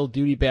I feel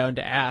duty-bound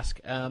to ask,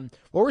 what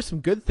were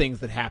some good things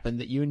that happened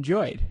that you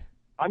enjoyed?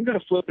 I'm going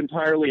to flip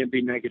entirely and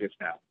be negative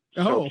now.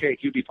 So, Kate,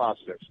 you be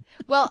positive.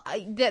 Well,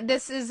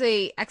 this is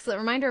a excellent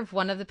reminder of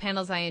one of the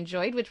panels I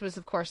enjoyed, which was,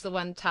 of course, the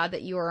one, Todd,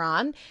 that you were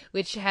on,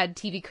 which had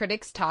TV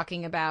critics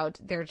talking about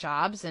their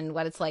jobs and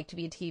what it's like to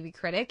be a TV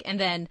critic, and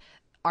then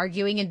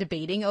arguing and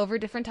debating over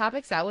different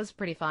topics. That was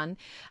pretty fun.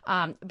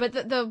 But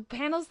the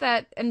panels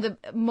and the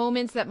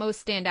moments that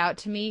most stand out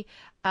to me,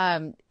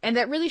 and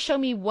that really show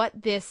me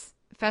what this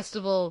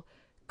festival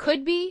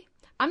could be,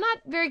 I'm not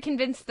very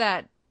convinced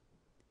that,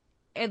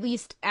 at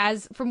least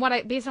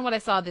based on what I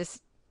saw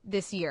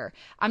this year,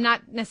 I'm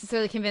not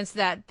necessarily convinced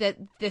that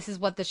this is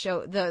what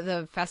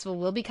the festival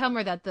will become,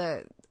 or that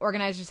the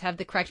organizers have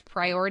the correct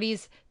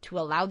priorities to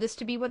allow this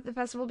to be what the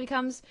festival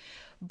becomes.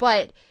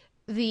 But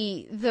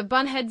the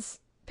Bunheads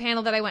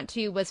panel that I went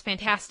to was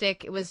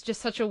fantastic. It was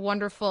just such a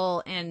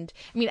wonderful, and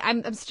I mean,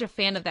 I'm such a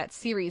fan of that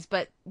series,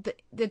 but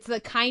it's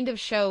the kind of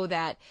show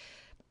that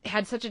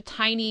had such a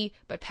tiny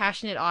but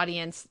passionate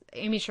audience.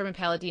 Amy Sherman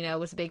Palladino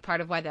was a big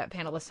part of why that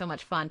panel was so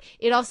much fun.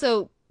 It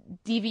also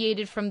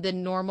deviated from the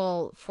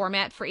normal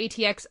format for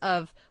ATX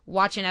of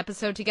watch an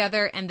episode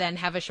together and then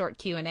have a short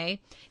Q&A.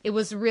 It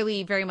was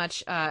really very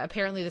much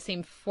apparently the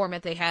same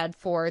format they had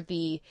for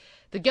the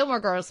Gilmore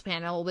Girls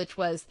panel, which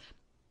was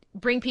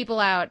bring people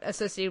out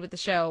associated with the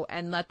show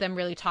and let them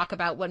really talk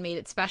about what made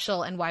it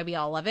special and why we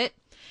all love it.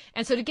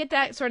 And so to get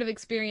that sort of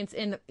experience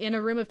in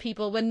a room of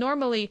people, when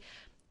normally,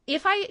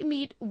 if I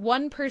meet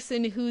one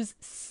person who's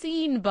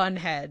seen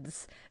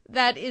Bunheads,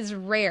 that is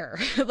rare,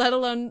 let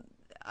alone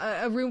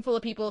a room full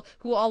of people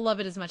who all love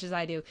it as much as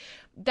I do.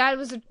 That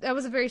was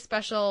a very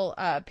special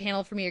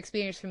panel for me,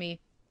 experience for me.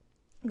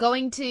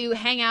 Going to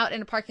hang out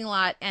in a parking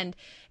lot and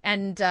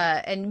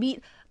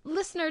meet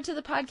listener to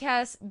the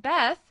podcast,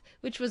 Beth,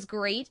 which was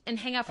great, and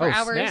hang out for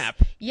hours.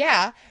 Snap.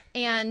 Yeah,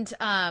 and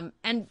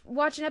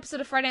watch an episode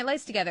of Friday Night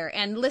Lights together,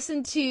 and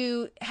listen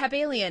to Hep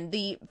Alien,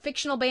 the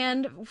fictional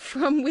band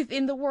from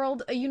within the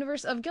world, a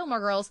universe of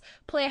Gilmore Girls,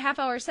 play a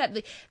half-hour set.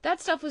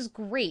 That stuff was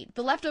great.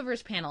 The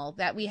Leftovers panel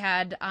that we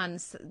had on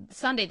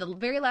Sunday, the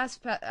very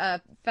last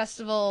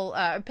festival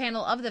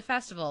panel of the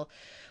festival,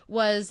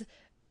 was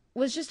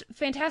just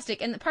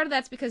fantastic. And part of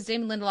that's because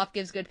Damon Lindelof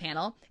gives good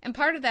panel, and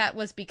part of that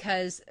was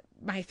because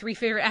my three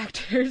favorite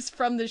actors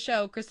from the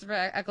show,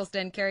 Christopher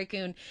Eccleston, Carrie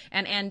Coon,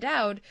 and Ann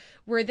Dowd,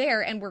 were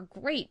there and were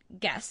great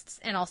guests.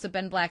 And also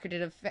Ben Blacker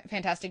did a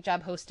fantastic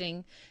job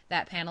hosting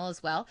that panel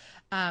as well.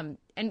 And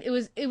it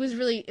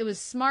was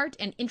smart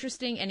and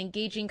interesting and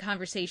engaging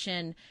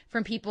conversation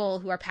from people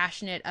who are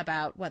passionate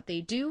about what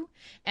they do,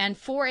 and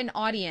for an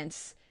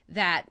audience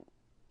that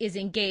is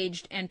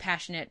engaged and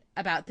passionate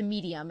about the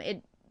medium.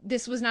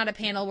 This was not a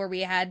panel where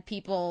we had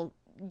people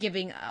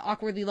giving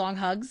awkwardly long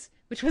hugs,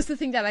 which was the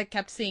thing that I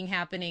kept seeing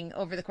happening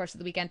over the course of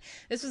the weekend.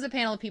 This was a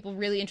panel of people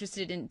really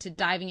interested into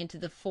diving into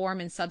the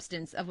form and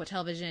substance of what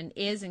television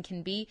is and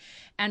can be.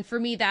 And for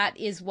me, that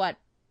is what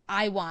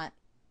I want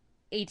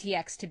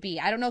ATX to be.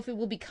 I don't know if it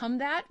will become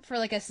that for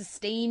like a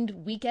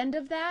sustained weekend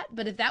of that,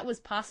 but if that was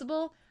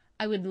possible,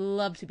 I would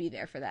love to be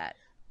there for that.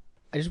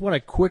 I just want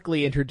to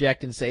quickly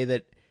interject and say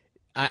that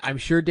I'm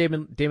sure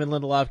Damon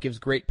Lindelof gives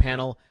great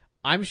panel.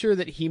 I'm sure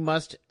that he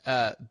must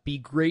be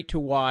great to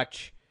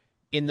watch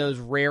in those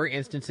rare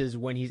instances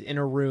when he's in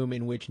a room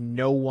in which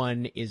no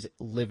one is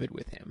livid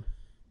with him.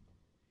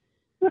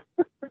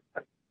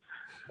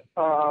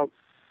 I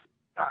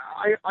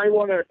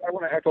want to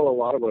echo a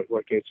lot of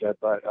what Kate said,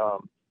 but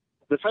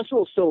the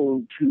festival is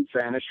still too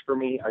vanished for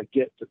me. I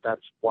get that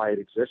that's why it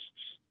exists.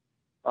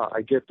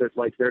 I get that,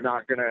 like, they're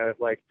not gonna,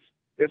 like,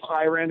 if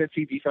I ran a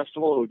TV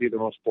festival, it would be the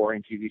most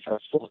boring TV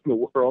festival in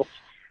the world.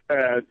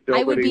 I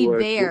would be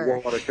there.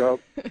 Would want to come.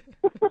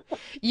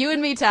 You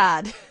and me,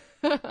 Todd.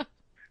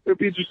 It'd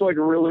be just like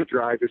really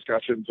dry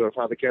discussions of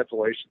how the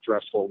cancellation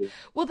threshold is.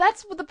 Well,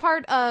 that's the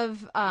part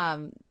of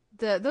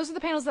those are the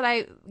panels that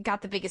I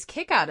got the biggest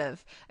kick out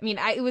of. I mean,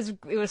 it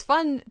was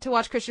fun to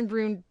watch Christian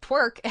Brune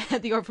twerk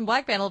at the Orphan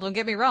Black panel. Don't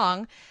get me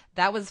wrong,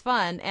 that was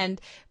fun. And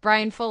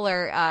Brian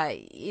Fuller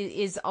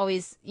is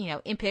always,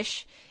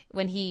 impish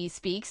when he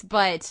speaks,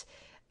 but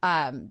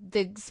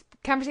the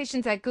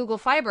conversations at Google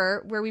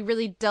Fiber where we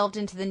really delved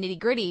into the nitty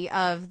gritty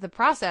of the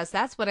process,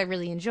 that's what I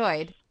really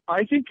enjoyed.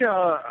 I think so.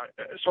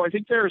 I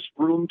think there's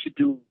room to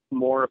do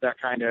more of that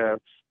kind of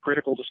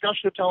critical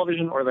discussion of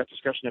television, or that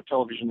discussion of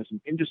television as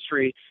an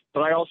industry.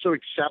 But I also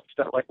accept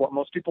that, like, what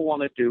most people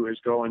want to do is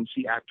go and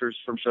see actors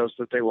from shows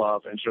that they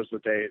love and shows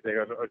that they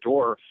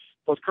adore,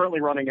 both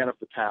currently running and of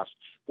the past.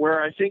 Where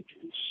I think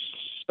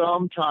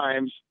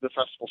sometimes the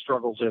festival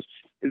struggles is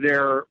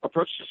their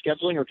approach to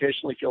scheduling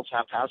occasionally feels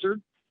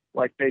haphazard,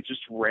 like they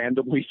just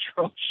randomly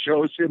throw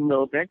shows in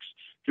the mix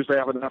because they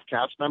have enough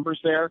cast members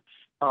there.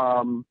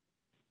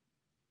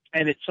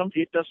 And it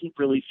doesn't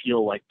really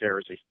feel like there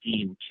is a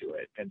theme to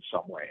it in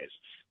some ways.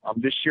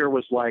 This year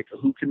was like,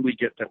 who can we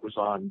get that was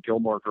on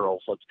Gilmore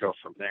Girls? Let's go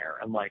from there.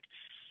 And like,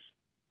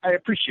 I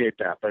appreciate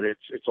that, but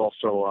it's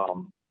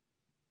also,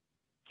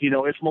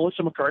 if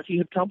Melissa McCarthy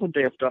had come, would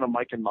they have done a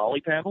Mike and Molly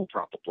panel?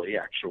 Probably,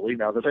 actually,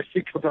 now that I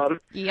think about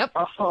it. Yep.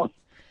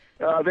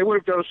 They would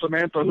have done a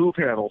Samantha Who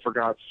panel, for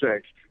God's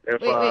sake,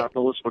 if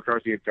Melissa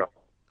McCarthy had come.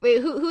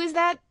 Wait, who is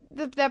that?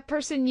 That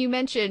person you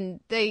mentioned?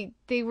 They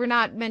were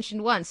not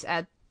mentioned once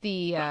at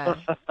the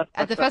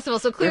festival,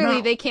 so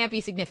clearly they can't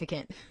be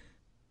significant.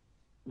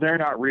 They're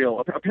not real.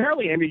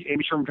 Apparently, Amy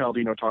Sherman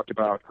Palladino talked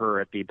about her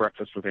at the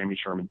Breakfast with Amy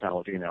Sherman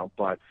Palladino,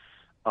 but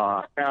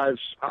as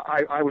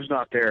I was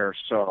not there,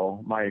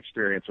 so my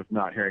experience of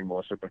not hearing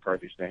Melissa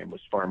McCarthy's name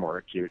was far more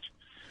acute.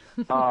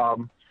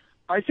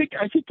 I think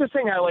the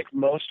thing I like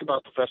most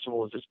about the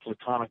festival is this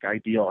platonic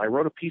ideal. I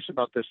wrote a piece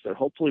about this that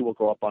hopefully will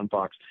go up on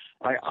Vox.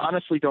 I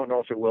honestly don't know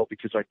if it will,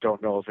 because I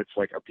don't know if it's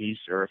like a piece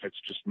or if it's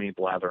just me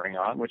blathering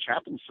on, which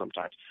happens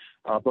sometimes.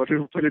 But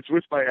it's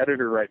with my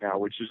editor right now,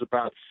 which is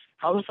about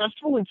how the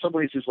festival in some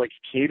ways is like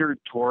catered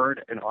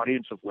toward an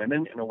audience of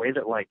women in a way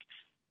that, like,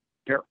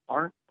 there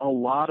aren't a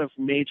lot of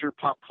major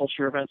pop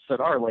culture events that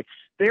are. Like,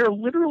 they are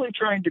literally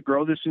trying to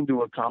grow this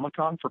into a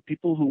Comic-Con for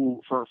people who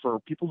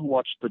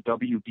watch the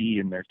WB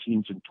in their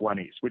teens and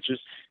 20s, which is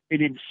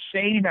an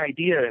insane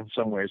idea in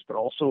some ways, but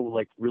also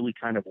like really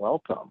kind of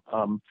welcome.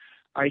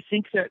 I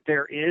think that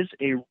there is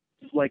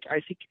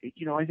I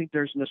think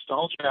there's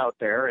nostalgia out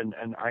there, and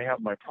I have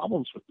my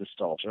problems with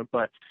nostalgia,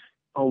 but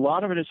a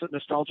lot of it is that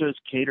nostalgia is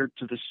catered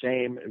to the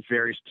same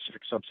very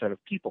specific subset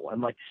of people.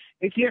 And like,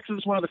 ATX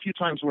is one of the few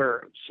times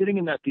where sitting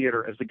in that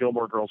theater as the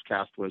Gilmore Girls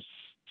cast was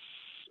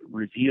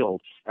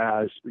revealed,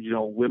 as,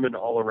 women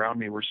all around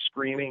me were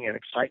screaming in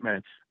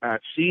excitement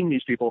at seeing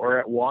these people, or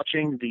at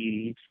watching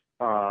the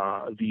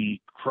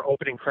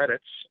opening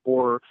credits,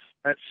 or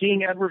at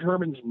seeing Edward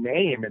Herrmann's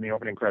name in the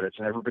opening credits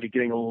and everybody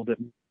getting a little bit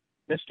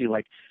misty.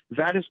 Like,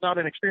 that is not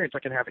an experience I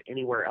can have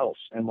anywhere else.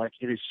 And like,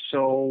 it is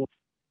so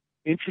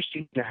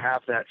interesting to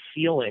have that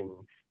feeling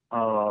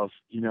of,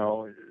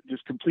 this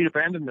complete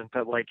abandonment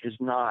that like is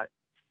not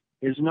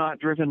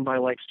driven by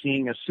like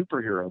seeing a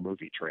superhero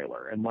movie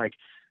trailer. And like,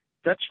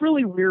 that's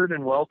really weird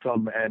and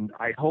welcome, and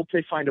I hope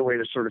they find a way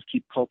to sort of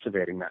keep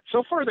cultivating that.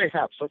 So far they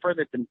have. So far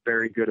they've been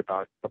very good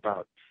about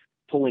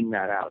pulling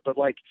that out. But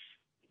like,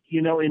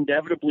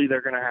 inevitably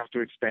they're going to have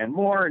to expand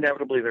more.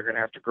 Inevitably they're going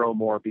to have to grow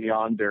more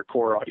beyond their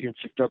core audience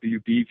of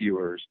WB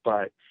viewers.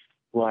 But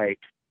like,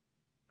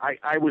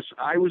 I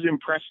was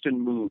impressed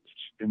and moved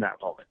in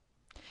that moment.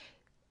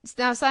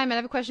 Now, Simon, I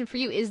have a question for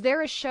you. Is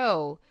there a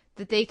show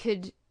that they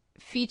could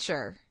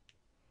feature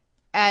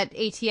at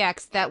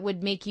ATX that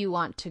would make you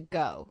want to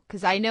go?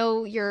 Because I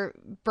know you're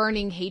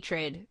burning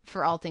hatred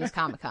for all things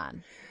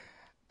Comic-Con.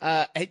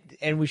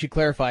 And we should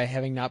clarify,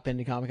 having not been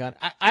to Comic-Con,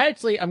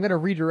 I'm going to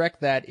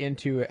redirect that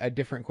into a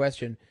different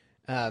question.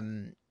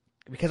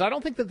 Because I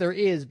don't think that there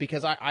is,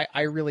 because I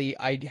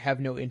have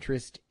no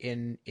interest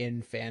in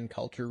fan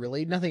culture,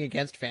 really. Nothing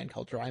against fan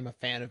culture. I'm a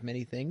fan of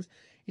many things.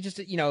 It's just,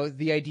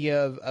 the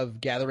idea of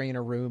gathering in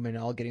a room and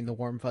all getting the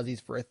warm fuzzies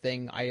for a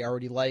thing I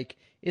already like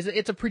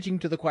it's a preaching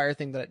to the choir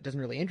thing that doesn't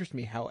really interest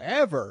me.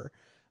 However,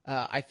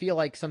 I feel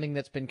like something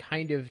that's been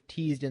kind of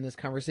teased in this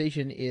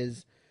conversation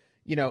is,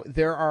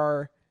 there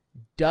are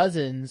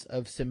dozens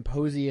of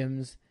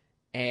symposiums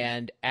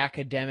and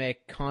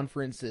academic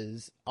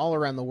conferences all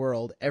around the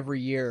world every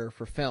year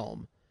for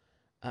film.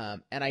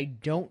 And I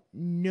don't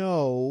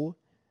know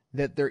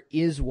that there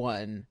is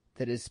one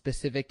that is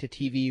specific to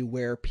TV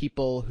where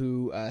people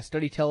who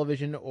study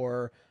television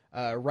or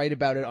write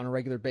about it on a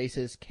regular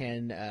basis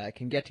can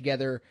get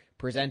together,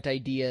 present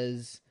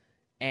ideas,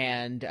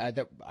 and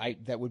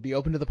that would be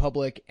open to the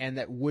public, and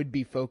that would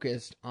be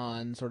focused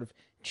on sort of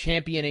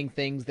championing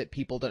things that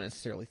people don't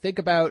necessarily think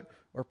about,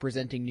 or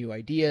presenting new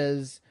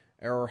ideas,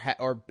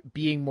 or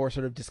being more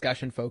sort of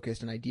discussion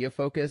focused and idea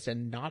focused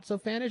and not so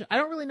fanish. I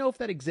don't really know if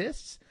that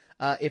exists.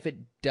 If it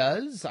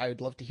does, I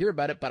would love to hear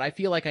about it, but I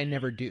feel like I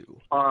never do.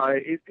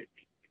 I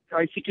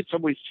think in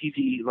some ways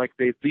TV, like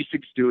these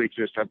things do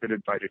exist. I've been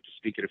invited to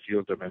speak at a few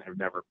of them and have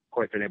never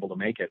quite been able to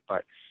make it.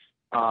 But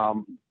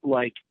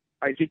like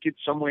I think in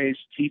some ways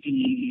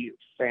TV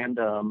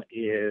fandom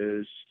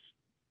is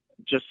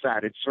just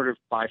that. It's sort of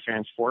by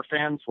fans for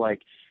fans.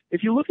 Like,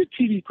 if you look at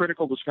TV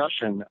critical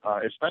discussion,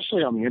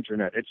 especially on the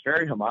internet, it's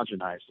very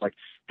homogenized. Like,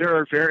 there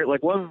are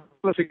one of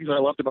the things I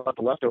loved about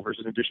The Leftovers,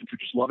 in addition to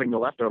just loving The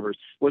Leftovers,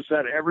 was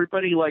that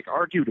everybody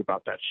argued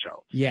about that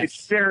show. Yes.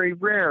 It's very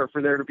rare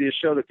for there to be a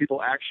show that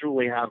people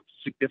actually have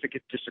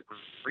significant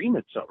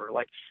disagreements over.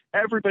 Like,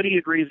 everybody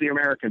agrees The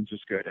Americans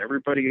is good.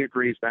 Everybody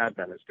agrees Mad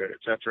Men is good, et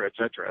cetera, et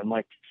cetera. And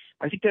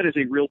I think that is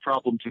a real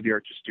problem to the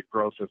artistic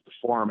growth of the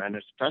form, and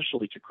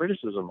especially to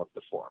criticism of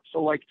the form.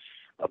 So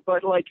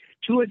but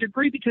to a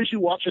degree, because you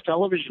watch a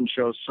television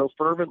show so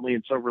fervently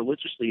and so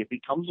religiously, it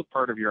becomes a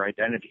part of your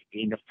identity,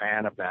 being a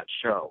fan of that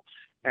show.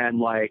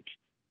 And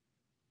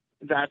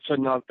that's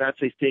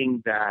a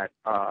thing that,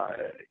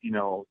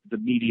 the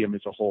medium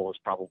as a whole is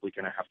probably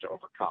going to have to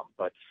overcome.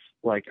 But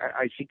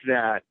I think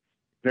that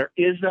there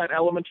is that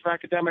element of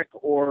academic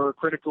or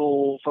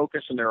critical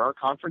focus, and there are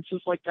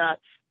conferences like that.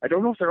 I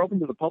don't know if they're open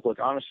to the public,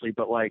 honestly,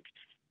 but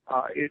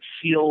it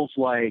feels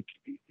like,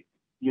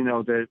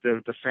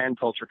 the fan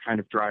culture kind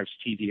of drives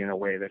TV in a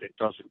way that it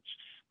doesn't,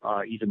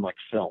 even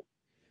film.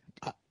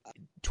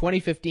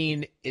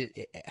 2015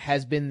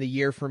 has been the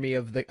year for me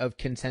of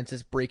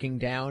consensus breaking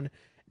down.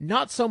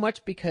 Not so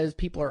much because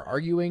people are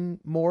arguing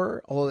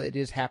more, although it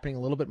is happening a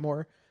little bit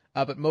more,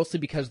 but mostly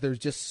because there's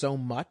just so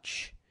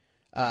much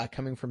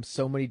coming from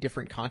so many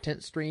different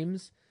content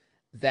streams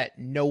that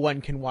no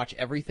one can watch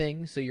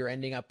everything. So you're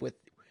ending up with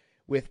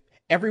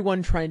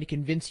everyone trying to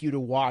convince you to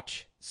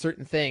watch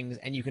certain things,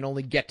 and you can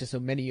only get to so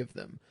many of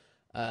them.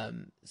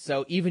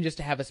 So even just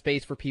to have a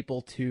space for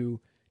people to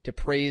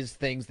praise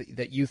things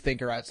that you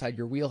think are outside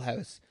your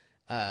wheelhouse,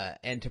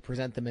 and to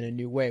present them in a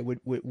new way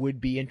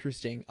would be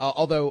interesting.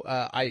 Although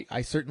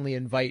I certainly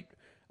invite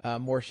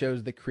more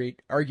shows that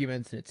create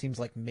arguments, and it seems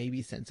like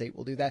maybe Sense8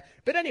 will do that.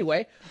 But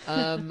anyway,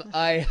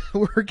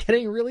 we're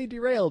getting really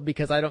derailed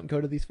because I don't go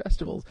to these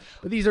festivals.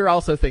 But these are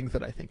also things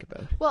that I think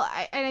about. Well,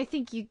 I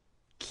think you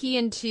key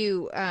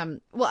into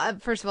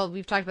first of all,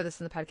 we've talked about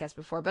this in the podcast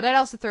before, but I'd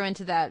also throw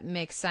into that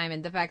mix,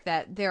 Simon, the fact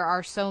that there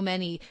are so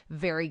many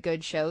very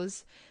good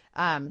shows,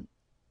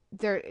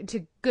 they're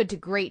good to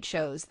great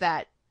shows,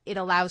 that it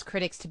allows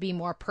critics to be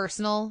more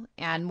personal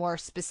and more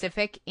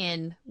specific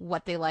in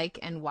what they like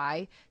and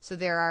why. So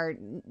there are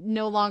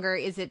no longer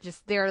is it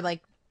just they're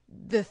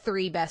the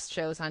three best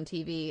shows on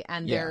TV,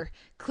 and they're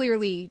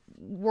clearly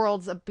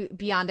worlds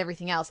beyond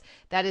everything else.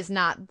 That is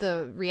not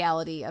the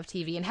reality of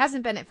TV, and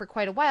hasn't been it for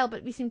quite a while,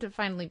 but we seem to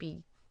finally be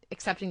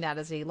accepting that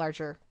as a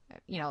larger,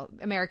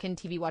 American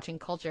TV watching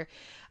culture.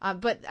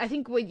 But I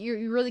think what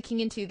you're really keying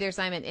into there,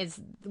 Simon,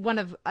 is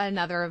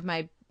another of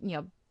my,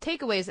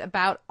 takeaways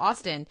about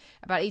Austin,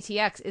 about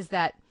ATX, is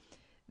that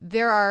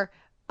there are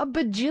a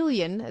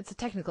bajillion, it's a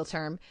technical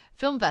term,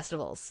 film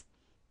festivals.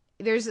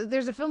 There's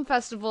a film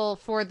festival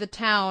for the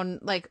town,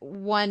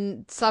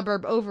 one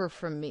suburb over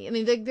from me. I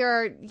mean, there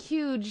are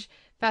huge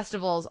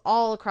festivals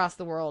all across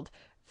the world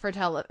for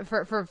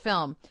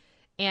film,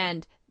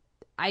 and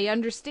I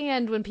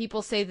understand when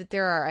people say that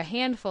there are a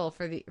handful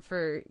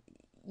for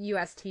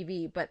U.S.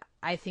 TV, but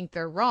I think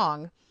they're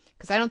wrong,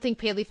 because I don't think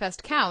Paley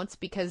Fest counts,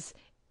 because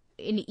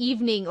an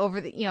evening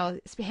over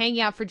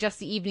hanging out for just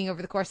the evening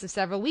over the course of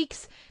several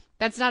weeks,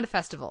 that's not a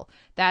festival.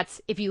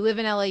 That's, if you live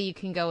in LA, you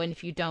can go, and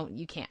if you don't,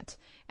 you can't.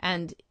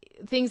 And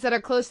things that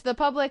are close to the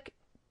public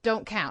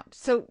don't count.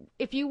 So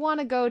if you want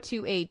to go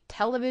to a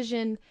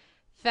television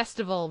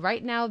festival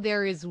right now,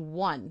 there is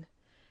one.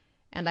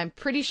 And I'm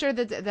pretty sure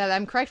that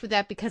I'm correct with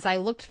that, because I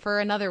looked for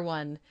another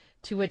one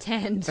to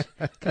attend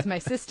because my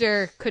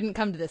sister couldn't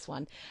come to this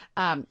one.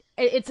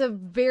 It's an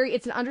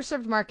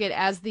underserved market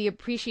as the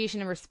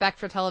appreciation and respect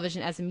for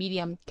television as a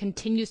medium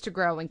continues to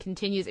grow and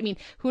continues. I mean,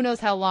 who knows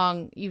how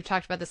long, you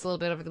talked about this a little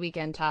bit over the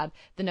weekend, Todd,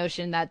 the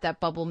notion that that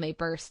bubble may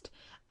burst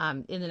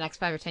in the next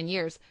 5 or 10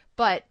 years.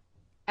 But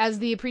as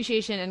the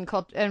appreciation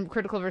and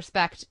critical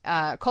respect,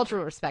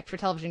 cultural respect for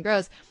television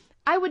grows,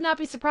 I would not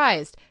be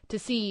surprised to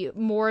see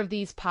more of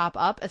these pop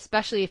up,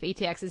 especially if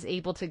ATX is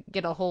able to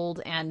get a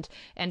hold and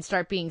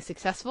start being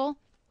successful.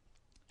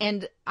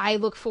 And I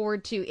look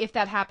forward to, if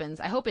that happens,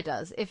 I hope it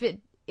does.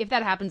 If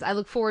that happens, I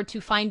look forward to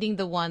finding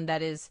the one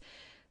that is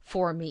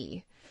for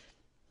me.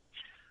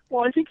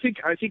 Well, I think.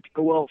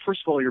 Well,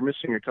 first of all, you're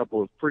missing a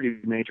couple of pretty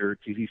major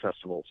TV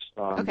festivals.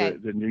 Okay.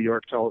 The New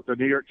York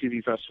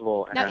TV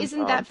Festival. Now,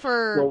 isn't that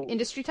for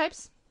industry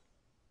types?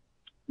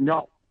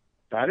 No,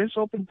 that is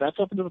open. That's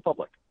open to the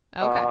public.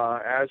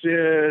 Okay. As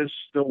is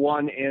the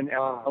one in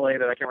LA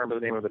that I can't remember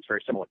the name of. It's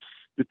very similar.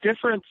 The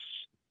difference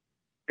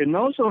in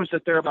those is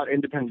that they're about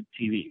independent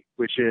TV,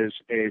 which is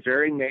a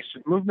very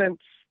nascent movement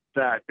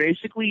that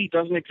basically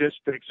doesn't exist,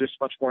 but exists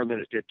much more than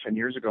it did 10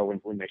 years ago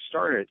when they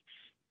started.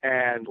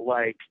 And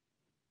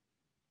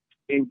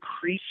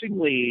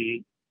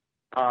increasingly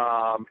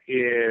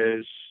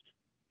is,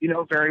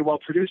 very well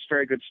produced,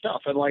 very good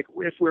stuff. And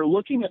if we're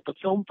looking at the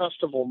film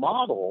festival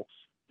model,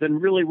 then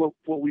really what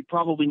we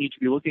probably need to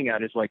be looking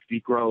at is the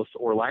growth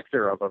or lack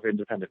thereof of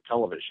independent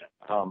television.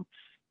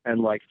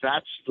 And like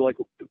that's like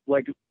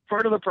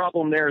part of the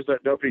problem there is that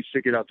nobody's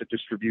figured out the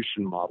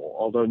distribution model.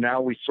 Although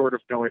now we sort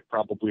of know it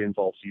probably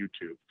involves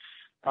YouTube.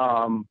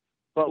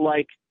 But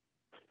like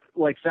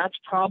that's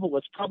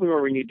probably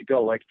where we need to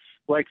go. Like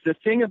the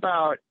thing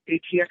about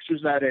ATX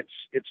is that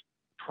it's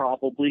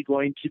probably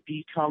going to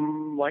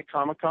become like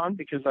Comic-Con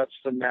because that's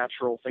the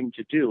natural thing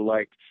to do.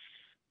 Like,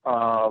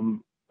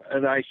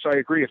 and I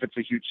agree. If it's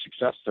a huge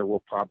success, there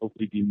will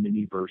probably be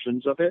mini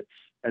versions of it,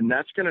 and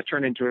that's going to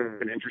turn into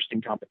an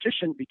interesting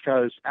competition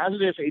because as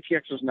it is,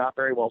 ATX is not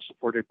very well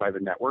supported by the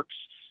networks.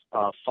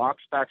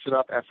 Fox backs it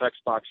up, FX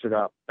backs it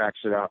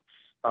up.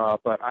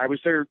 But I was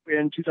there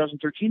in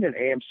 2013, and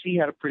AMC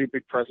had a pretty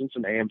big presence,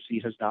 and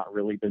AMC has not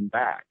really been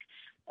back.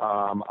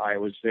 I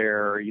was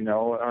there,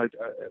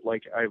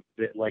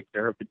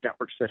 there have been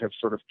networks that have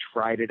sort of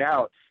tried it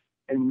out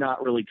and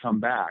not really come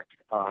back.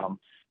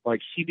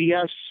 Like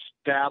CBS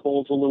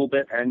dabbles a little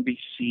bit,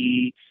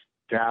 NBC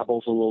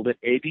dabbles a little bit.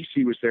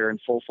 ABC was there in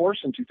full force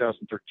in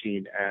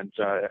 2013, and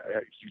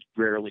you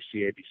rarely see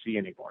ABC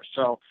anymore.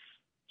 So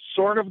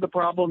sort of the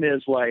problem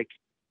is like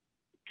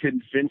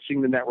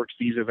convincing the networks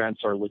these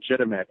events are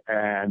legitimate,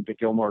 and the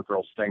Gilmore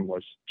Girls thing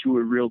was to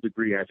a real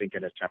degree, I think,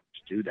 an attempt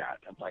to do that.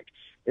 And like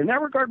in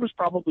that regard was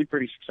probably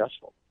pretty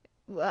successful.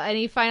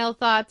 Any final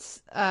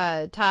thoughts,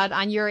 Todd,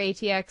 on your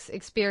ATX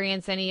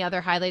experience? Any other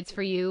highlights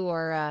for you,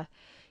 or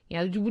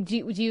would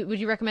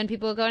you recommend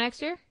people go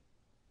next year?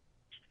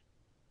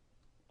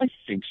 I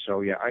think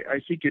so. Yeah, I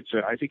think it's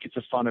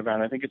a fun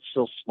event. I think it's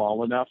still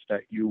small enough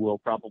that you will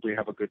probably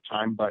have a good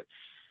time. But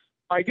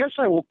I guess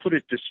I will put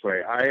it this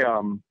way: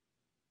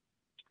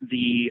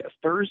 the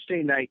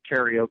Thursday night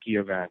karaoke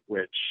event,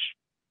 which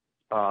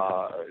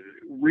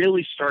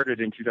really started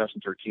in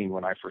 2013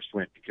 when I first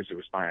went because it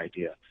was my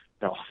idea.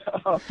 No,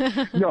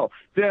 no.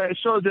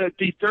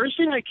 The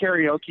Thursday night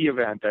karaoke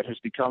event that has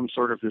become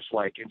sort of this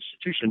like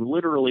institution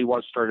literally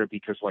was started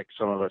because like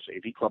some of us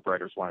AV Club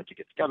writers wanted to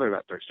get together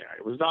that Thursday night.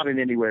 It was not in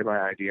any way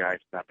my idea. I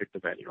did not pick the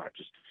venue.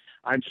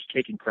 I'm just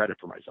taking credit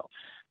for myself.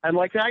 And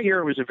like that year,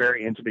 it was a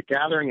very intimate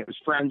gathering. It was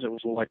friends. It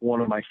was like one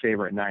of my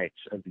favorite nights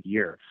of the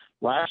year.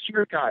 Last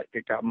year,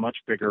 it got much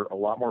bigger. A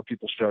lot more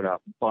people showed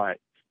up, but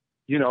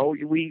we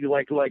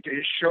like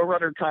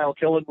showrunner Kyle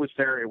Killen was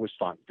there. It was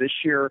fun. This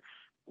year,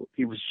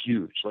 it was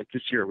huge. Like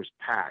this year, it was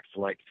packed.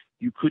 Like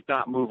you could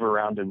not move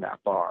around in that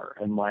bar,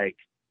 and like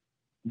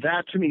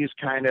that to me is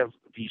kind of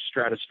the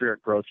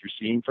stratospheric growth you're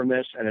seeing from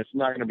this. And it's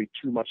not going to be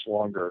too much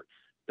longer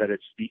that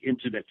it's the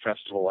intimate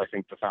festival I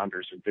think the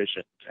founders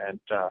envisioned, and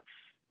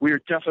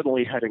we're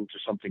definitely heading to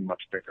something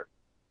much bigger.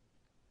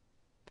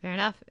 Fair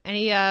enough.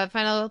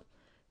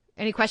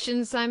 Any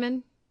questions,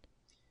 Simon?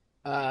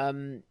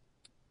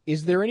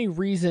 Is there any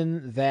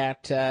reason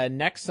that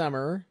next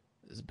summer,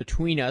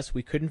 between us,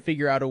 we couldn't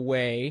figure out a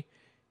way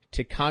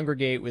to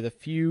congregate with a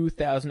few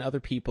thousand other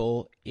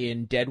people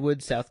in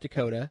Deadwood, South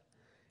Dakota,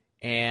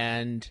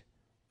 and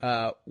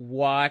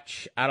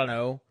watch,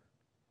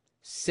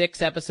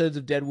 6 episodes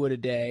of Deadwood a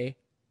day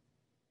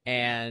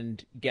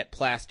and get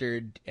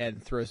plastered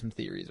and throw some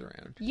theories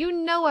around?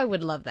 I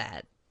would love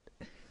that.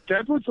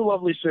 Deadwood's a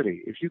lovely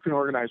city. If you can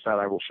organize that,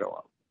 I will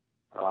show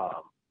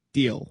up.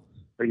 Deal.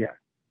 But yeah.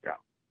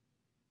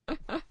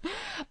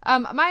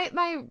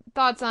 My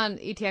thoughts on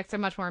ATX are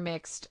much more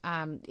mixed.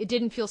 It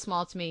didn't feel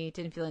small to me. It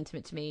didn't feel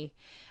intimate to me.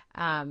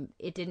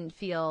 It didn't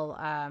feel.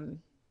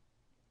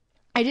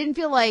 I didn't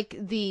feel like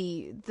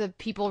the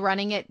people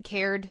running it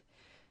cared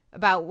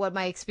about what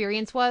my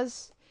experience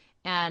was,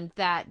 and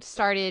that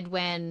started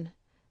when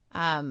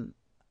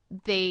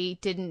they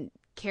didn't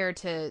care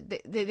to.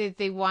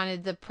 They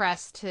wanted the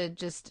press to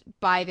just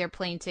buy their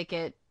plane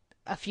ticket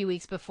a few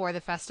weeks before the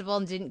festival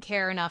and didn't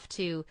care enough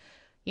to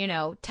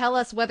tell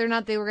us whether or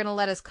not they were going to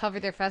let us cover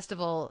their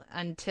festival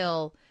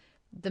until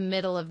the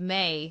middle of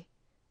May,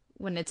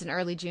 when it's an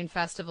early June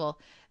festival.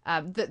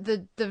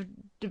 The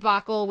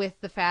debacle with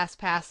the fast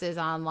passes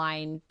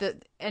online,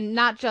 and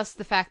not just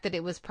the fact that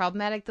it was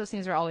problematic. Those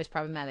things are always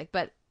problematic,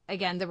 but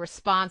again, the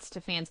response to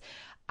fans.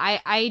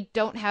 I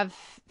don't have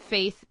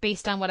faith,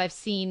 based on what I've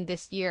seen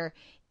this year,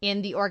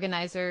 in the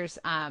organizers.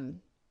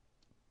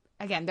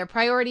 Again, their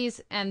priorities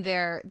and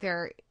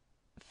their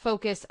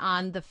focus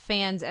on the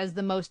fans as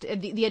the most,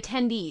 the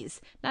attendees,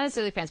 not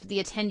necessarily fans, but the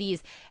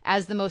attendees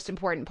as the most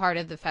important part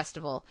of the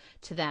festival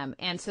to them.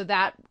 And so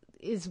that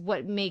is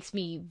what makes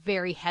me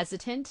very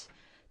hesitant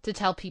to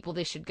tell people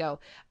they should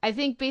go. I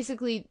think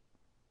basically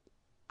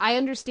I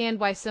understand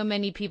why so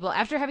many people,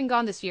 after having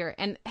gone this year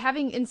and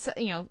having,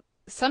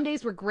 some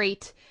days were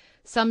great,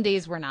 some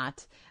days were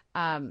not.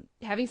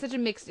 Having such a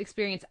mixed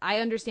experience, I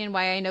understand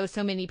why I know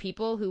so many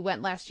people who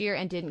went last year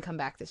and didn't come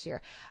back this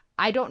year.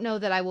 I don't know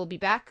that I will be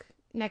back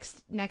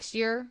next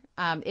year.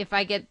 If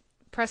I get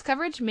press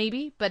coverage,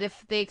 maybe, but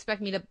if they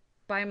expect me to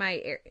buy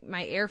my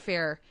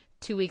airfare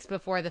 2 weeks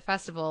before the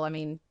festival,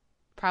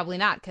 probably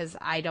not, because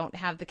I don't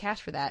have the cash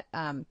for that.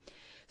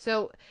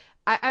 So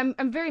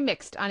I'm very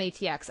mixed on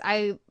ATX.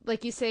 I,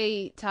 like you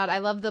say, Todd, I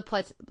love the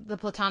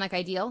platonic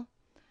ideal.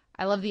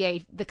 I love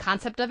the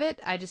concept of it.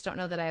 I just don't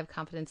know that I have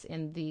confidence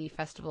in the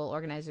festival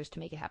organizers to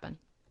make it happen.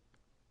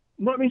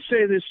 let me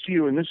say this to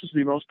you, and this is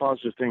the most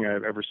positive thing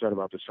I've ever said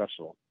about this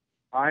festival.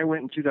 I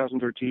went in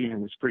 2013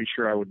 and was pretty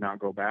sure I would not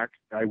go back.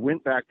 I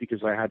went back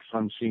because I had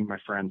fun seeing my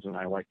friends and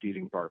I liked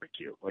eating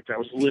barbecue. Like that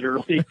was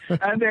literally,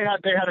 and they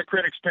had a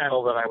critics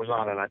panel that I was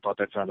on and I thought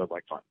that sounded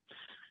like fun.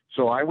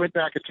 So I went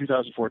back in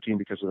 2014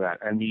 because of that.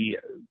 And the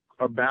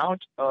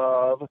amount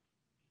of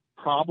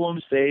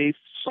problems they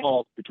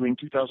solved between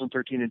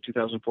 2013 and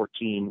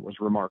 2014 was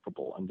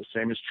remarkable. And the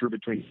same is true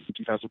between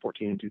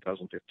 2014 and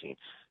 2015.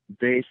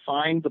 They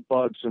find the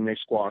bugs and they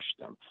squash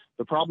them.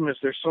 The problem is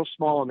they're so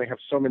small and they have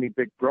so many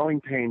big growing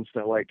pains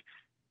that like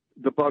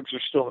the bugs are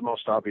still the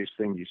most obvious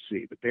thing you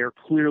see, but they are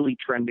clearly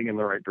trending in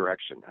the right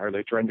direction. Are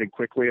they trending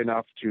quickly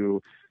enough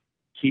to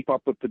keep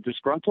up with the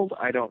disgruntled?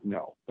 I don't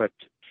know. But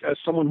as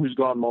someone who's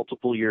gone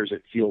multiple years,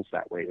 it feels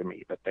that way to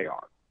me that they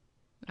are.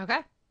 Okay.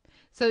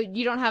 So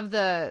you don't have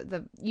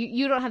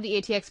you don't have the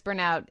ATX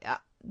burnout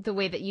the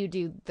way that you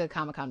do the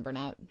Comic-Con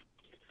burnout.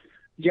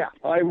 Yeah,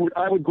 I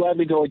would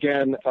gladly go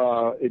again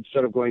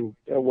instead of going.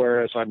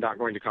 Whereas I'm not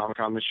going to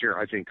Comic-Con this year.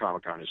 I think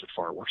Comic-Con is a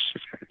far worse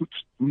event,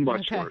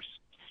 much worse.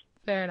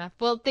 Fair enough.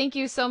 Well, thank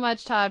you so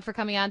much, Todd, for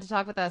coming on to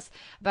talk with us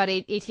about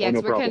ATX.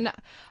 No Where problem. can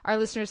our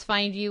listeners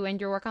find you and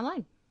your work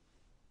online?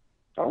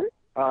 All right.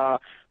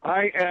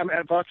 I am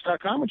at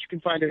Vox.com, which you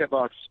can find it at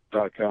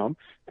Vox.com.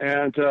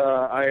 And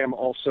I am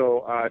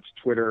also at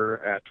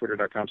Twitter at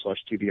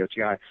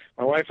twitter.com/TVOTI.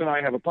 My wife and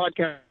I have a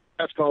podcast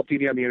called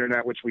TV on the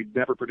Internet, which we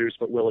never produce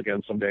but will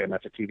again someday, and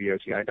that's at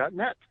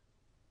tvoti.net.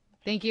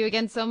 Thank you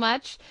again so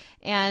much.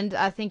 And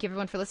thank you,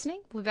 everyone, for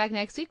listening. We'll be back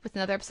next week with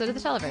another episode of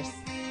The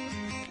Televerse.